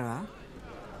it Sarah?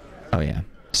 Oh yeah,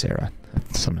 Sarah.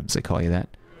 Sometimes they call you that.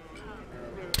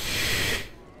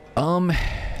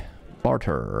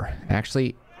 Barter.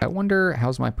 Actually, I wonder,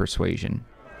 how's my persuasion?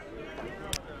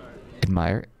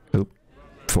 Admire. Oop.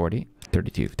 40,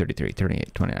 32, 33,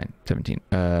 38, 29, 17.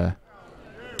 Oh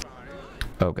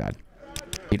god.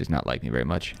 He does not like me very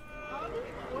much.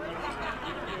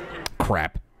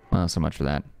 Crap. Well, so much for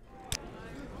that.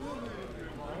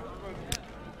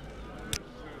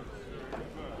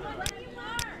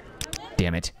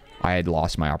 Damn it. I had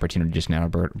lost my opportunity just now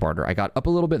to barter. I got up a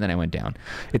little bit, then I went down.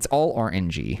 It's all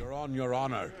RNG. You're on your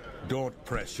honor. Don't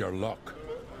press your luck.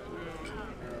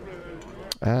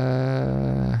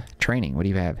 Training. What do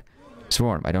you have?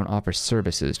 Swarm. I don't offer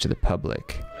services to the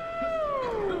public.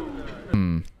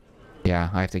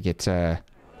 Yeah, I have to get some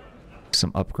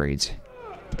upgrades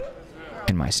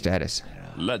in my status.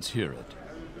 Let's hear it.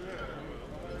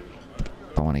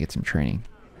 I want to get some training.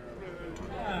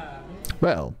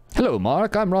 Well, hello,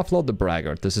 Mark. I'm Rothlold the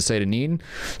Braggart. This is Satanine,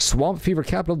 swamp fever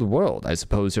capital of the world. I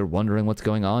suppose you're wondering what's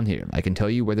going on here. I can tell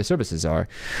you where the services are.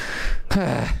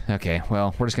 Okay,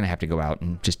 well, we're just going to have to go out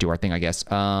and just do our thing, I guess.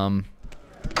 So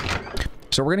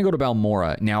we're going to go to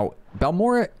Balmora. Now,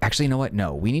 Balmora... Actually, you know what?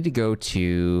 No, we need to go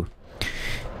to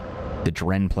the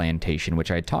Dren Plantation, which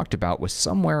I had talked about was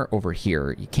somewhere over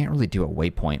here. You can't really do a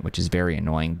waypoint, which is very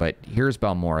annoying, but here's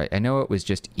Balmora. I know it was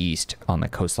just east on the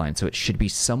coastline, so it should be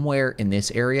somewhere in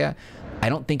this area. I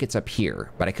don't think it's up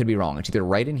here, but I could be wrong. It's either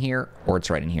right in here or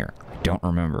it's right in here. I don't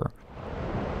remember.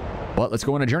 Well, let's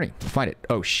go on a journey. Find it.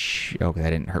 Oh, okay, that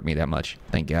didn't hurt me that much.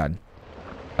 Thank God.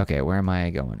 Okay, where am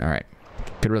I going? All right.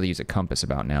 Could really use a compass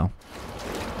about now.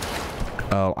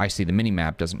 Oh, I see. The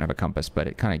mini-map doesn't have a compass, but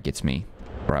it kind of gets me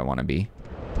where I want to be.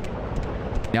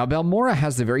 Now, Balmora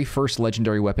has the very first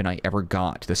legendary weapon I ever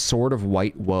got, the Sword of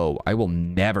White Woe. I will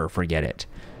never forget it.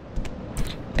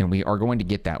 And we are going to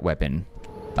get that weapon.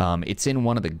 It's in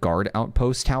one of the guard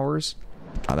outpost towers.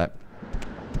 Oh, that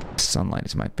sunlight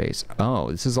is in my face.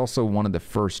 Oh, this is also one of the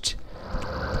first...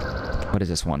 What is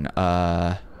this one?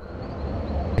 The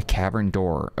cavern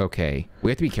door. Okay.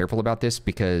 We have to be careful about this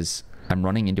because I'm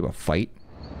running into a fight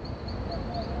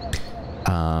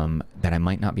that I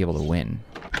might not be able to win.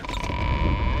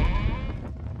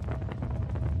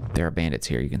 There are bandits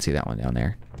here. You can see that one down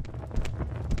there.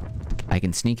 I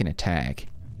can sneak and attack.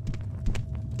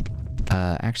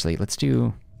 Actually, let's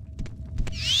do...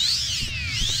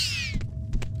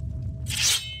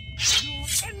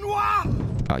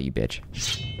 Oh, you bitch.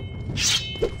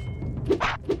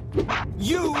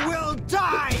 You will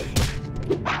die!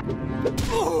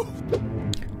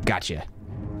 Gotcha.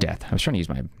 Death. I was trying to use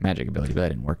my magic ability, but that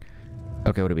didn't work.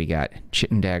 Okay, what do we got?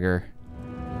 Chitin dagger.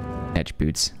 Edge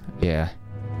boots. Yeah.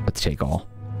 Let's take all.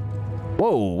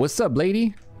 Whoa, what's up,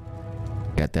 lady?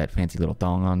 Got that fancy little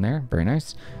thong on there. Very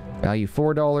nice. Value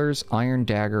 $4. Iron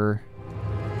dagger.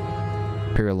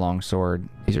 Imperial longsword.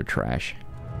 These are trash.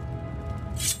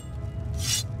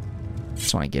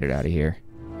 Just want to get it out of here.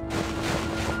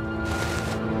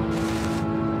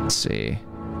 Let's see.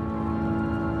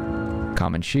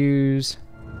 Common shoes.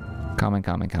 Common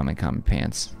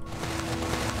pants.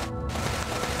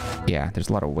 Yeah, there's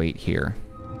a lot of weight here.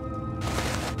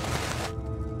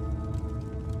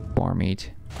 Bar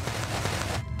meat.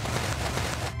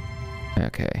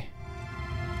 Okay.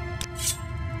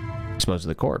 Dispose of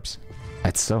the corpse.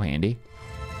 That's so handy.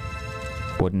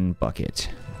 Wooden bucket.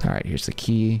 Alright, here's the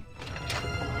key.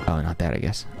 Oh, not that, I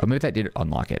guess. Oh, maybe that did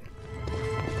unlock it.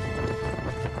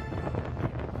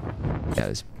 Yeah,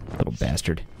 this little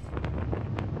bastard.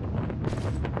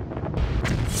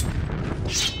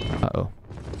 Uh-oh.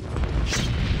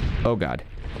 Oh, God.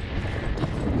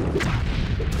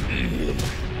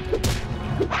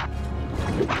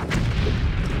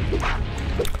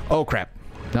 Oh, crap.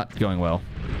 Not going well.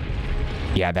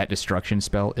 Yeah, that destruction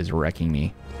spell is wrecking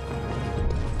me.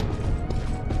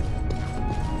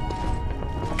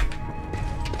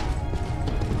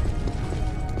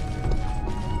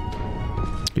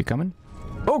 You coming?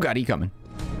 Oh, God, he coming.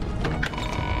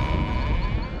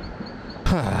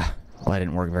 Well, that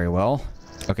didn't work very well.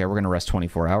 Okay, we're going to rest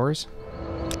 24 hours.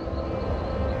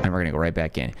 And we're going to go right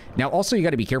back in. Now, also, you got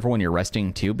to be careful when you're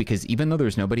resting, too, because even though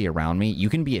there's nobody around me, you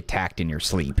can be attacked in your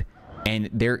sleep. And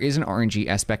there is an RNG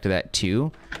aspect to that,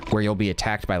 too, where you'll be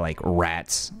attacked by, like,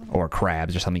 rats or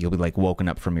crabs or something. You'll be, like, woken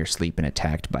up from your sleep and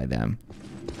attacked by them.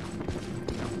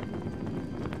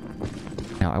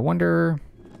 Now, I wonder...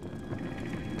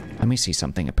 Let me see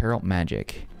something. Apparel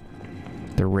magic.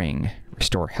 The ring.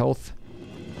 Restore health.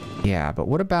 Yeah, but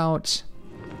what about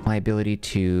my ability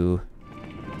to...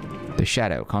 The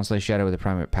shadow. Constellation shadow with a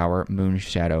primate power. Moon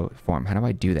shadow form. How do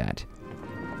I do that?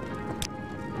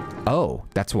 Oh,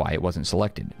 that's why it wasn't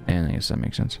selected. And I guess that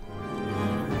makes sense.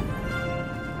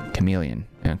 Chameleon.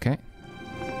 Okay.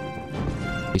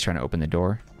 He's trying to open the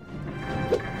door.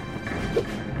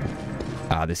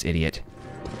 Ah, this idiot.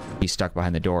 He's stuck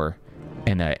behind the door.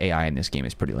 And the AI in this game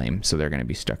is pretty lame, so they're going to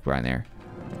be stuck behind there.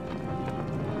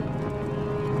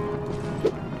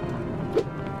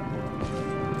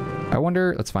 I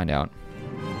wonder... Let's find out.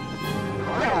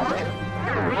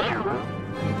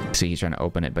 See, he's trying to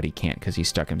open it, but he can't because he's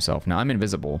stuck himself. Now, I'm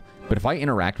invisible, but if I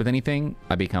interact with anything,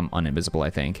 I become uninvisible,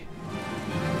 I think.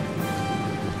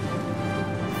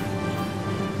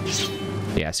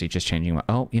 Yeah, see, just changing my...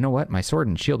 Oh, you know what? My sword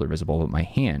and shield are visible, but my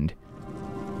hand...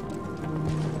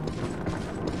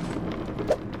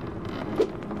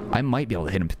 I might be able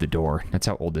to hit him through the door. That's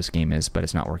how old this game is, but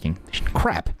it's not working.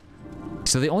 Crap!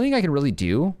 So the only thing I can really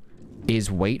do is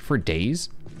wait for days,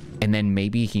 and then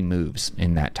maybe he moves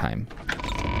in that time.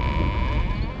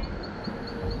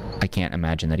 I can't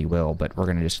imagine that he will, but we're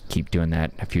going to just keep doing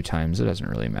that a few times. It doesn't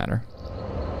really matter.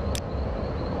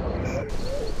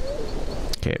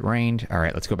 Okay, it rained.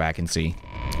 Alright, let's go back and see.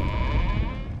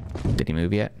 Did he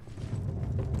move yet?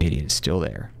 It is still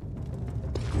there.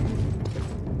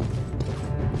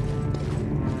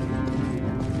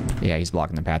 Yeah, he's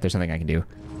blocking the path. There's nothing I can do.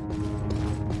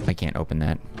 I can't open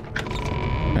that.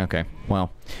 Okay,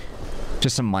 well,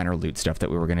 just some minor loot stuff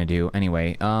that we were going to do.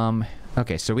 Anyway,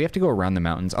 okay, so we have to go around the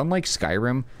mountains. Unlike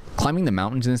Skyrim, climbing the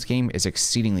mountains in this game is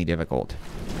exceedingly difficult.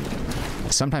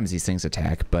 Sometimes these things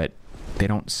attack, but they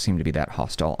don't seem to be that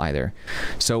hostile either.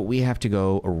 So we have to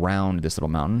go around this little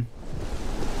mountain.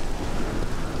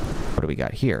 What do we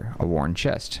got here? A worn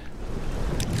chest.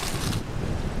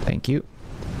 Thank you.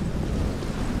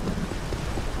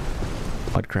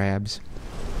 Mud crabs.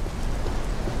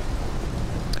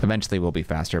 Eventually we'll be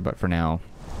faster, but for now,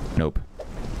 nope.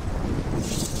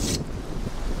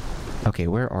 Okay,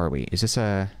 where are we? Is this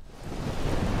a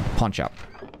pawn shop?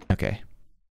 Okay.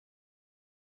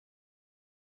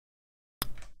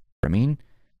 Ramin?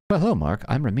 Well, hello, Mark.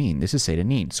 I'm Ramin. This is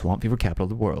Sedanine, Swamp Fever capital of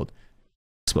the world.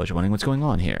 Suppose you're wondering what's going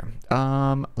on here.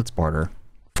 Let's barter.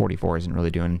 44 isn't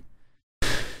really doing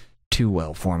too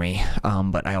well for me.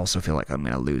 But I also feel like I'm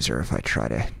gonna lose her if I try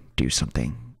to do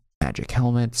something. Magic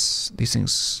helmets. These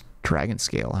things. Dragon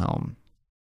scale helm.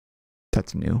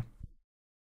 That's new.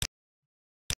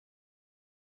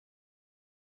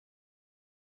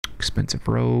 Expensive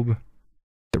robe.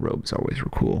 The robes always were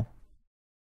cool.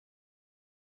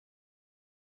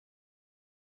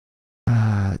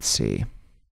 Let's see.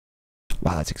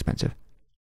 Wow, that's expensive.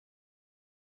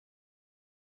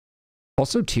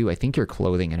 Also, too, I think your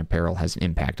clothing and apparel has an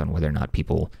impact on whether or not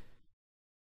people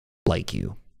like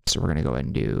you. So we're going to go ahead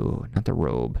and do, not the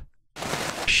robe,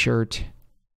 shirt,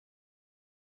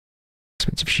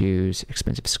 expensive shoes,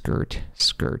 expensive skirt,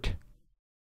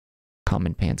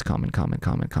 common pants, common,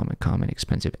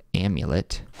 expensive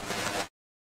amulet,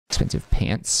 expensive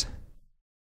pants,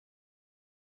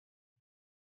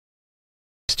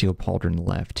 steel pauldron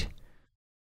left,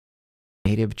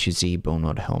 native Chizi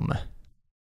bonod helm.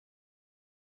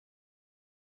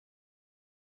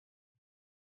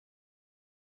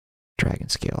 Dragon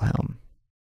scale helm.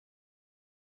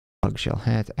 Bugshell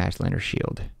hat, Ashlander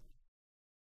shield.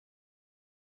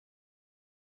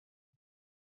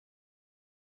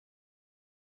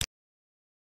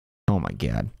 Oh my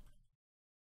god.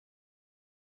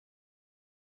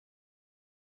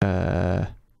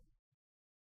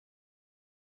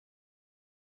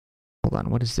 Hold on,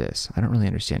 what is this? I don't really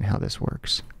understand how this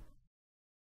works.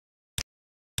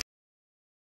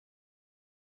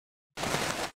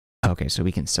 Okay, so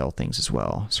we can sell things as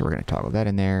well. So we're going to toggle that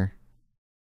in there.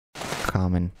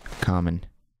 Common.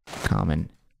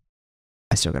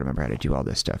 I still got to remember how to do all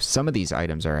this stuff. Some of these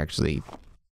items are actually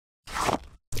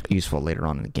useful later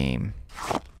on in the game.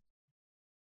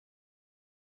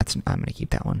 I'm going to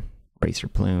keep that one. Racer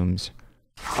plumes.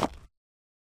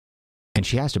 And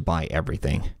she has to buy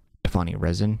everything. Defani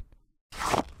resin.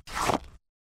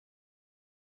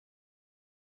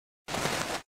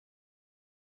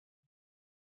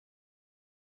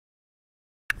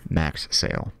 Max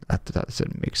sale. I thought that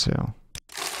said mix sale.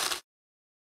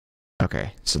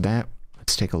 Okay, so that,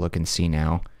 let's take a look and see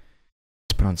now.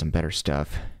 Let's put on some better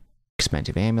stuff.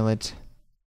 Expensive amulet.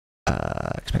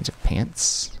 Expensive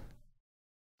pants.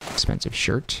 Expensive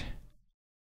shirt.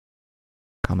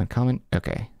 Common.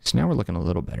 Okay, so now we're looking a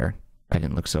little better. I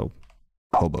didn't look so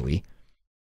hobo-y.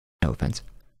 No offense.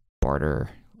 Barter.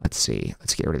 Let's see.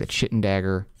 Let's get rid of the chitin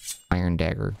dagger. Iron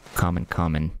dagger. Common.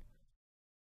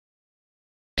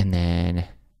 And then...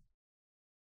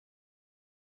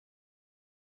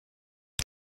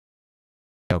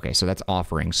 Okay, so that's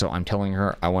offering. So I'm telling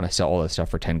her I want to sell all this stuff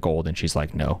for 10 gold, and she's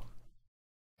like, no.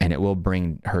 And it will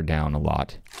bring her down a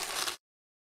lot.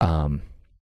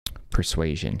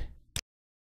 Persuasion.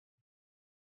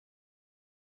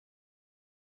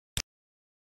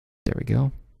 There we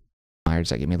go. Does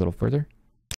that get me a little further?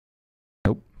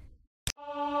 Nope.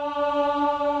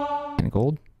 10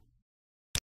 gold.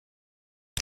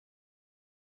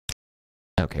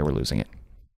 Okay, we're losing it.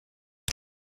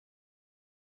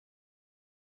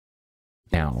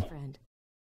 Now.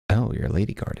 Oh, you're a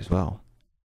lady guard as well.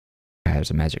 There's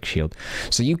a magic shield.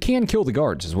 So you can kill the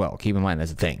guards as well. Keep in mind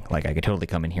that's a thing. Like, I could totally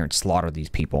come in here and slaughter these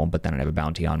people, but then I'd have a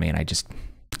bounty on me, and I just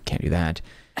can't do that.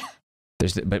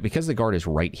 But because the guard is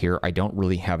right here, I don't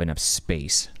really have enough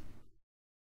space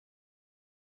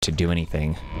to do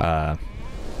anything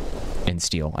in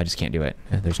steel. I just can't do it.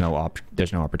 There's no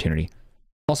opportunity.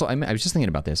 Also, I was just thinking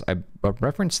about this. I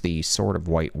referenced the Sword of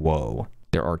White Woe.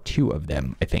 There are 2 of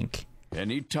them, I think.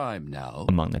 Any time now.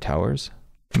 Among the towers.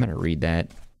 I'm going to read that.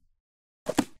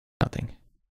 Nothing.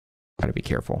 Gotta be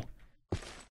careful.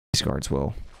 These guards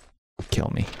will kill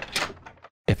me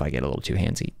if I get a little too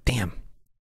handsy. Damn.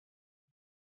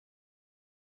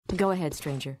 Go ahead,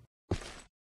 stranger.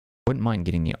 Wouldn't mind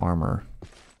getting the armor.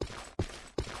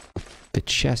 The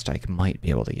chest I might be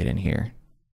able to get in here.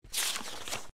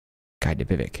 Guide to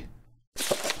Vivek.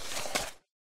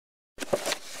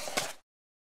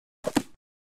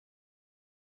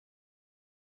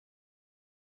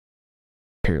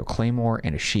 Imperial Claymore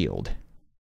and a shield.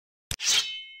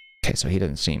 Okay, so he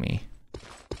doesn't see me.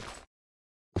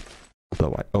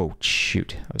 But what? Oh,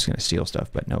 shoot. I was going to steal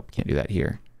stuff, but nope, can't do that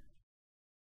here.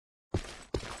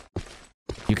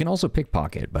 You can also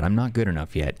pickpocket, but I'm not good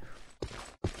enough yet.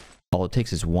 All it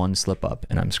takes is one slip up,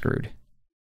 and I'm screwed.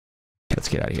 Let's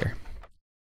get out of here.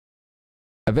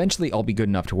 Eventually, I'll be good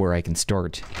enough to where I can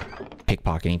start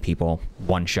pickpocketing people,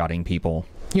 one-shotting people.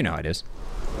 You know how it is.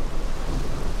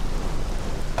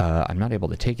 I'm not able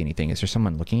to take anything. Is there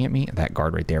someone looking at me? That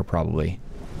guard right there, probably.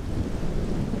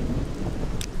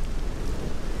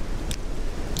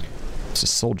 It's a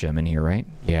soul gem in here, right?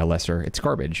 Yeah, lesser. It's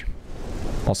garbage.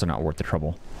 Also not worth the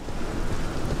trouble.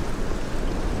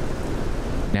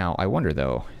 Now, I wonder,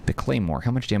 though, the claymore,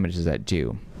 how much damage does that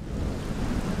do?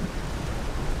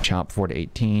 Chop 4 to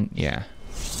 18. Yeah.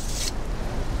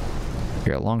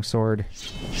 Here, a longsword.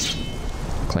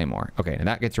 Claymore. Okay, and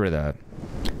that gets rid of the...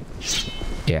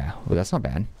 Yeah, well, that's not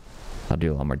bad. I'll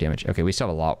do a lot more damage. Okay, we still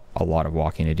have a lot of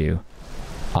walking to do.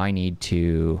 I need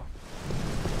to,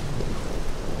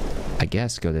 I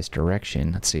guess, go this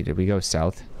direction. Let's see, did we go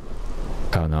south?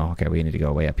 Oh, no. Okay, we need to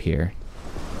go way up here.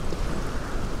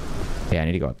 Yeah, I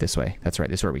need to go up this way. That's right,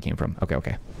 this is where we came from. Okay,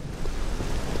 okay.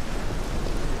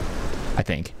 I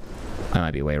think. I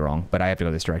might be way wrong, but I have to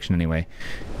go this direction anyway.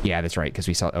 Yeah, that's right, because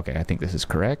we saw... Okay, I think this is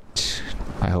correct.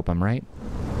 I hope I'm right.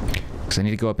 Because I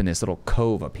need to go up in this little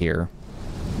cove up here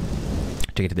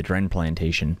to get to the Dren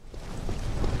plantation.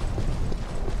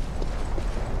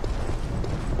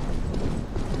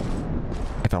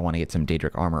 If I want to get some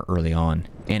Daedric armor early on.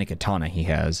 And a katana he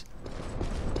has.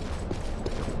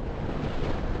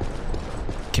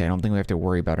 Okay, I don't think we have to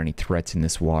worry about any threats in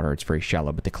this water. It's very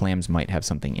shallow, but the clams might have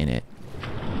something in it.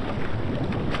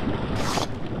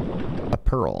 A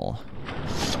pearl.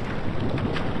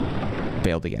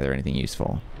 Failed to gather anything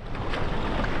useful.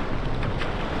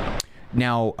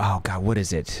 Now, oh god, what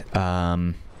is it?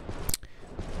 I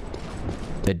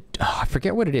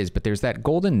forget what it is, but there's that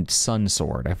golden sun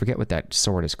sword. I forget what that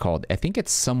sword is called. I think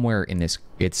it's somewhere in this,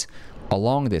 it's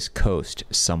along this coast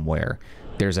somewhere.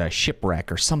 There's a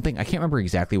shipwreck or something. I can't remember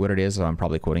exactly what it is, so I'm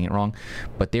probably quoting it wrong.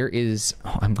 But there is,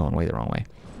 oh, I'm going way the wrong way.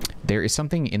 There is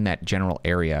something in that general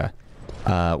area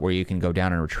where you can go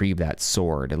down and retrieve that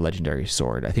sword, a legendary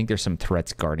sword. I think there's some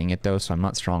threats guarding it though, so I'm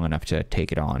not strong enough to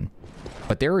take it on.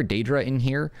 But there are Daedra in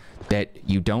here that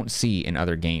you don't see in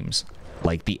other games.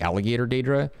 Like the alligator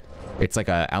Daedra. It's like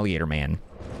a alligator man.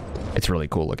 It's really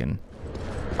cool looking.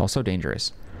 Also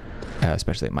dangerous.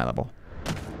 Especially at my level.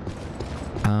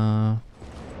 I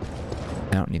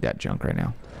don't need that junk right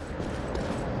now.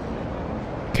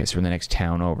 Okay, so we're in the next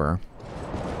town over.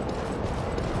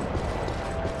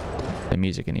 The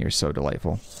music in here is so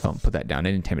delightful. Oh, put that down.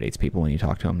 It intimidates people when you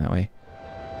talk to them that way.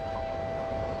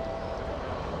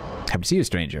 Happy to see you,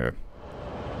 stranger.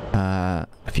 A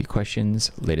few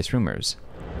questions. Latest rumors.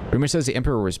 Rumor says the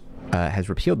Emperor has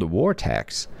repealed the war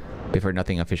tax. We've heard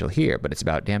nothing official here, but it's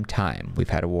about damn time. We've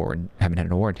had a war and haven't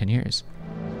had a war in 10 years.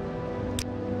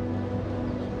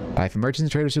 Buy from merchants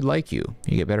and traders who like you.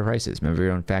 You get better prices. Member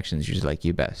your own factions usually like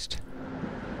you best.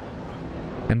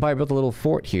 Empire built a little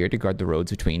fort here to guard the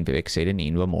roads between Vivek,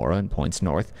 Sedanin, Wamora, and points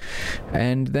north.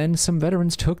 And then some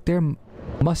veterans took their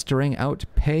mustering out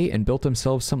pay and built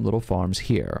themselves some little farms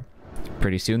here.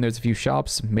 Pretty soon there's a few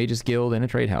shops, mages guild, and a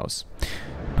trade house.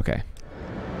 Okay.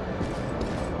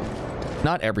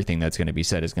 Not everything that's going to be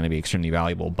said is going to be extremely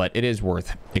valuable, but it is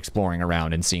worth exploring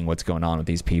around and seeing what's going on with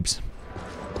these peeps.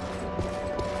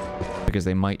 Because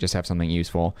they might just have something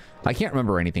useful. I can't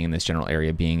remember anything in this general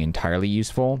area being entirely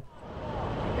useful.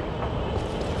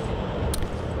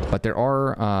 But there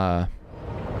are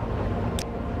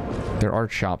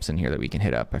shops in here that we can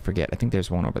hit up. I forget. I think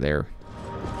there's one over there.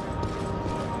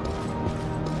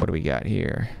 What do we got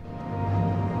here?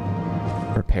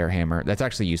 Repair hammer. That's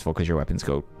actually useful because your weapons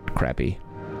go crappy.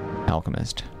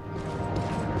 Alchemist.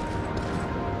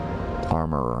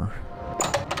 Armorer.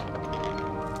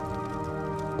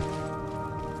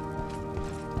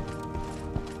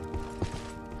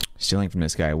 Stealing from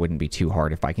this guy wouldn't be too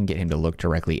hard. If I can get him to look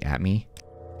directly at me,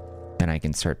 then I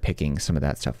can start picking some of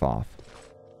that stuff off.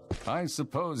 I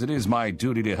suppose it is my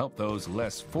duty to help those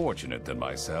less fortunate than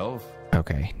myself.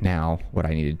 Okay, now what I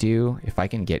need to do, if I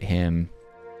can get him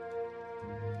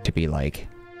to be like...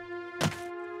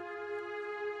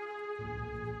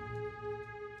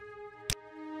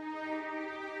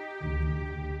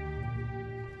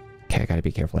 Okay, I gotta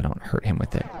be careful I don't hurt him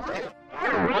with it.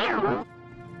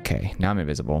 Okay, now I'm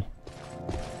invisible.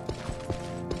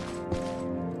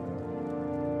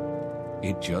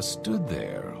 It just stood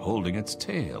there, holding its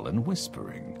tail and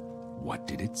whispering. What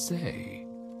did it say?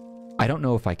 I don't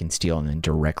know if I can steal and then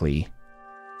directly,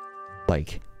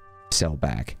 like, sell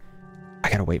back. I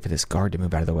gotta wait for this guard to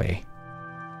move out of the way.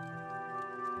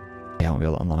 Yeah, I won't be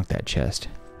able to unlock that chest.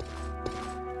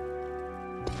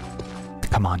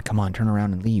 Come on, come on, turn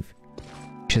around and leave.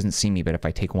 She doesn't see me, but if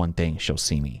I take one thing, she'll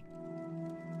see me.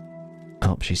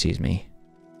 Oh, she sees me.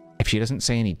 If she doesn't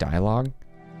say any dialogue...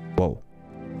 Whoa.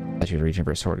 I thought she was reaching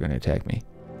for a sword going to attack me.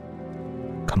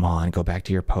 Come on, go back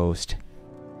to your post.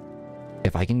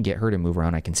 If I can get her to move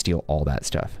around, I can steal all that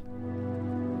stuff.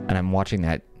 And I'm watching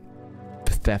that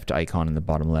theft icon in the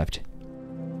bottom left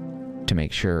to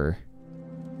make sure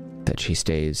that she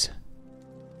stays...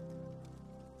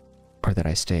 Or that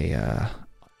I stay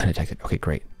undetected. Okay,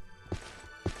 great.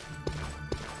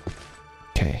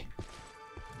 Okay.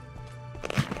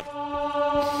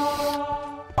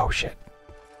 Oh shit.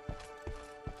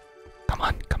 Come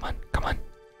on, come on, come on.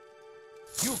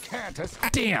 You can't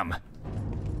Damn!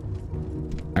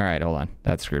 Alright, hold on.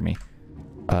 That screwed me.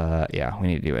 Yeah, we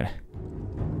need to do it.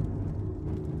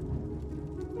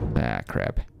 Ah,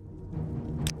 crap.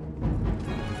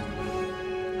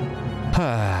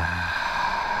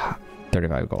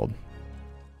 35 gold.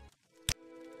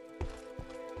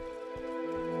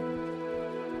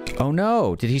 Oh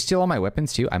no! Did he steal all my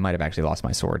weapons too? I might have actually lost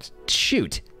my swords.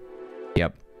 Shoot!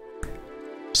 Yep.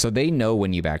 So they know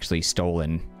when you've actually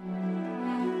stolen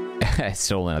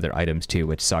other items too,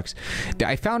 which sucks.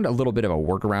 I found a little bit of a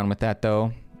workaround with that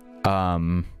though.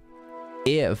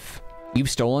 If you've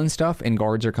stolen stuff and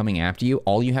guards are coming after you,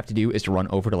 all you have to do is to run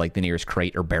over to like the nearest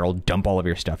crate or barrel, dump all of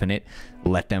your stuff in it,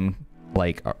 let them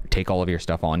like take all of your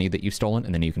stuff on you that you've stolen,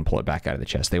 and then you can pull it back out of the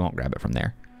chest. They won't grab it from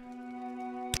there.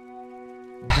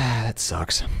 That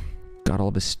sucks. Got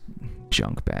all this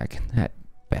junk back. That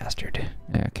bastard.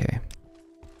 Okay.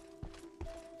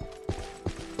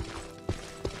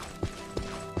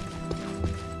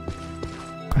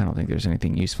 I don't think there's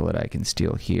anything useful that I can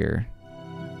steal here.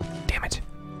 Damn it.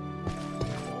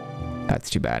 That's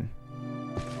too bad.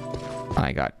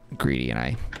 I got greedy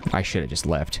and I should have just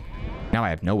left. Now I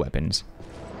have no weapons.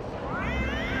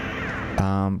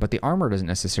 But the armor doesn't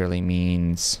necessarily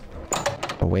means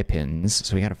weapons.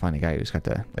 So we gotta find a guy who's got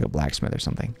like a blacksmith or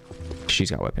something.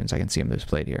 She's got weapons. I can see them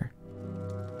displayed here.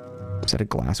 Is that a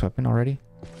glass weapon already?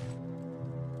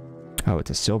 Oh,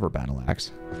 it's a silver battle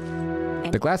axe.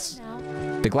 The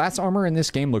glass armor in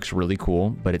this game looks really cool,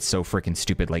 but it's so freaking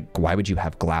stupid. Like, why would you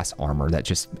have glass armor? That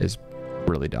just is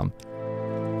really dumb.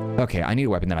 Okay, I need a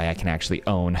weapon that I can actually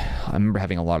own. I remember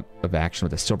having a lot of action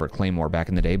with a silver claymore back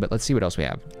in the day, but let's see what else we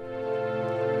have.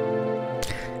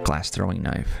 Glass throwing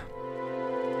knife.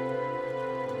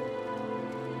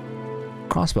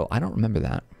 Crossbow, I don't remember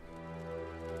that.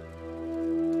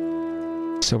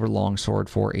 Silver longsword,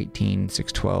 418,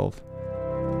 612.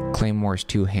 Claymore's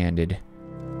two-handed.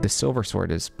 The silver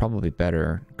sword is probably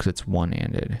better because it's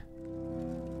one-handed.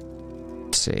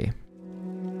 Let's see.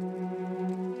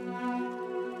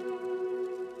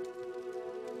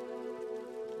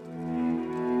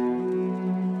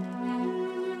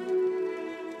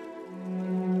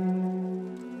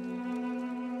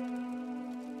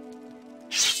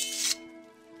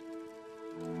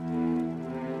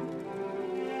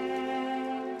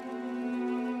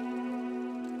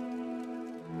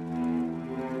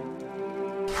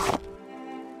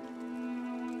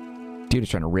 Dude is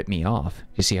trying to rip me off.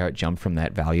 You see how it jumped from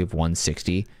that value of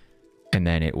 160 and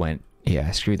then it went,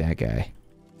 yeah, screw that guy.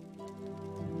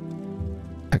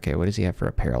 Okay, what does he have for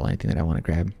apparel? Anything that I want to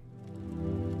grab?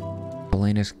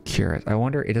 Elena's Cuirass. I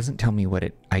wonder, it doesn't tell me what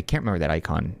it... I can't remember that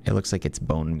icon. It looks like it's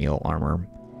bone meal armor.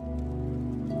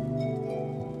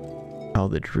 Oh,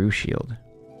 the Drew shield.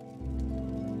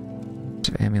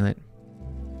 So, amulet.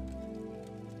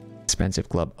 Expensive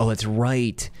glove. Oh, that's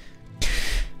right.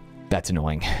 That's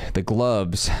annoying. The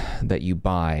gloves that you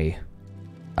buy,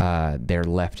 they're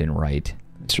left and right.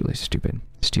 It's really stupid.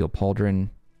 Steel pauldron,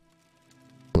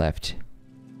 left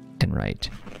and right.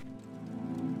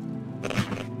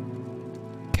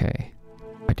 Okay.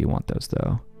 I do want those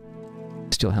though.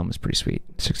 Steel helmet is pretty sweet.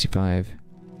 65.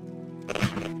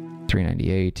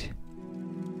 398.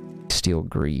 Steel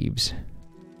greaves.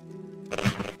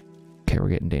 Okay, we're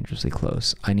getting dangerously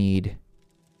close. I need...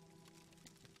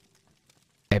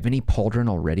 Ebony pauldron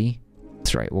already?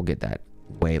 That's right, we'll get that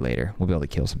way later. We'll be able to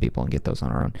kill some people and get those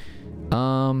on our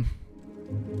own.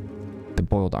 The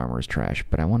boiled armor is trash,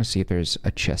 but I want to see if there's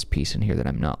a chest piece in here that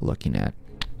I'm not looking at.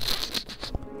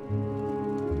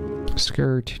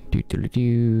 Skirt.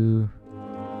 Doo-doo-doo-doo.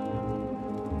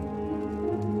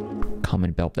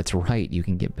 Common belt. That's right, you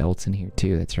can get belts in here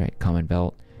too. That's right, common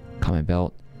belt. Common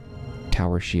belt.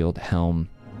 Tower shield. Helm.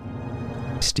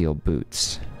 Steel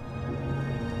boots.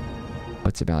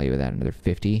 What's the value of that? Another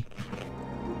 50?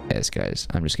 Yes, guys.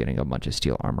 I'm just getting a bunch of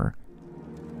steel armor.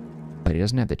 But he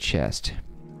doesn't have the chest.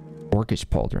 Orcish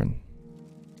pauldron.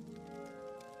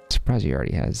 Surprised he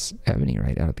already has ebony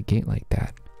right out of the gate like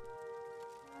that.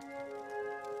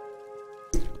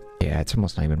 Yeah, it's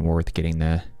almost not even worth getting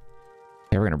the...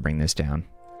 Yeah, we're gonna bring this down.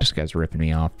 This guy's ripping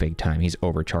me off big time. He's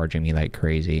overcharging me like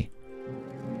crazy.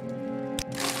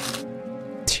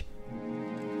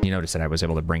 You notice that I was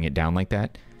able to bring it down like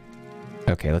that?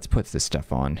 Okay, let's put this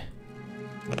stuff on.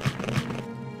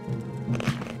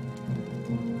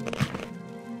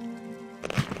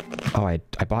 Oh, I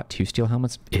bought 2 steel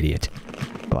helmets? Idiot.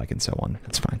 Well, I can sell one.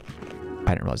 That's fine.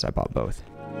 I didn't realize I bought both.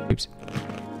 Oops.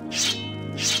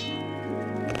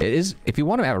 It is, if you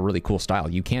want to have a really cool style,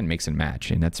 you can mix and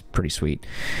match, and that's pretty sweet.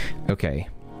 Okay.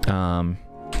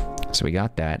 So we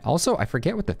got that. Also, I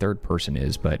forget what the third person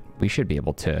is, but we should be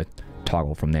able to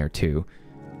toggle from there too.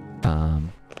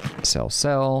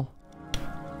 Sell.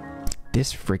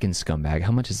 This freaking scumbag.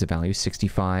 How much is the value?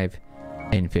 65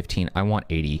 and 15. I want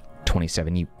 80.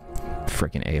 27. You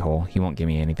freaking a-hole. He won't give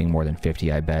me anything more than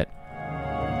 50, I bet.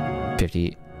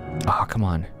 50. Oh, come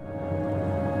on.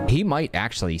 He might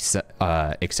actually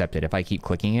accept it if I keep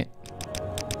clicking it.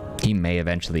 He may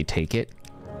eventually take it.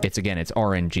 It's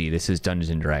RNG. This is Dungeons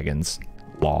and Dragons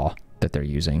law that they're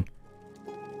using.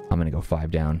 I'm gonna go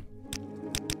 5 down.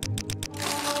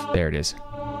 There it is.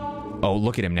 Oh,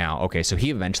 look at him now. Okay, so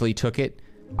he eventually took it.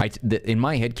 In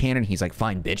my head canon, he's like,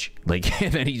 fine, bitch. Like,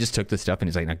 and then he just took the stuff and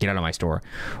he's like, now get out of my store.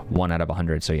 1 out of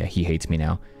 100. So yeah, he hates me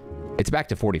now. It's back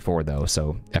to 44 though.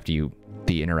 So after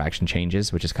the interaction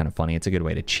changes, which is kind of funny. It's a good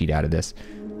way to cheat out of this.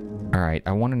 All right,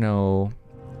 I want to know.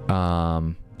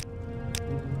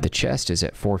 The chest is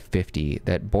at 450.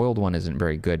 That boiled one isn't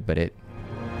very good, but it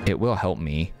will help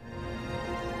me.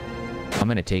 I'm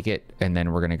gonna take it, and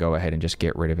then we're gonna go ahead and just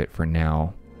get rid of it for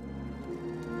now.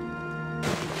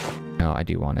 No, I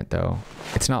do want it though.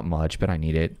 It's not much, but I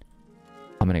need it.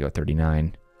 I'm gonna go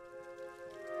 39.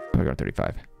 I'm gonna go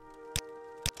 35.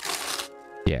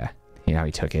 Yeah, you know,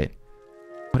 he took it.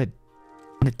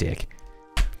 What a dick.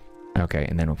 Okay,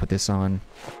 and then we'll put this on.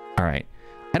 All right.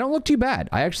 I don't look too bad.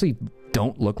 I actually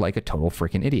don't look like a total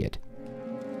freaking idiot.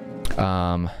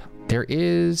 There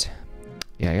is...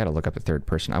 Yeah, I gotta look up a third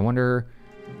person. I wonder...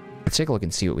 Let's take a look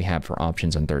and see what we have for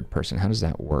options on third person. How does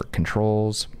that work?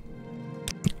 Controls.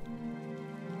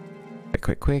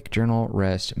 Quick. Journal,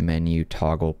 rest, menu,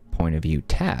 toggle, point of view,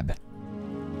 tab.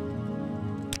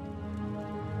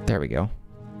 There we go.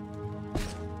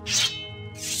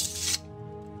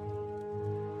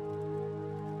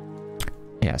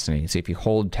 Yeah, so you can see if you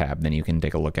hold tab, then you can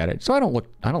take a look at it. So I don't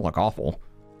look awful.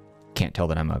 Can't tell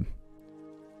that I'm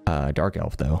a dark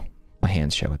elf though. My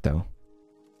hands show it though.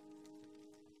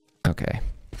 Okay.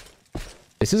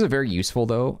 This is a very useful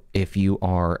though if you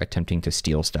are attempting to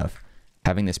steal stuff.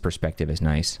 Having this perspective is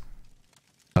nice.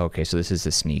 Okay, so this is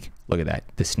the sneak. Look at that.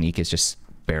 The sneak is just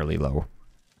barely low.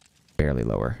 Barely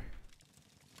lower.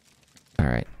 All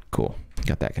right, cool.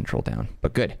 Got that control down.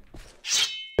 But good.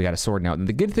 We got a sword now.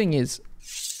 The good thing is...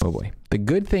 Oh boy. The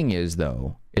good thing is,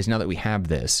 though, is now that we have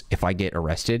this, if I get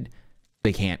arrested,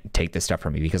 they can't take this stuff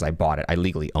from me because I bought it. I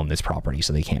legally own this property,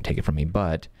 so they can't take it from me.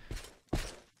 But,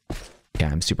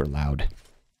 yeah, I'm super loud.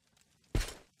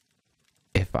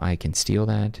 If I can steal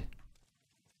that...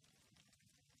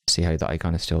 See how the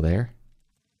icon is still there?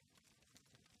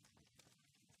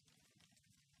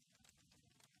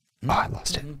 Oh, I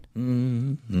lost it.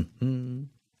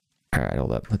 All right,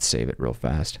 hold up. Let's save it real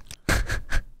fast.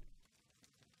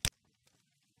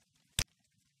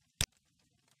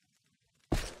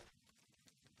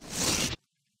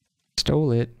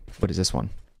 Stole it. What is this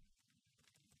one?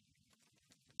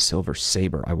 Silver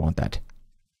saber. I want that.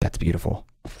 That's beautiful.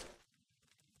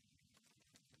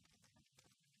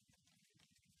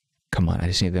 Come on, I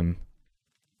just need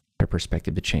their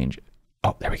perspective to change.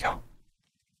 Oh, there we go.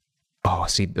 Oh,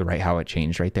 see how it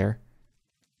changed right there?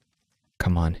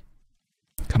 Come on.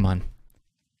 Come on.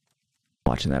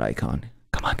 Watching that icon.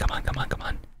 Come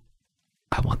on.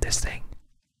 I want this thing.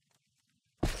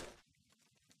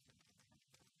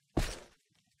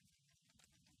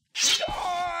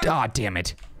 Ah, oh, damn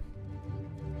it.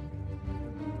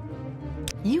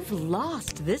 You've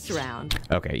lost this round.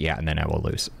 Okay, yeah, and then I will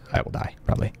lose. I will die,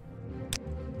 probably.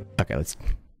 Okay, let's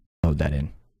load that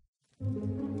in.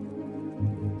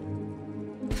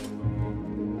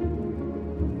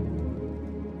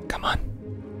 Come on.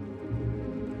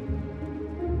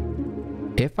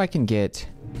 If I can get...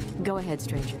 Go ahead,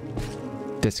 stranger.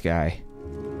 This guy.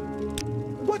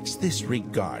 What's this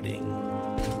regarding?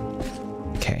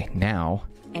 Okay, now...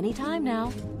 Anytime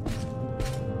now.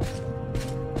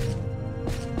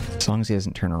 As long as he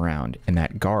doesn't turn around. And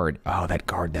that guard... Oh, that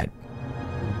guard, that...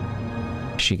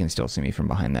 She can still see me from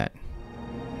behind that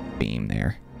beam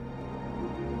there.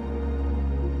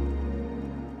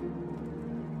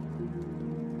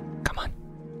 Come on.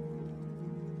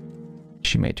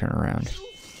 She may turn around.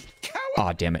 Aw,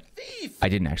 oh, damn it. I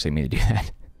didn't actually mean to do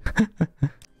that.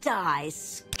 Die,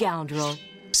 scoundrel.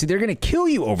 See, they're gonna kill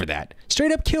you over that.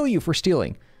 Straight up kill you for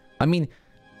stealing. I mean,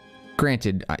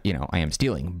 granted, you know, I am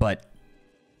stealing, but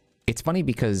it's funny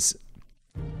because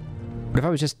what if I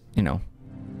was just, you know,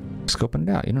 scoping it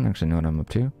out? You don't actually know what I'm up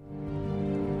to.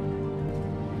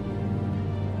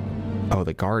 Oh,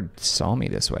 the guard saw me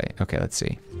this way. Okay, let's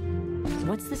see.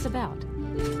 What's this about?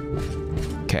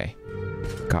 Okay.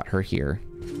 Got her here.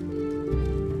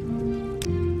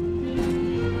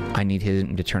 I need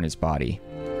him to turn his body.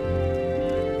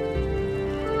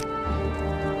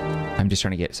 I'm just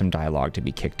trying to get some dialogue to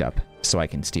be kicked up so I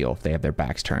can steal if they have their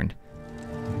backs turned.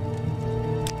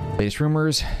 Latest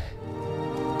rumors.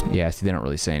 Yeah, see, they don't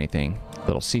really say anything.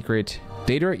 Little secret.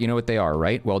 Daedra, you know what they are,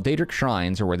 right? Well, Daedric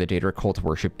shrines are where the Daedra cult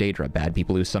worship Daedra. Bad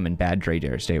people who summon bad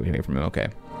Daedra. Stay away from them. Okay.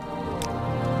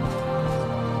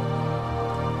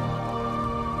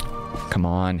 Come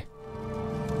on.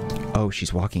 Oh,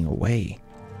 she's walking away.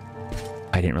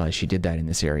 I didn't realize she did that in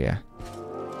this area.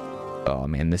 Oh,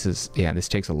 man, this is... Yeah, this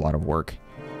takes a lot of work.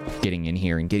 Getting in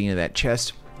here and getting into that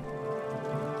chest.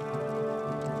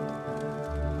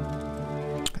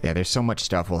 Yeah, there's so much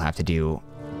stuff we'll have to do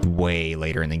way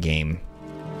later in the game.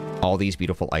 All these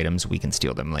beautiful items, we can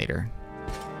steal them later.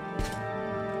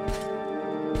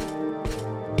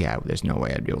 Yeah, there's no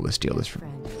way I'd be able to steal this from...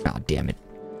 Oh, damn it.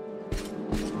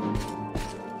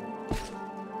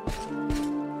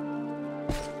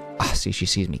 Ah, see, she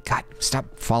sees me. God, stop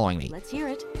following me. Let's hear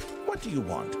it. What do you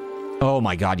want? Oh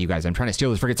my god, you guys, I'm trying to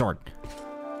steal this friggin' sword.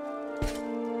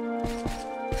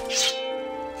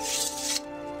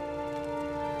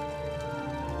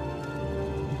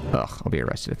 Ugh, I'll be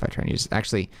arrested if I try and use it.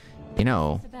 Actually, you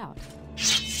know,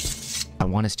 I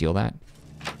want to steal that.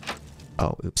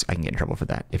 Oh, oops, I can get in trouble for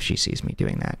that if she sees me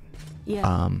doing that.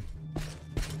 Yeah.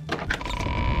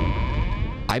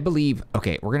 I believe,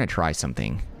 okay, we're gonna try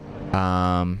something.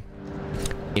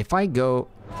 If I go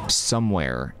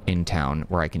somewhere in town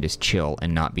where I can just chill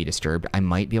and not be disturbed, I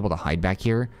might be able to hide back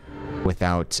here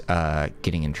without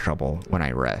getting in trouble when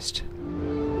I rest.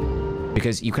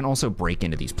 Because you can also break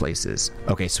into these places.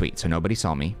 Okay, sweet. So nobody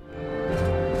saw me.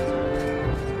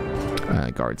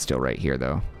 Guard's still right here,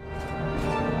 though.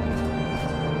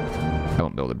 I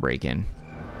won't be able to break in.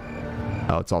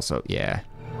 Oh, it's also... Yeah.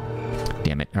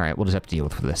 Damn it. All right, we'll just have to deal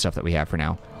with the stuff that we have for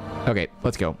now. Okay,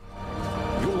 let's go.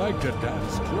 You like to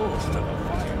dance close to the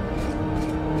fire.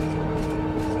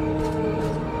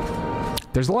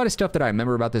 There's a lot of stuff that I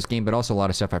remember about this game, but also a lot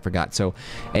of stuff I forgot. So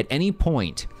at any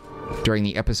point during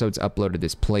the episodes uploaded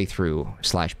this playthrough /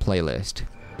 playlist,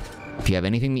 if you have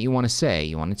anything that you want to say,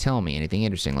 you want to tell me, anything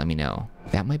interesting, let me know.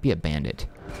 That might be a bandit.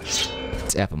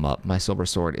 Let's F him up. My silver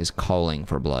sword is calling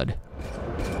for blood.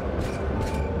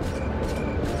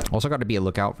 Also got to be a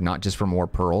lookout, not just for more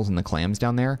pearls and the clams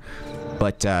down there,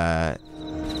 but,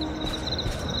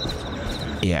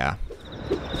 yeah.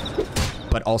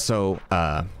 But also,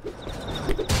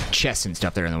 chests and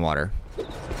stuff that are in the water.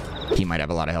 He might have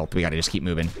a lot of health. We gotta just keep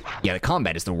moving. Yeah, the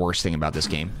combat is the worst thing about this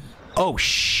game. Oh,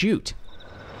 shoot.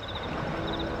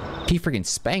 He freaking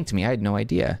spanked me. I had no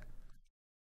idea.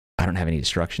 I don't have any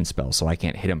destruction spells, so I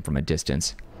can't hit him from a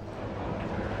distance.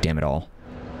 Damn it all.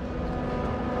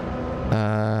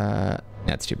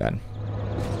 That's too bad.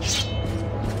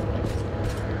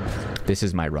 This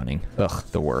is my running. Ugh,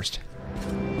 the worst.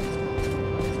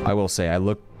 I will say I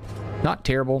look not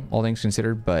terrible, all things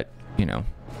considered, but, you know,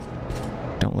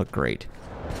 don't look great.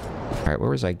 All right, where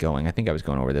was I going? I think I was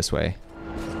going over this way.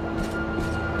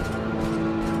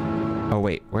 Oh,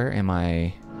 wait, where am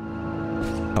I?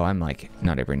 Oh, I'm, like,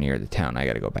 not ever near the town. I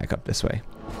gotta go back up this way.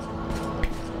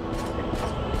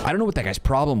 I don't know what that guy's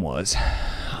problem was,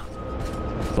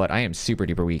 but I am super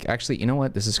duper weak. Actually, you know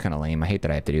what? This is kind of lame. I hate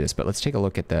that I have to do this, but let's take a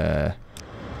look at the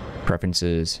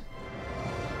preferences.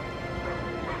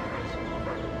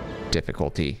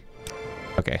 Difficulty.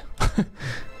 Okay.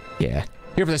 Yeah.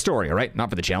 Here for the story, all right? Not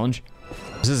for the challenge.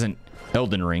 This isn't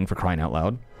Elden Ring, for crying out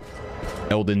loud.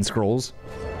 Elden Scrolls.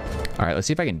 All right, let's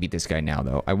see if I can beat this guy now,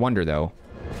 though. I wonder, though,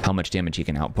 how much damage he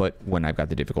can output when I've got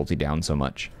the difficulty down so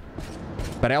much.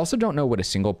 But I also don't know what a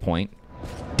single point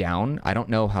down, I don't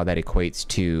know how that equates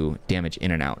to damage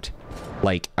in and out.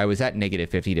 Like, I was at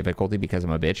 -50 difficulty because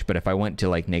I'm a bitch, but if I went to,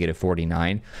 like,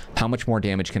 -49, how much more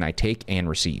damage can I take and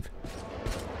receive?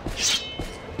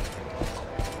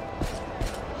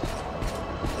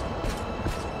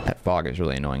 That fog is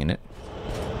really annoying, isn't it?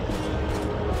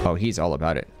 Oh, he's all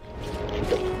about it.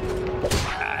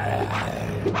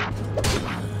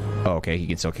 Oh, okay, he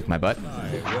can still kick my butt.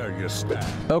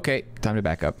 Okay, time to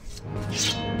back up.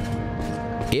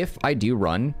 If I do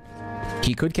run,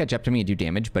 he could catch up to me and do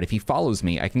damage, but if he follows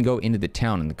me, I can go into the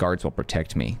town and the guards will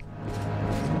protect me.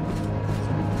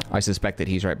 I suspect that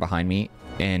he's right behind me,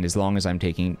 and as long as I'm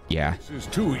taking... Yeah. This is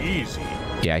too easy.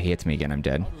 Yeah, he hits me again. I'm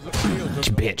dead.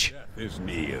 Bitch. Is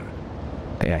near.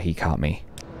 Yeah, he caught me.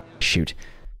 Shoot.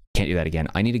 Can't do that again.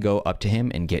 I need to go up to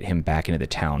him and get him back into the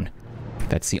town.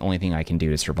 That's the only thing I can do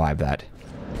to survive that.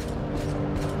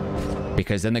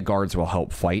 Because then the guards will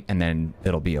help fight, and then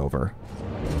it'll be over.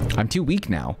 I'm too weak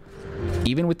now.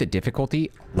 Even with the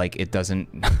difficulty, like, it doesn't...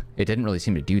 It didn't really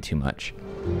seem to do too much.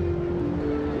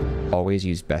 Always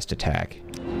use best attack.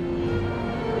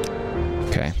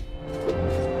 Okay.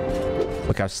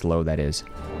 Look how slow that is.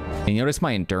 And you notice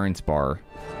my endurance bar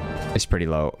is pretty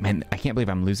low. Man, I can't believe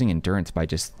I'm losing endurance by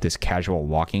just this casual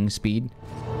walking speed.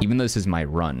 Even though this is my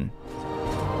run.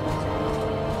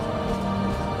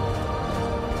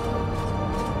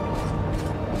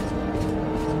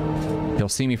 He'll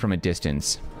see me from a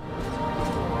distance.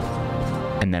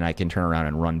 And then I can turn around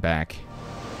and run back.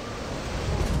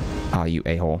 Ah, you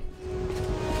a-hole.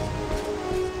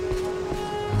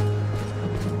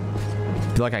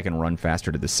 I feel like I can run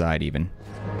faster to the side, even.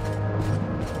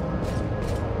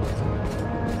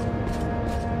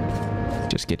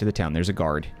 Just get to the town. There's a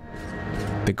guard.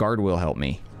 The guard will help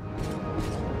me.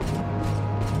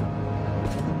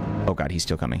 Oh god, he's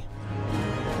still coming.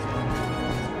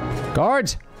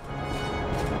 Guards!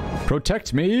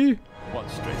 Protect me! What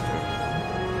stranger?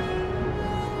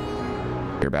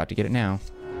 You're about to get it now.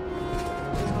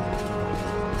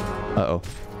 Uh-oh.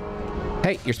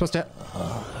 Hey, you're supposed to...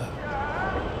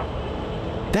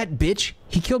 That bitch!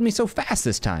 He killed me so fast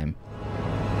this time.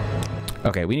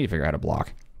 Okay, we need to figure out how to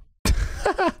block.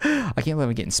 I can't believe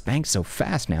I'm getting spanked so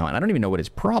fast now, and I don't even know what his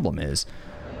problem is.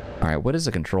 Alright, what is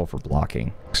the control for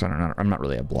blocking? Because I'm not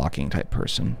really a blocking type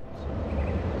person.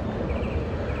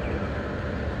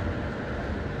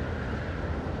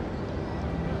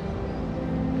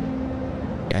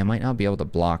 I might not be able to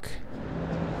block.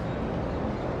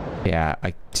 Yeah,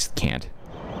 I just can't.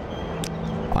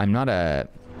 I'm not a...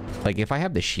 Like, if I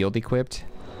have the shield equipped,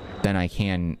 then I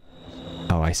can...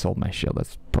 Oh, I sold my shield.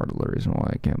 That's part of the reason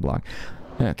why I can't block.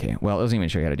 Okay, well, it doesn't even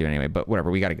show you how to do it anyway, but whatever,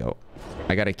 we gotta go.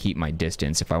 I gotta keep my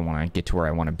distance if I want to get to where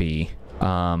I want to be.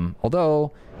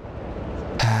 Although...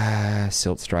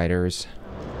 Silt Striders.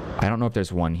 I don't know if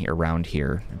there's one here around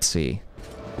here. Let's see.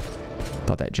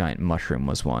 Thought that giant mushroom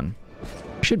was one.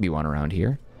 Should be one around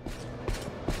here.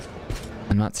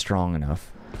 I'm not strong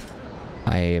enough.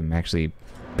 I am actually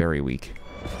very weak.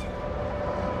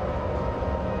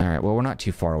 Alright, well, we're not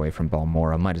too far away from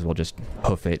Balmora. Might as well just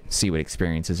hoof it, see what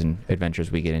experiences and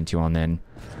adventures we get into on then.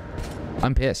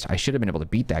 I'm pissed. I should have been able to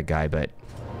beat that guy, but...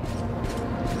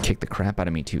 kicked the crap out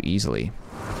of me too easily.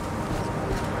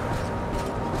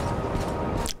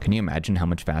 Can you imagine how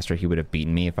much faster he would have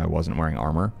beaten me if I wasn't wearing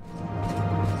armor?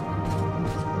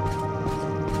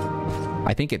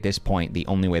 I think at this point, the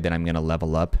only way that I'm going to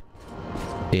level up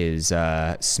is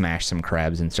smash some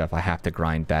crabs and stuff. I have to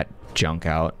grind that junk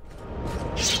out.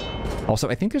 Also,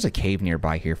 I think there's a cave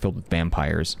nearby here filled with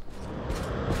vampires.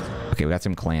 Okay, we got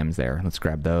some clams there. Let's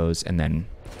grab those and then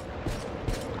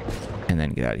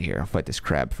get out of here. I'll fight this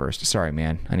crab first. Sorry,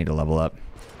 man. I need to level up.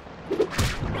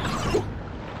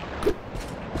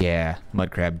 Yeah,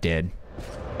 mud crab dead.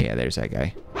 Yeah, there's that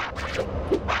guy.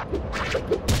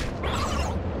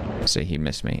 So he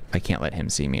missed me. I can't let him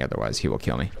see me, otherwise he will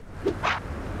kill me.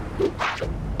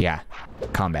 Yeah,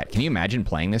 combat. Can you imagine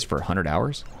playing this for 100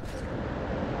 hours?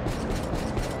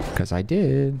 Because I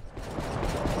did.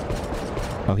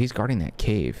 Oh, he's guarding that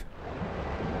cave.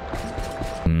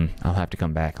 I'll have to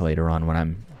come back later on when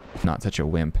I'm not such a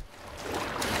wimp.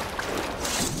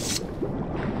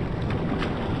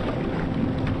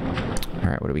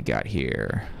 Alright, what do we got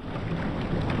here?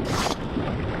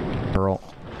 Pearl.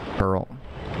 Pearl.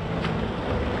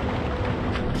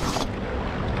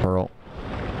 Pearl.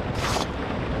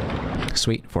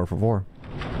 Sweet, 4 for 4.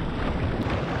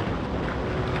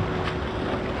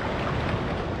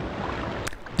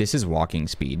 This is walking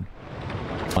speed.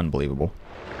 Unbelievable.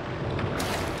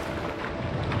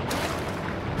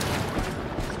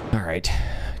 Alright.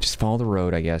 Just follow the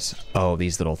road, I guess. Oh,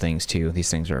 these little things too.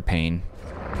 These things are a pain.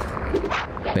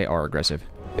 They are aggressive.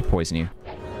 They poison you.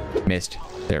 Missed.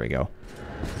 There we go.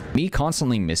 Me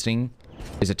constantly missing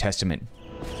is a testament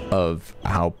of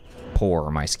how poor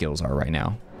my skills are right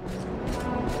now.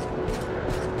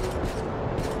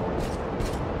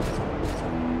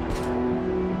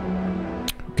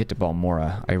 Get to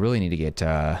Balmora. I really need to get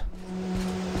that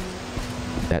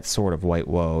Sword of White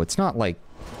Woe. It's not like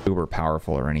uber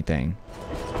powerful or anything,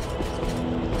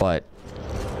 but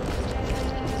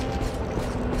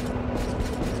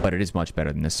it is much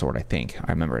better than this sword, I think.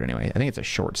 I remember it anyway. I think it's a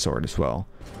short sword as well.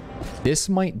 This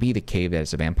might be the cave that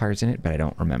has the vampires in it, but I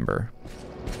don't remember.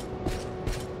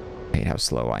 how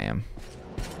slow I am.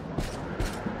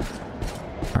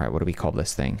 Alright, what do we call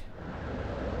this thing?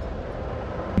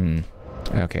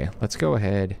 Okay, let's go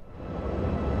ahead.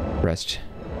 Rest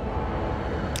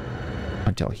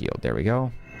until healed. There we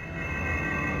go.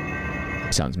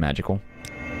 Sounds magical.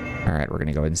 Alright, we're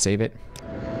gonna go ahead and save it.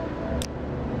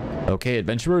 Okay,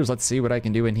 adventurers, let's see what I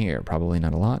can do in here. Probably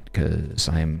not a lot, because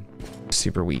I'm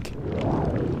super weak.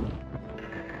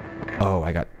 Oh,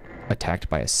 I got attacked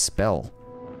by a spell.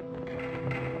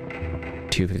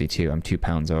 252. I'm 2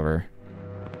 pounds over.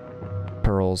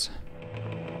 Pearls.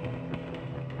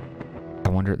 I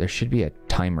wonder, there should be a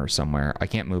timer somewhere. I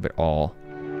can't move at all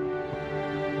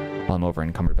while I'm over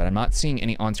encumbered, but I'm not seeing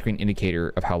any on-screen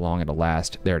indicator of how long it'll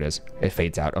last. There it is. It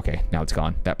fades out. Okay, now it's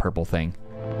gone. That purple thing.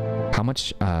 How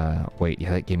much? Wait,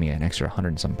 yeah, that gave me an extra 100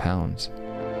 and some pounds.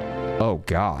 Oh,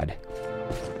 God.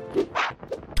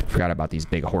 Forgot about these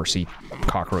big horsey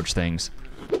cockroach things.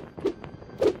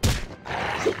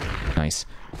 Nice.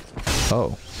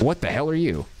 Oh, what the hell are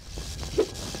you?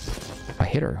 I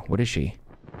hit her. What is she?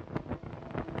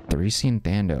 Theresian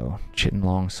Thando. Chitin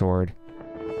Longsword.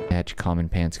 Edge, common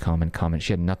pants, common.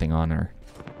 She had nothing on her.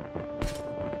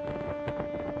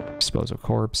 Dispose of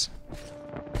corpse.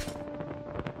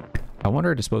 I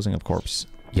wonder, disposing of corpse.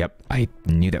 Yep, I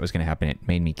knew that was going to happen. It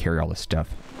made me carry all this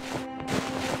stuff.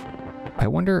 I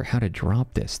wonder how to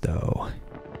drop this, though.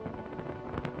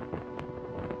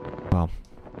 Well,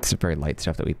 it's very light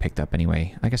stuff that we picked up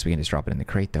anyway. I guess we can just drop it in the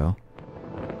crate, though.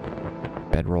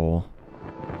 Bedroll.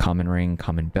 Common ring,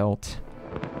 common belt.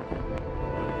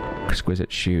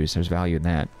 Exquisite shoes. There's value in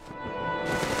that.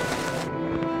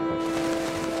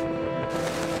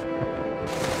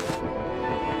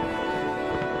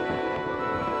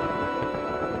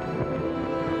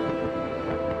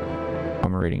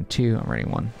 I'm rating 2. I'm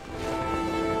rating 1.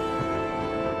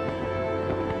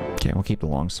 Okay, we'll keep the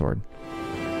longsword.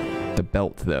 The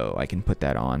belt, though, I can put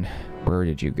that on. Where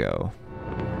did you go?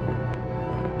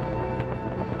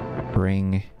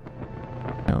 Ring.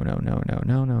 No, no, no, no,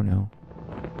 no, no, no.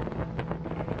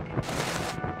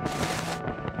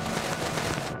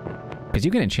 Because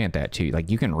you can enchant that, too. Like,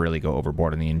 you can really go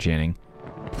overboard on the enchanting.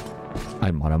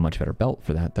 I want a much better belt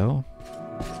for that, though.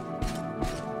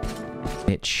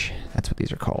 Itch. That's what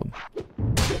these are called.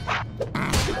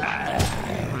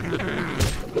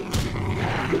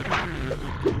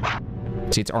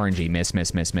 See, it's RNG. Miss,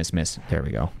 miss, miss, miss, miss. There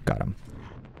we go. Got him.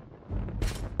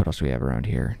 What else do we have around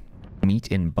here?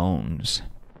 Meat and bones.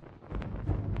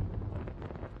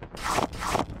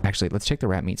 Actually, let's check the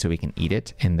rat meat so we can eat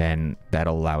it, and then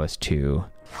that'll allow us to...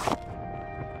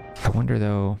 I wonder,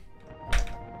 though...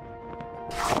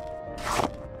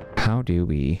 How do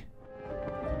we...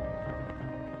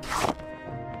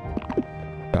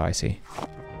 Oh, I see.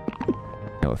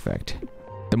 No effect.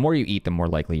 The more you eat, the more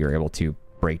likely you're able to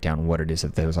break down what it is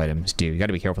that those items do. You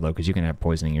gotta be careful, though, because you can have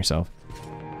poisoning yourself.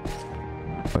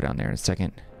 Go down there in a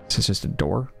second. Is this just a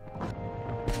door?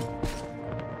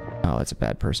 Oh, that's a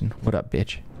bad person. What up,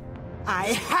 bitch? I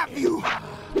have you!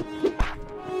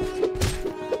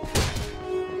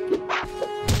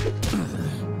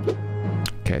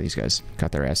 Okay, these guys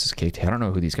got their asses kicked. I don't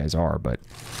know who these guys are, but...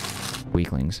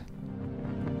 Weaklings.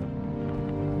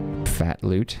 Fat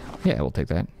loot. Yeah, we'll take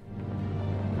that.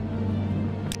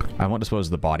 I won't dispose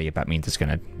of the body if that means it's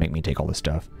gonna make me take all this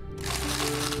stuff.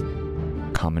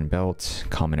 Common belt,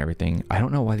 common everything. I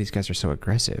don't know why these guys are so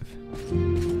aggressive.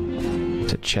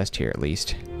 There's a chest here, at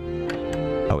least.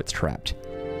 Oh, it's trapped.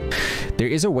 There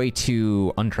is a way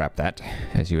to untrap that,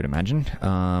 as you would imagine.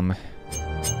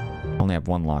 Only have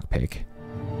one lockpick.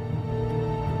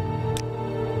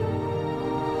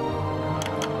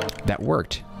 That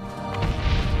worked.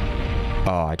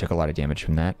 Oh, I took a lot of damage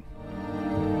from that.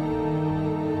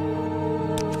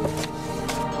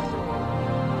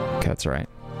 Okay, that's all right.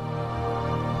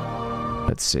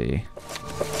 Let's see.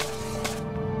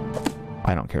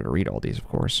 I don't care to read all these, of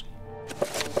course.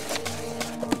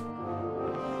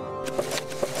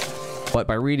 But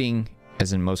by reading,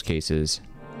 as in most cases,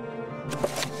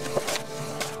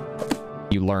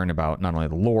 you learn about not only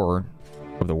the lore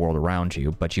of the world around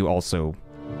you, but you also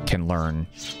can learn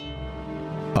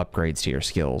upgrades to your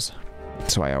skills.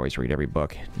 So I always read every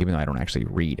book, even though I don't actually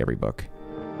read every book.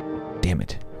 Damn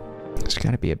it. There's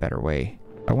gotta be a better way.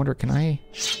 I wonder, can I...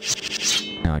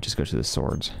 No, it just goes to the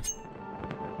swords.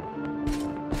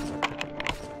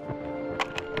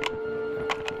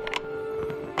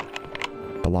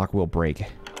 The lock will break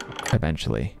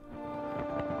eventually.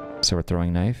 So we're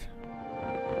throwing knife.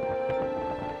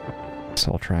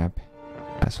 Soul trap.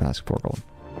 Pass flask, 4 gold.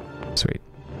 Sweet.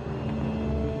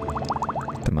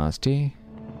 Damasty.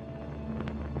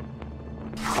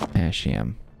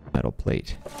 Ashium. Metal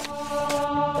plate.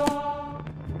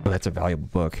 Oh, that's a valuable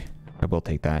book. I will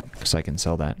take that, because I can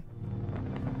sell that.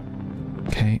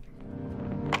 Okay.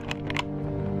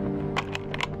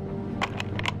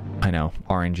 I know.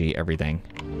 RNG, everything.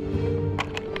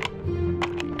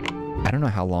 I don't know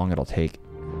how long it'll take.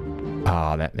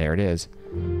 Ah, there it is.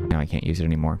 Now I can't use it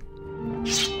anymore.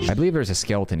 I believe there's a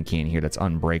skeleton key in here that's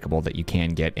unbreakable that you can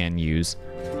get and use.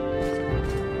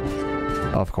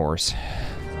 Of course.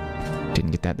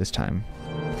 Didn't get that this time.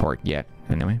 Or yet,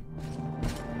 anyway.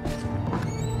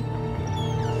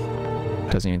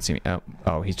 Doesn't even see me.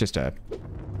 Oh, he's just a...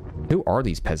 Who are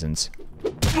these peasants?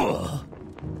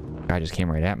 Guy just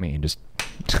came right at me and just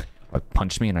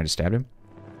punched me and I just stabbed him.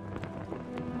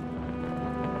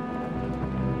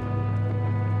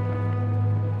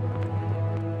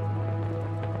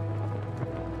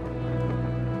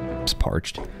 It's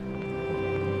parched.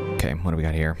 Okay, what do we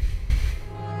got here?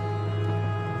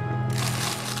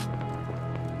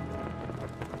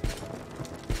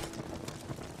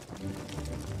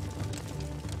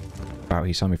 Wow,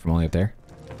 he saw me from all the way up there.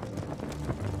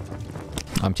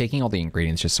 I'm taking all the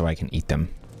ingredients just so I can eat them.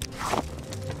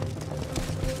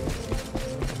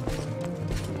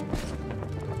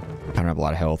 I don't have a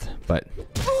lot of health, but...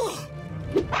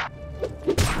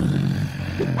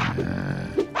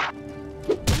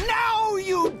 Now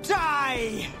you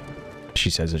die! She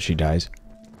says that she dies.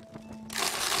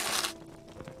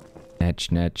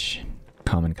 Netch.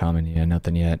 Common. Yeah,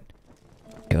 nothing yet.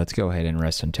 Okay, let's go ahead and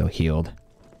rest until healed.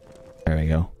 There we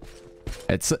go.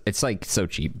 It's like so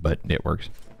cheap, but it works.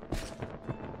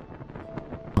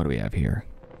 What do we have here?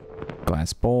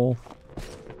 Glass bowl.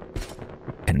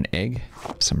 And an egg.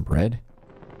 Some bread.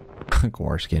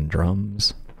 Guarskin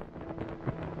drums.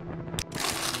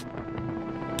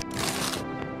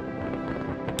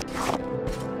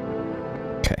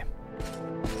 Okay.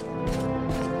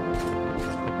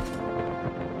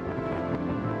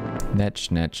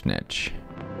 Netch.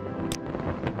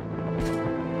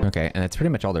 Okay, and that's pretty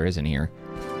much all there is in here.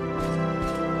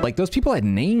 Like, those people had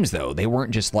names, though. They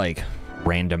weren't just, like,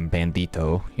 random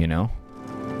bandito, you know?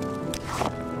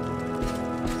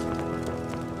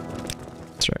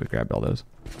 That's right, we grabbed all those.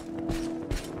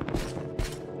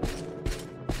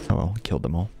 Oh, well, killed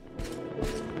them all.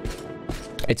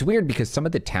 It's weird because some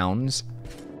of the towns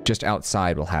just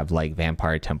outside will have, like,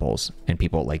 vampire temples. And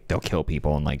people, like, they'll kill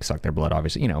people and, like, suck their blood,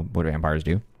 obviously. You know, what vampires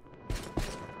do.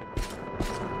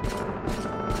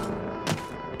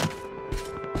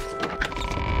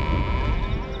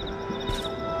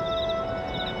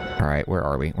 Alright, where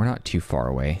are we? We're not too far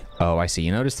away. Oh, I see.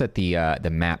 You notice that the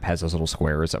map has those little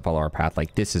squares that follow our path.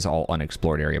 Like, this is all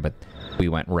unexplored area, but we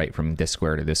went right from this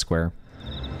square to this square.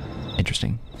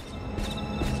 Interesting.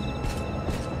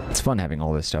 It's fun having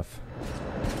all this stuff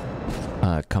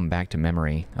come back to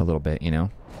memory a little bit, you know?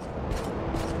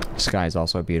 Sky is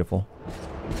also beautiful.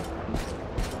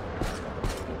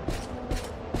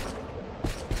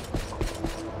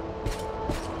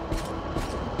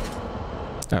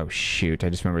 Oh shoot, I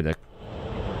just remember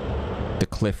the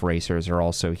cliff racers are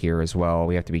also here as well.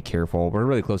 We have to be careful. We're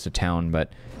really close to town,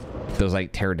 but those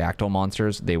like pterodactyl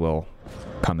monsters, they will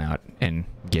come out and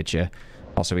get you.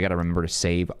 Also, we got to remember to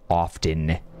save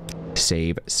often.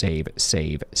 Save.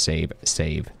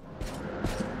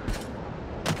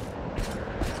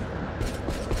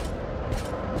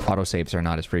 Autosaves are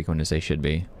not as frequent as they should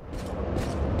be.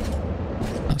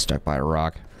 I'm stuck by a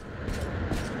rock.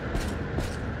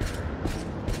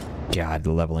 God,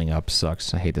 the leveling up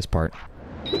sucks. I hate this part.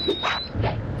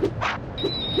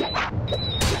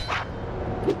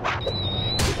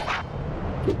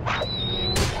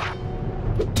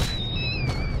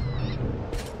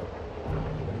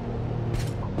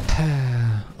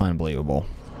 Unbelievable.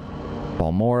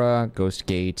 Balmora, Ghost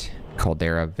Gate,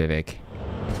 Caldera, Vivek.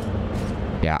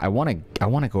 Yeah, I want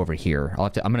to go over here.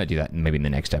 I'm gonna do that maybe in the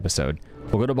next episode.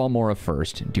 We'll go to Balmora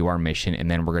first, do our mission, and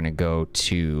then we're gonna go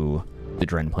to the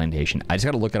Dren Plantation. I just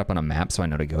gotta look it up on a map so I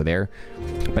know to go there.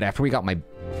 But after we got my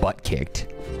butt kicked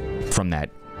from that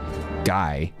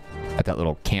guy at that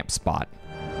little camp spot,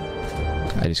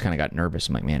 I just kind of got nervous.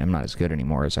 I'm like, man, I'm not as good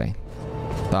anymore as I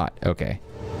thought. Okay,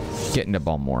 getting to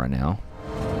Balmora now.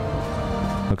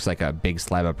 Looks like a big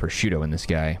slab of prosciutto in this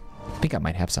guy. I think I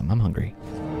might have some. I'm hungry.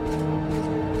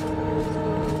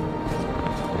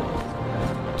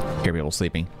 Hear people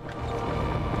sleeping.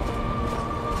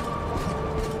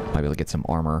 Might be able to get some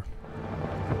armor.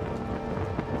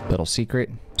 Little secret.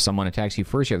 If someone attacks you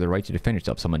first, you have the right to defend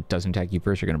yourself. If someone doesn't attack you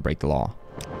first, you're going to break the law.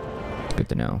 Good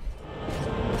to know.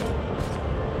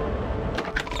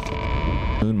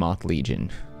 Moonmoth Legion.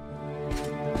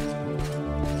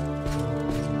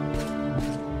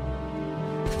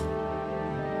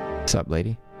 What's up,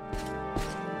 lady?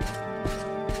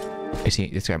 Is he?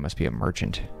 This guy must be a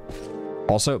merchant.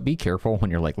 Also, be careful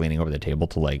when you're like leaning over the table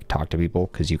to like talk to people,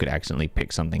 because you could accidentally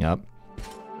pick something up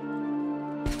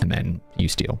and then you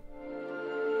steal.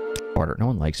 Order. No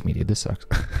one likes me, dude. This sucks.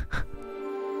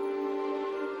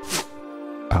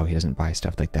 Oh, he doesn't buy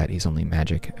stuff like that. He's only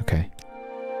magic. Okay.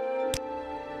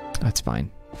 That's fine.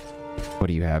 What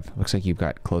do you have? Looks like you've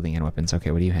got clothing and weapons.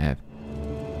 Okay, what do you have?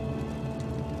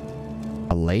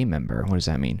 A lay member. What does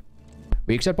that mean?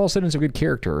 We accept all citizens of good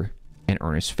character and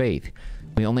earnest faith.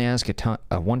 We only ask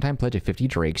a one-time pledge of 50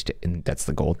 drakes, and that's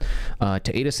the gold,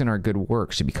 to aid us in our good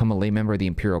works. To become a lay member of the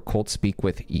Imperial cult, speak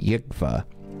with Yigva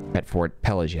at Fort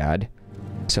Pelagad,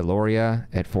 Celoria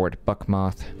at Fort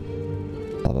Buckmoth,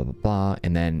 blah, blah, blah, blah,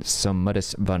 and then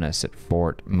Sumudus Vunus at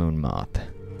Fort Moonmoth.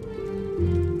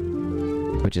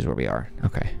 Which is where we are.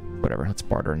 Okay, whatever. Let's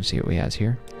barter and see what we has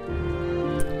here.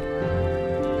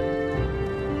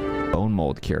 Bone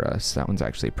mold cuirass. That one's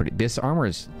actually pretty... This armor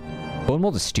is... Bone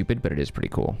mold is stupid, but it is pretty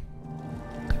cool.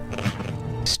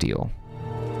 Steel.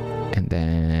 And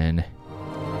then...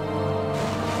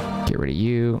 Get rid of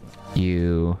you.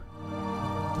 You.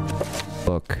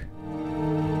 Book.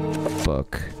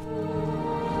 Book.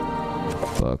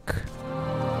 Book.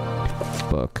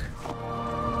 Book.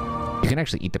 You can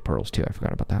actually eat the pearls too. I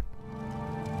forgot about that.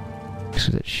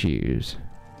 Exquisite shoes.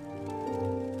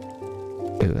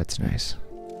 Ooh, that's nice.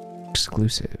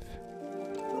 Exclusive.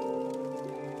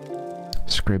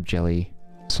 Scrib jelly.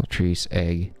 Sultrice.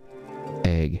 Egg.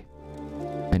 Egg.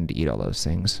 I need to eat all those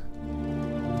things.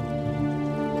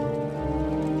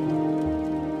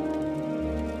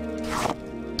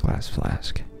 Glass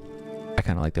flask. I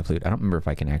kind of like the flute. I don't remember if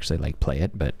I can actually like play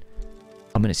it, but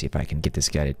I'm gonna see if I can get this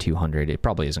guy to 200. It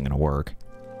probably isn't gonna work.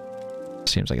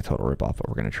 Seems like a total ripoff, but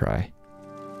we're gonna try.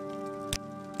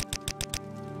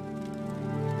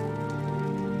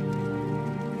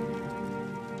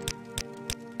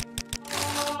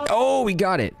 Oh, we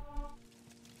got it.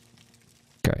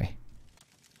 Okay.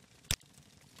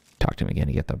 Talk to him again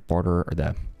to get the border or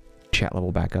the chat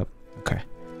level back up. Okay.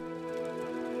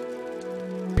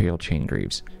 Imperial chain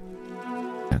greaves.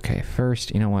 Okay,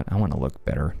 first, you know what? I want to look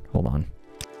better. Hold on.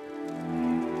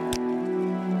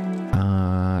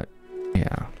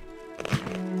 Yeah.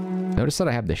 Notice that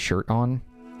I have the shirt on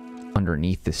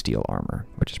underneath the steel armor,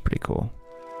 which is pretty cool.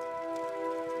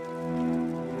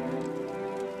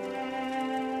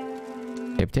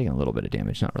 I've taken a little bit of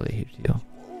damage, not really a huge deal.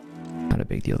 Not a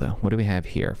big deal, though. What do we have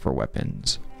here for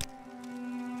weapons?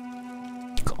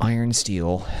 Iron,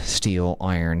 steel, steel,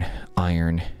 iron,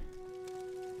 iron,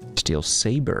 steel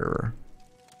saber.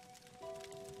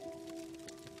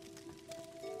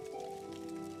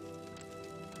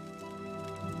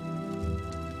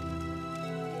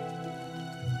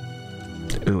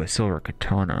 Ooh, a silver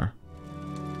katana.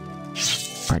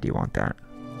 Why do you want that?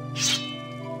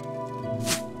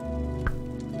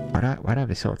 Why do I have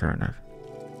a silver enough?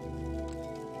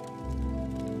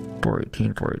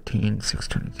 418, 418,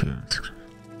 622.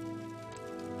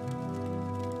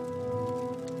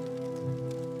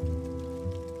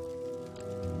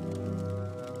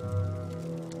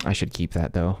 I should keep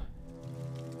that though.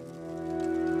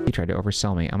 He tried to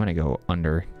oversell me. I'm gonna go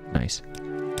under. Nice.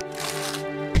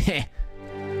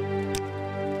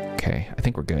 Okay, I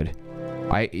think we're good.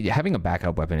 Having a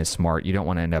backup weapon is smart. You don't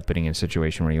want to end up putting in a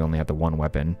situation where you only have the one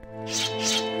weapon.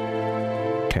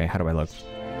 Okay, how do I look?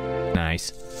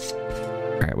 Nice.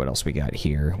 Alright, what else we got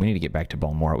here? We need to get back to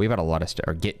Balmora. We've got a lot of stuff,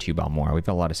 or get to Balmora. We've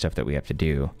got a lot of stuff that we have to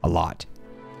do. A lot.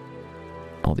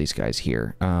 All these guys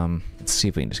here. Let's see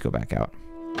if we can just go back out.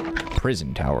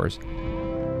 Prison towers.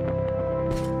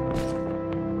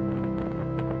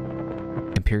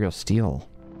 Imperial steel.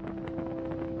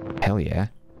 Hell yeah.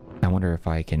 I wonder if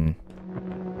I can...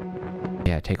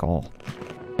 Yeah, take all.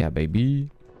 Yeah, baby.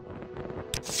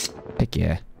 Heck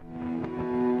yeah.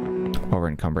 Over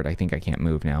encumbered. I think I can't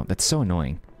move now. That's so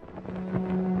annoying.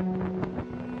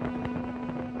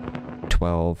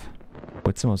 12.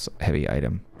 What's the most heavy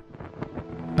item?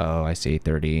 Oh, I see.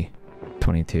 30.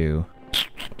 22.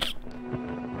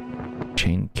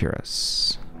 Chain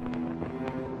cuirass.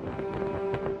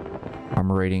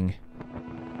 Armor rating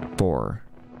 4.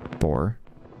 4.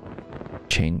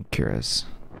 Chain cuirass.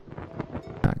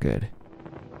 Not good.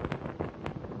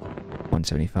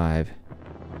 175.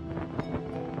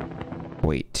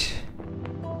 Wait.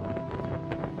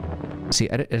 See,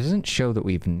 it doesn't show that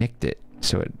we've nicked it,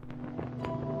 so it...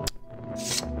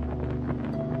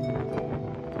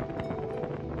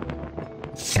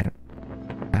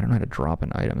 I don't know how to drop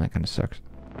an item. That kind of sucks.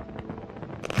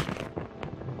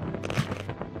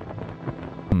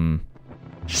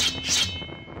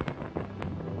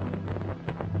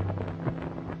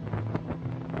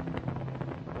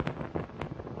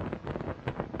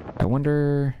 I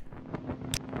wonder...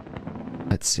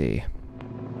 Let's see.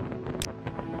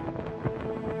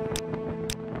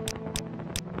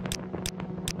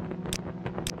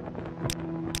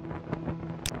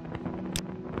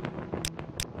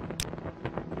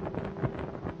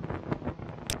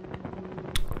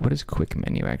 What does quick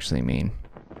menu actually mean?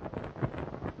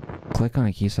 Click on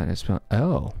a key sign to spell.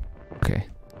 Oh, okay.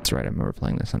 That's right. I remember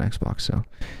playing this on Xbox, so.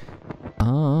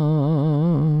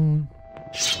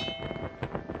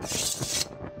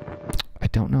 I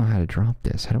don't know how to drop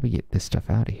this. How do we get this stuff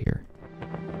out of here?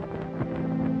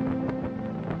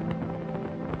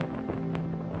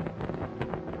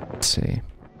 Let's see.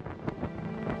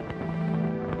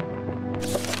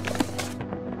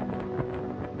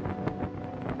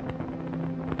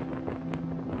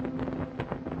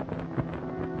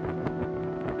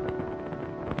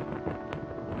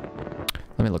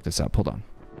 Let me look this up. Hold on.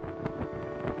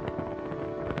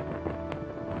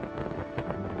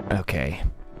 Okay.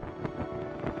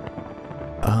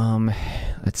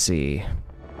 Let's see.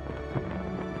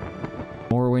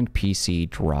 Morrowind PC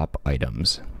drop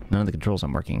items. None of the controls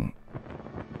aren't working.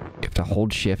 You have to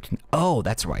hold shift. Oh,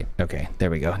 that's right. Okay, there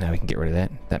we go. Now we can get rid of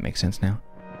that. That makes sense now.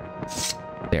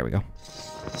 There we go.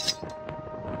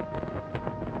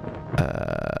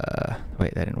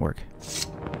 Wait, that didn't work.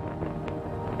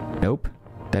 Nope.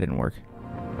 That didn't work.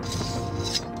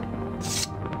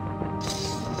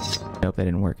 Nope, that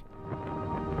didn't work.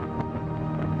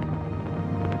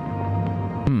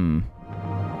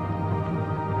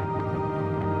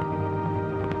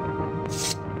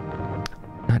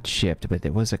 Not shift, but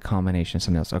it was a combination of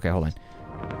something else. Okay, hold on.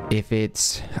 If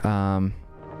it's,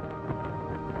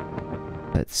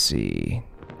 let's see.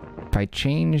 If I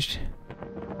changed...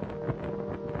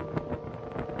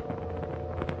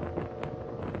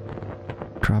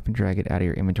 Drop and drag it out of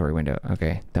your inventory window.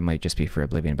 Okay, that might just be for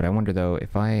Oblivion, but I wonder though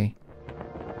if I...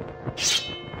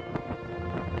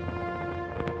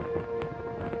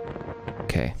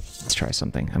 Okay, let's try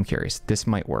something. I'm curious. This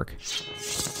might work.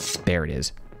 There it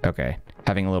is. Okay,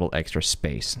 having a little extra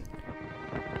space.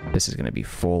 This is going to be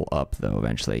full up though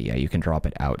eventually. Yeah, you can drop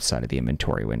it outside of the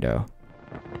inventory window.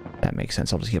 That makes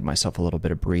sense. I'll just give myself a little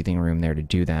bit of breathing room there to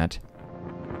do that.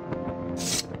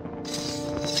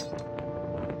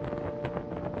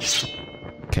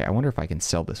 Okay, I wonder if I can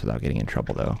sell this without getting in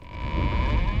trouble, though.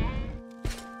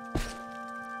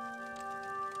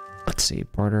 Let's see,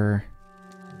 barter.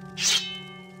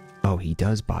 Oh, he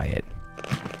does buy it.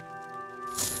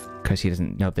 Because he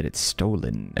doesn't know that it's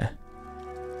stolen.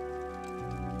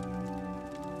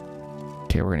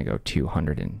 Okay, we're gonna go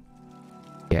 200 and...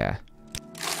 Yeah.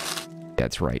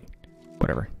 That's right.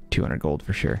 Whatever. 200 gold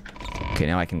for sure. Okay,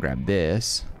 now I can grab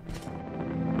this.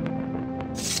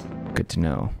 Good to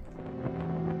know.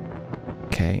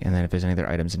 Okay, and then if there's any other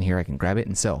items in here, I can grab it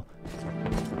and sell.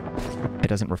 It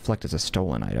doesn't reflect as a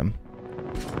stolen item,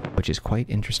 which is quite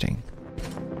interesting.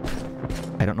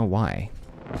 I don't know why.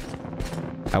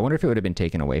 I wonder if it would have been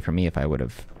taken away from me if I would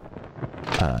have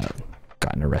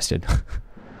gotten arrested.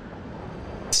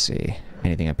 Let's see.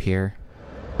 Anything up here?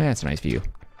 Eh, that's a nice view.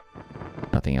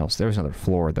 Nothing else. There was another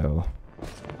floor, though.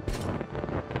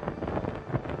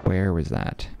 Where was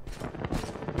that?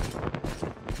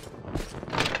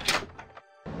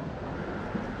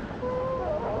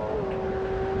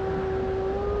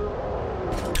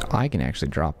 I can actually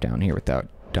drop down here without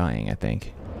dying, I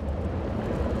think.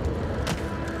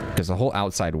 Because the whole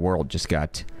outside world just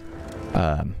got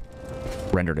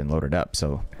rendered and loaded up,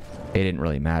 so it didn't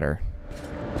really matter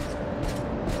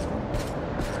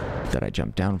that I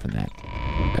jumped down from that.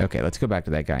 Okay, let's go back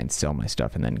to that guy and sell my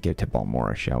stuff and then get to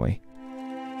Balmora, shall we?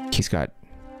 He's got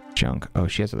junk. Oh,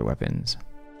 she has other weapons.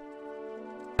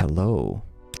 Hello.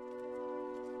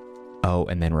 Oh,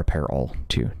 and then repair all,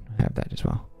 too. I have that as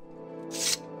well.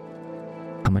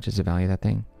 How much is the value of that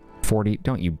thing? 40?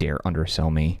 Don't you dare undersell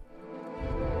me.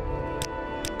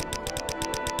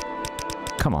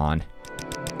 Come on.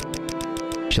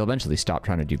 She'll eventually stop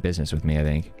trying to do business with me, I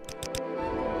think.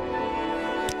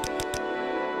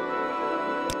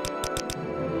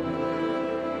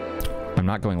 I'm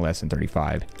not going less than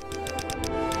 35.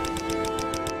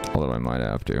 Although I might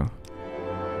have to.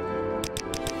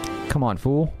 Come on,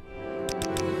 fool.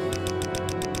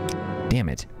 Damn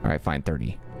it. Alright, fine,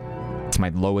 30. It's my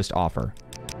lowest offer.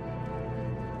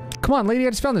 Come on, lady, I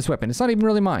just found this weapon. It's not even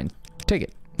really mine. Take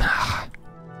it.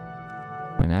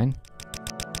 29.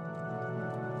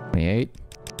 28.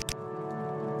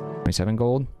 27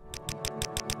 gold.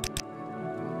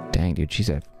 Dang, dude, she's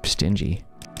a stingy.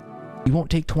 You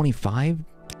won't take 25?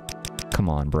 Come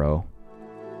on, bro.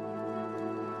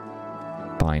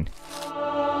 Fine.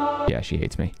 Yeah, she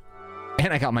hates me.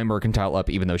 And I got my mercantile up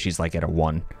even though she's like at a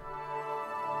 1.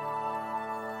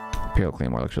 Imperial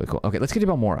Claymore looks really cool. Okay, let's get to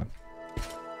Balmora.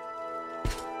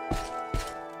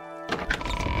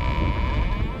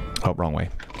 Oh, wrong way.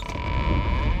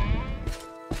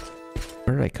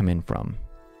 Where did I come in from?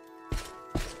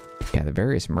 Yeah, the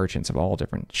various merchants of all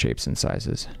different shapes and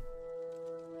sizes.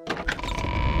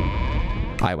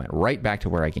 I went right back to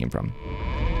where I came from.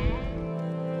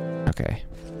 Okay.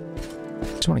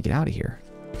 Just want to get out of here.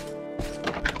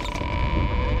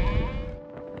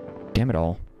 Damn it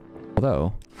all.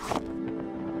 Although,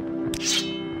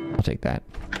 I'll take that.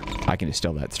 I can just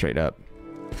steal that straight up.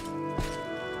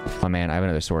 Oh man, I have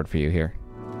another sword for you here.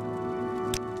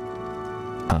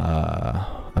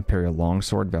 Imperial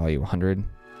longsword, value 100,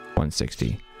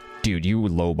 160. Dude, you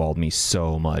lowballed me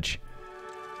so much.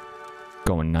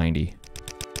 Going 90.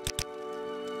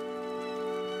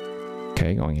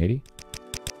 Okay, going 80.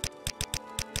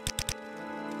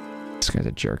 This guy's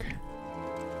a jerk.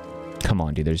 Come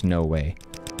on, dude, there's no way.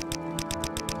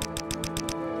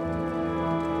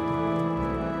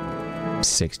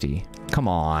 $60. Come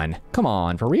on. Come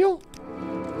on, for real?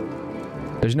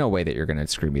 There's no way that you're gonna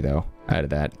screw me, though, out of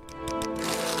that.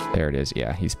 There it is.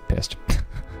 Yeah, he's pissed.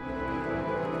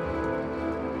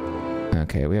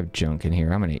 Okay, we have junk in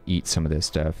here. I'm gonna eat some of this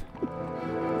stuff.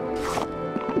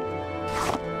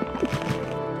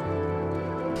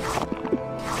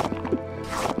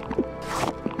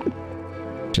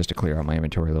 Just to clear out my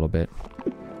inventory a little bit.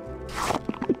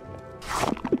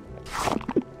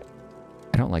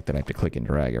 I don't like that I have to click and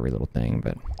drag every little thing,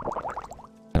 but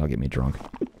that'll get me drunk.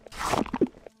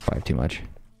 If I have too much.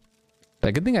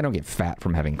 A good thing I don't get fat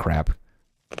from having crap.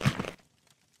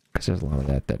 Because there's a lot of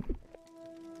that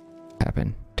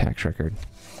happen. Tax record.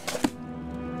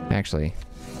 Actually.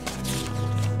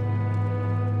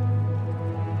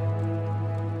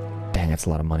 Dang, that's a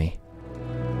lot of money.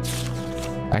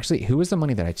 Actually, who was the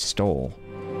money that I stole?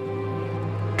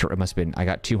 It must have been... I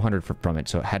got 200 from it,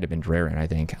 so it had to have been Draren, I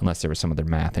think. Unless there was some other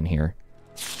math in here.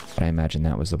 But I imagine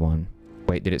that was the one.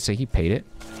 Wait, did it say he paid it?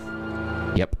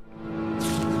 Yep.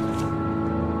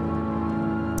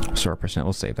 So percent,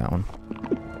 we'll save that one.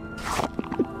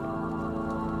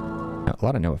 A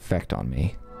lot of no effect on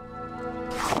me.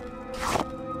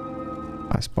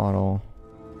 Glass bottle.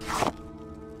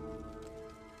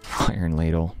 Iron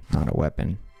ladle, not a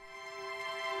weapon.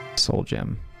 Soul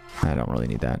gem. I don't really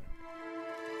need that.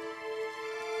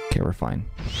 Okay, we're fine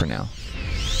for now.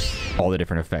 All the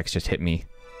different effects just hit me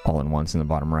all in once in the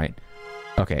bottom right.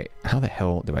 Okay, how the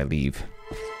hell do I leave?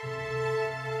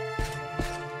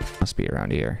 Must be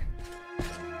around here.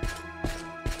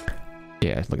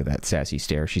 Yeah, look at that sassy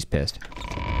stare. She's pissed.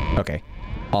 Okay,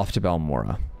 off to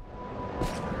Balmora.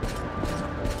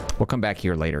 We'll come back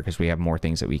here later because we have more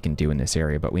things that we can do in this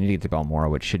area, but we need to get to Balmora,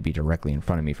 which should be directly in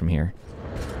front of me from here.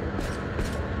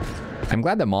 I'm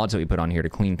glad the mods that we put on here to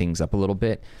clean things up a little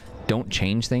bit don't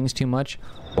change things too much,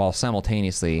 while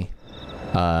simultaneously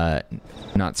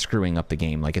not screwing up the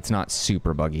game. Like, it's not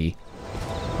super buggy.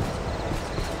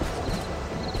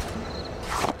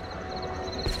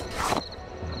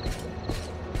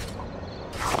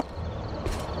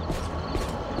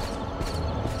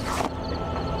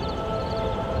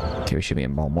 Okay, we should be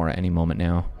in Balmora any moment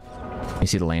now. You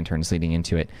see the lanterns leading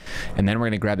into it. And then we're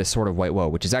going to grab this Sword of White Woe,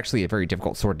 which is actually a very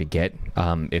difficult sword to get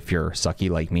if you're sucky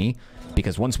like me.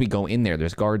 Because once we go in there,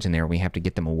 there's guards in there, and we have to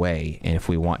get them away and if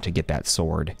we want to get that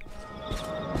sword.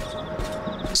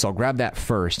 So I'll grab that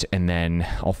first, and then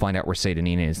I'll find out where Saint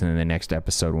Denis is, and then the next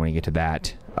episode, when we get to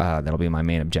that, that'll be my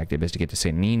main objective, is to get to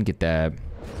Saint Denis, get the...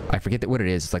 I forget what it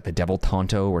is. It's like the Devil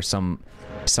Tonto, or some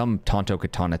Tonto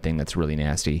katana thing that's really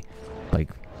nasty. Like,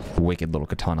 wicked little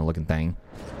katana-looking thing.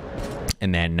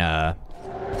 And then,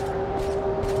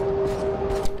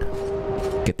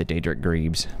 get the Daedric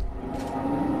Greaves.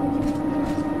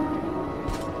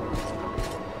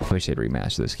 I wish they'd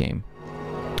remaster this game.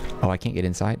 Oh, I can't get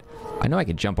inside? I know I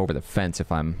could jump over the fence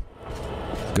if I'm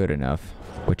good enough,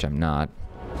 which I'm not.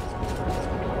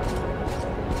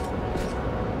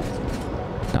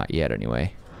 Not yet,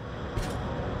 anyway.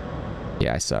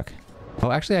 Yeah, I suck.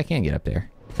 Oh, actually, I can get up there.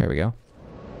 There we go.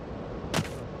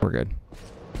 We're good.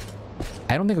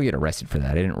 I don't think we get arrested for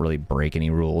that. I didn't really break any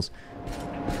rules.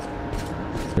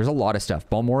 There's a lot of stuff.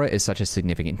 Balmora is such a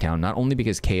significant town, not only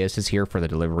because Chaos is here for the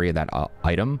delivery of that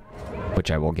item, which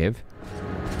I will give,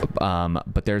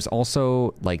 but there's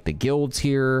also, like, the guilds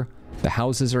here, the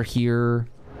houses are here.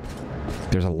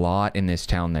 There's a lot in this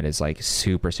town that is, like,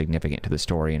 super significant to the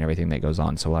story and everything that goes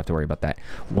on, so we'll have to worry about that.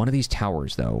 One of these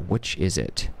towers, though, which is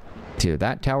it? It's either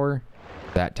that tower,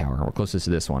 or closest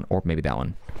to this one, or maybe that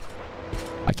one.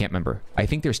 I can't remember. I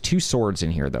think there's 2 swords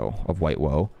in here, though, of White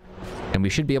Woe. And we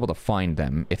should be able to find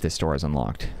them if this door is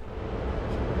unlocked.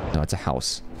 No, it's a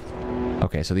house.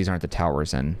 Okay, so these aren't the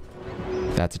towers then.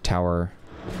 That's a tower.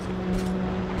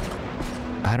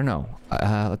 I don't know.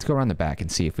 Let's go around the back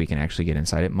and see if we can actually get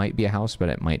inside. It might be a house, but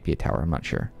it might be a tower. I'm not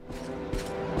sure.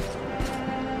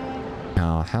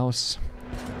 House.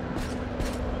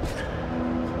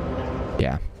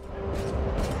 Yeah.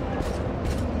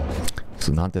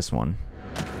 So not this one.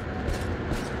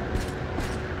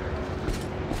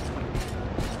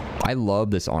 I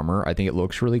love this armor. I think it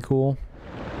looks really cool.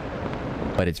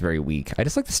 But it's very weak. I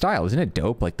just like the style. Isn't it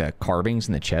dope? Like the carvings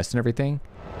in the chest and everything.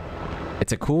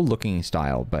 It's a cool looking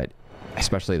style, but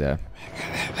especially the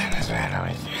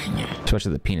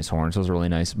penis horns. Those are really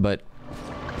nice, but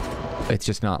it's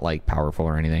just not like powerful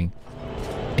or anything.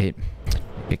 It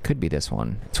could be this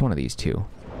one. It's one of these two.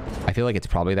 I feel like it's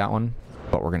probably that one,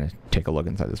 but we're gonna take a look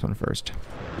inside this one first.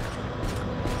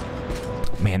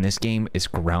 Man, this game is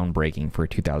groundbreaking for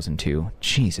 2002.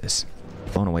 Jesus.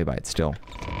 Blown away by it still.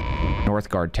 North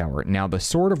Guard Tower. Now, the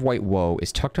Sword of White Woe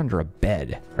is tucked under a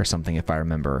bed or something, if I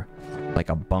remember. Like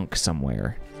a bunk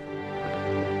somewhere.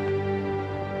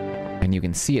 And you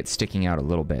can see it sticking out a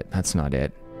little bit. That's not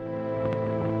it.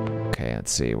 Okay,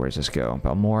 let's see. Where does this go?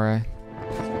 Balmora.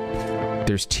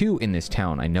 There's two in this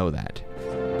town. I know that.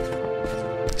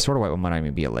 Sword of White Woe might not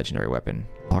even be a legendary weapon.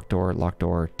 Locked door, locked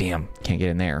door. Damn, can't get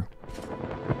in there.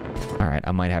 Alright,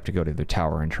 I might have to go to the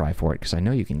tower and try for it, because I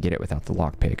know you can get it without the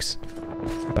lockpicks.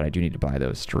 But I do need to buy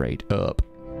those straight up.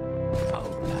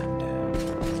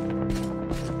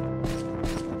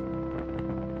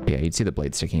 Yeah, you'd see the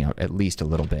blade sticking out at least a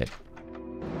little bit.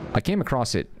 I came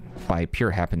across it by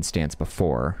pure happenstance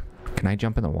before. Can I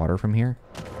jump in the water from here?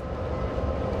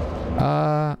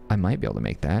 I might be able to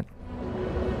make that.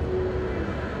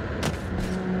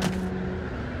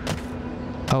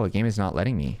 Oh, the game is not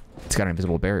letting me. It's got an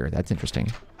invisible barrier. That's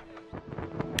interesting.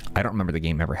 I don't remember the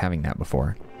game ever having that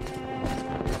before.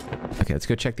 Okay, let's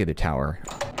go check the other tower.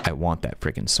 I want that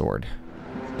freaking sword.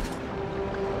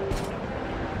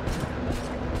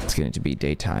 It's going to be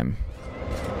daytime.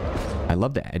 I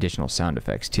love the additional sound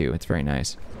effects too. It's very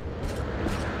nice.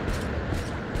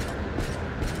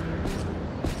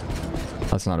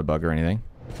 That's not a bug or anything.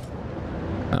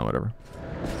 Oh, whatever.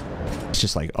 It's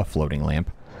just like a floating lamp.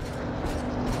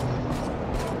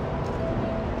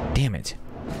 Damn it.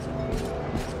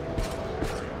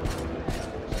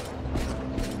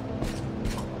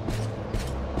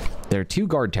 There are two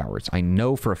guard towers. I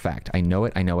know for a fact. I know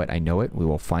it, I know it, I know it. We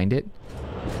will find it.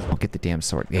 I'll get the damn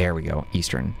sword. There we go.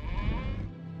 Eastern.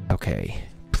 Okay.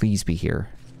 Please be here.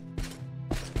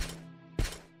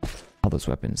 All those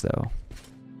weapons, though.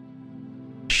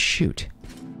 Shoot.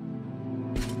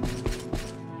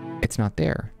 It's not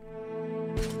there.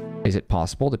 Is it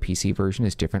possible the PC version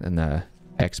is different than the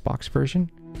Xbox version?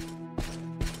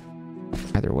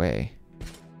 Either way.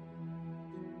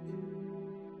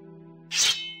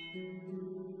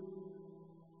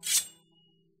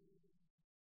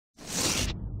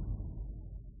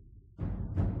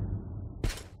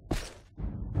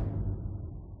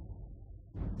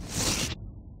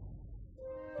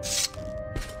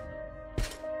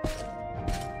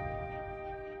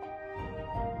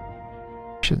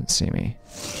 Shouldn't see me.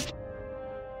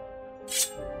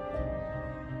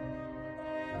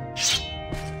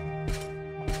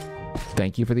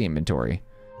 Thank you for the inventory.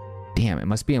 Damn, it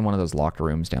must be in one of those locked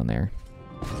rooms down there.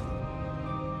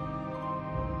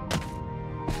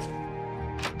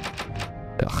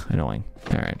 Ugh, annoying.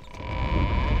 Alright.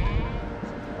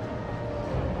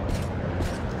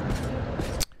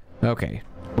 Okay.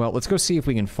 Well, let's go see if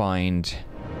we can find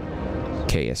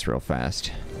Chaos real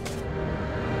fast.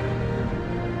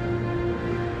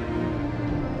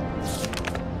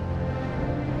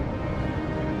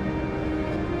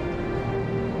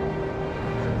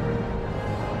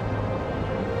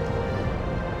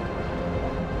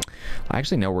 I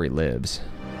actually know where he lives,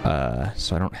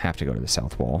 so I don't have to go to the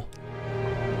south wall.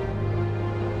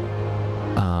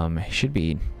 It should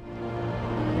be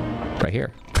right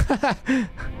here.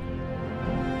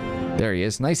 There he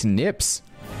is. Nice nips.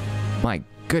 My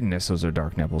goodness, those are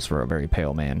dark nipples for a very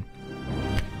pale man.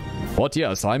 What?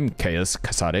 Yes, I'm Chaos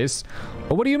Casares.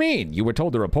 Well, what do you mean? You were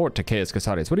told to report to Chaos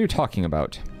Casares. What are you talking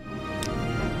about?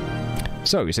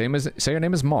 So, you say your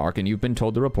name is Mark, and you've been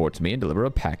told to report to me and deliver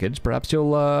a package. Perhaps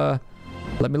you'll,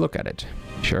 let me look at it.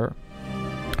 Sure.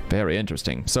 Very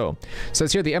interesting. So, it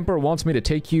says here, the Emperor wants me to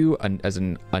take you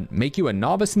make you a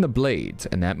novice in the blades,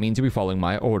 and that means you'll be following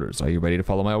my orders. Are you ready to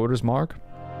follow my orders, Mark?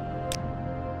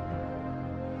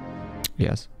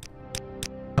 Yes.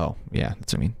 Oh, yeah,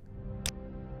 that's what I mean.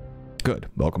 Good.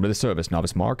 Welcome to the service,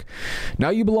 Novice Mark. Now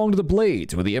you belong to the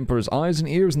Blades, with the Emperor's eyes and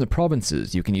ears in the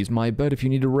provinces. You can use my bed if you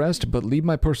need a rest, but leave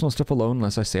my personal stuff alone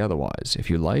unless I say otherwise. If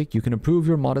you like, you can improve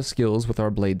your modest skills with our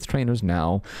Blades trainers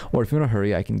now, or if you're in a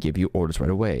hurry, I can give you orders right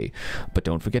away. But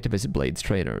don't forget to visit Blades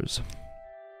trainers.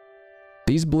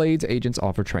 These Blades agents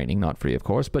offer training, not free of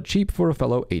course, but cheap for a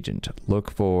fellow agent.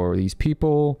 Look for these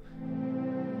people: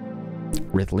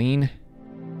 Rithleen,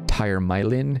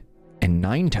 Tyrmylin, and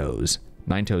Nine Toes.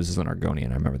 Nine Toes is an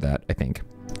Argonian, I remember that, I think.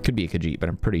 Could be a Khajiit, but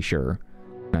I'm pretty sure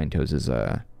Nine Toes is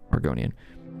Argonian.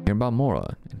 Here in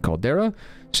Balmora, in Caldera,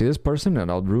 see this person,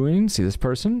 and Aldruin, see this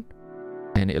person,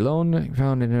 and Ilone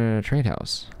found in a trade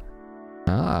house.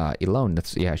 Ah, Ilone,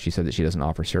 that's, yeah, she said that she doesn't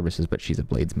offer services, but she's a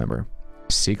Blades member.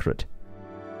 Secret.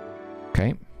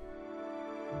 Okay.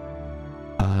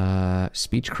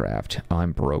 Speechcraft. Oh,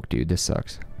 I'm broke, dude, this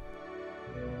sucks.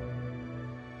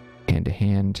 Hand to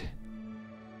hand.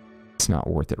 It's not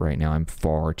worth it right now. I'm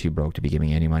far too broke to be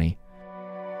giving any money.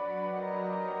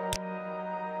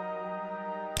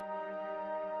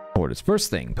 Orders.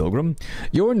 First thing, Pilgrim.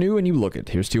 You're new and you look it.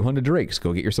 Here's 200 drakes.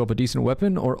 Go get yourself a decent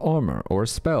weapon or armor or a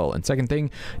spell. And second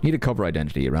thing, need a cover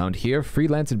identity. Around here,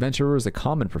 freelance adventurer is a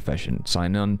common profession.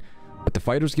 Sign on with the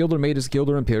Fighters Guild or Mages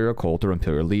Guild or Imperial Cult or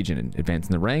Imperial Legion. Advance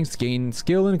in the ranks, gain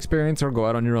skill and experience, or go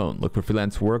out on your own. Look for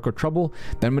freelance work or trouble.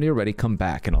 Then when you're ready, come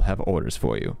back and I'll have orders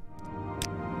for you.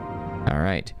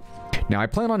 Alright. Now, I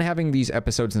plan on having these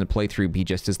episodes in the playthrough be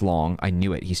just as long. I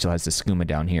knew it. He still has the skooma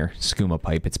down here. Skooma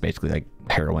pipe. It's basically like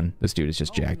heroin. This dude is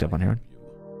just jacked up on heroin.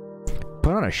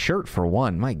 Put on a shirt for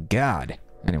one. My God.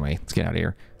 Anyway, let's get out of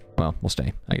here. Well, we'll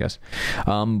stay, I guess.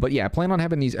 But yeah, I plan on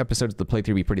having these episodes of the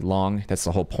playthrough be pretty long. That's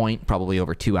the whole point. Probably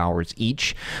over 2 hours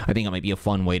each. I think it might be a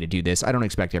fun way to do this. I don't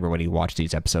expect everybody to watch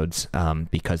these episodes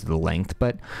because of the length.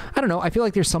 But I don't know. I feel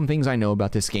like there's some things I know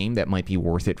about this game that might be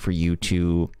worth it for you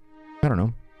to, I don't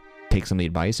know, take some of the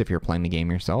advice if you're playing the game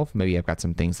yourself. Maybe I've got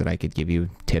some things that I could give you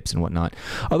tips and whatnot.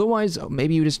 Otherwise,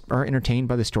 maybe you just are entertained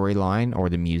by the storyline or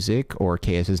the music or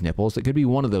KS's nipples. It could be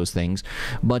one of those things.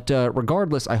 But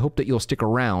regardless, I hope that you'll stick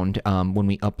around when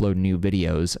we upload new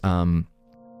videos.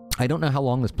 I don't know how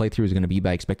long this playthrough is going to be,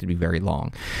 but I expect it to be very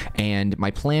long. And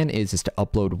my plan is to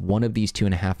upload one of these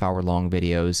 2.5 hour long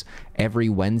videos every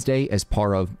Wednesday as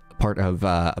part of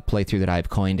a playthrough that I've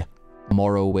coined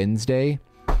Morrowind.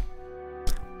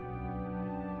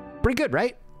 Pretty good,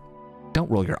 right?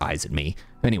 Don't roll your eyes at me.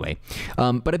 Anyway,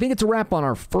 but I think it's a wrap on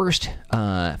our first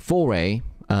foray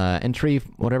entry,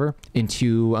 whatever,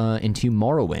 into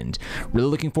Morrowind. Really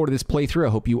looking forward to this playthrough.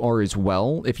 I hope you are as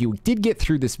well. If you did get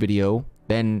through this video,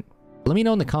 then let me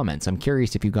know in the comments. I'm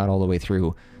curious if you got all the way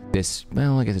through this.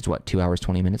 Well, I guess it's what, 2 hours,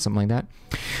 20 minutes, something like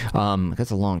that.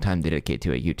 That's a long time to dedicate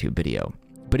to a YouTube video.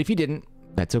 But if you didn't,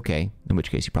 that's okay, in which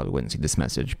case you probably wouldn't see this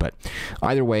message. But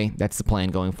either way, that's the plan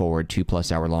going forward.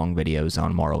 2+ hour long videos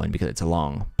on Morrowind because it's a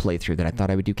long playthrough that I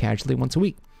thought I would do casually once a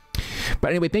week. But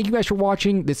anyway, thank you guys for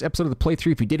watching this episode of the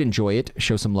playthrough. If you did enjoy it,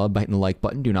 show some love by hitting the like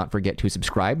button. Do not forget to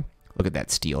subscribe. Look at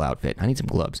that steel outfit. I need some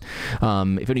gloves.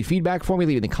 If any feedback for me,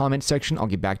 leave it in the comments section. I'll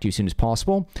get back to you as soon as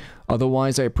possible.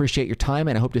 Otherwise, I appreciate your time,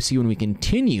 and I hope to see you when we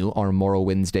continue our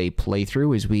Morrowind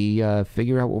playthrough as we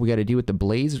figure out what we got to do with the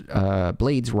Blades,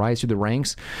 rise through the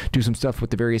ranks, do some stuff with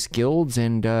the various guilds,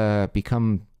 and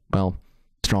become, well,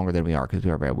 stronger than we are, because we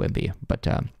are very wimpy. But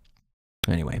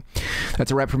anyway,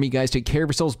 that's a wrap for me, guys. Take care of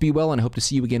yourselves, be well, and I hope to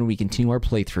see you again when we continue our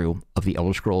playthrough of the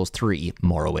Elder Scrolls 3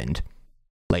 Morrowind.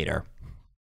 Later.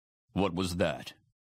 What was that?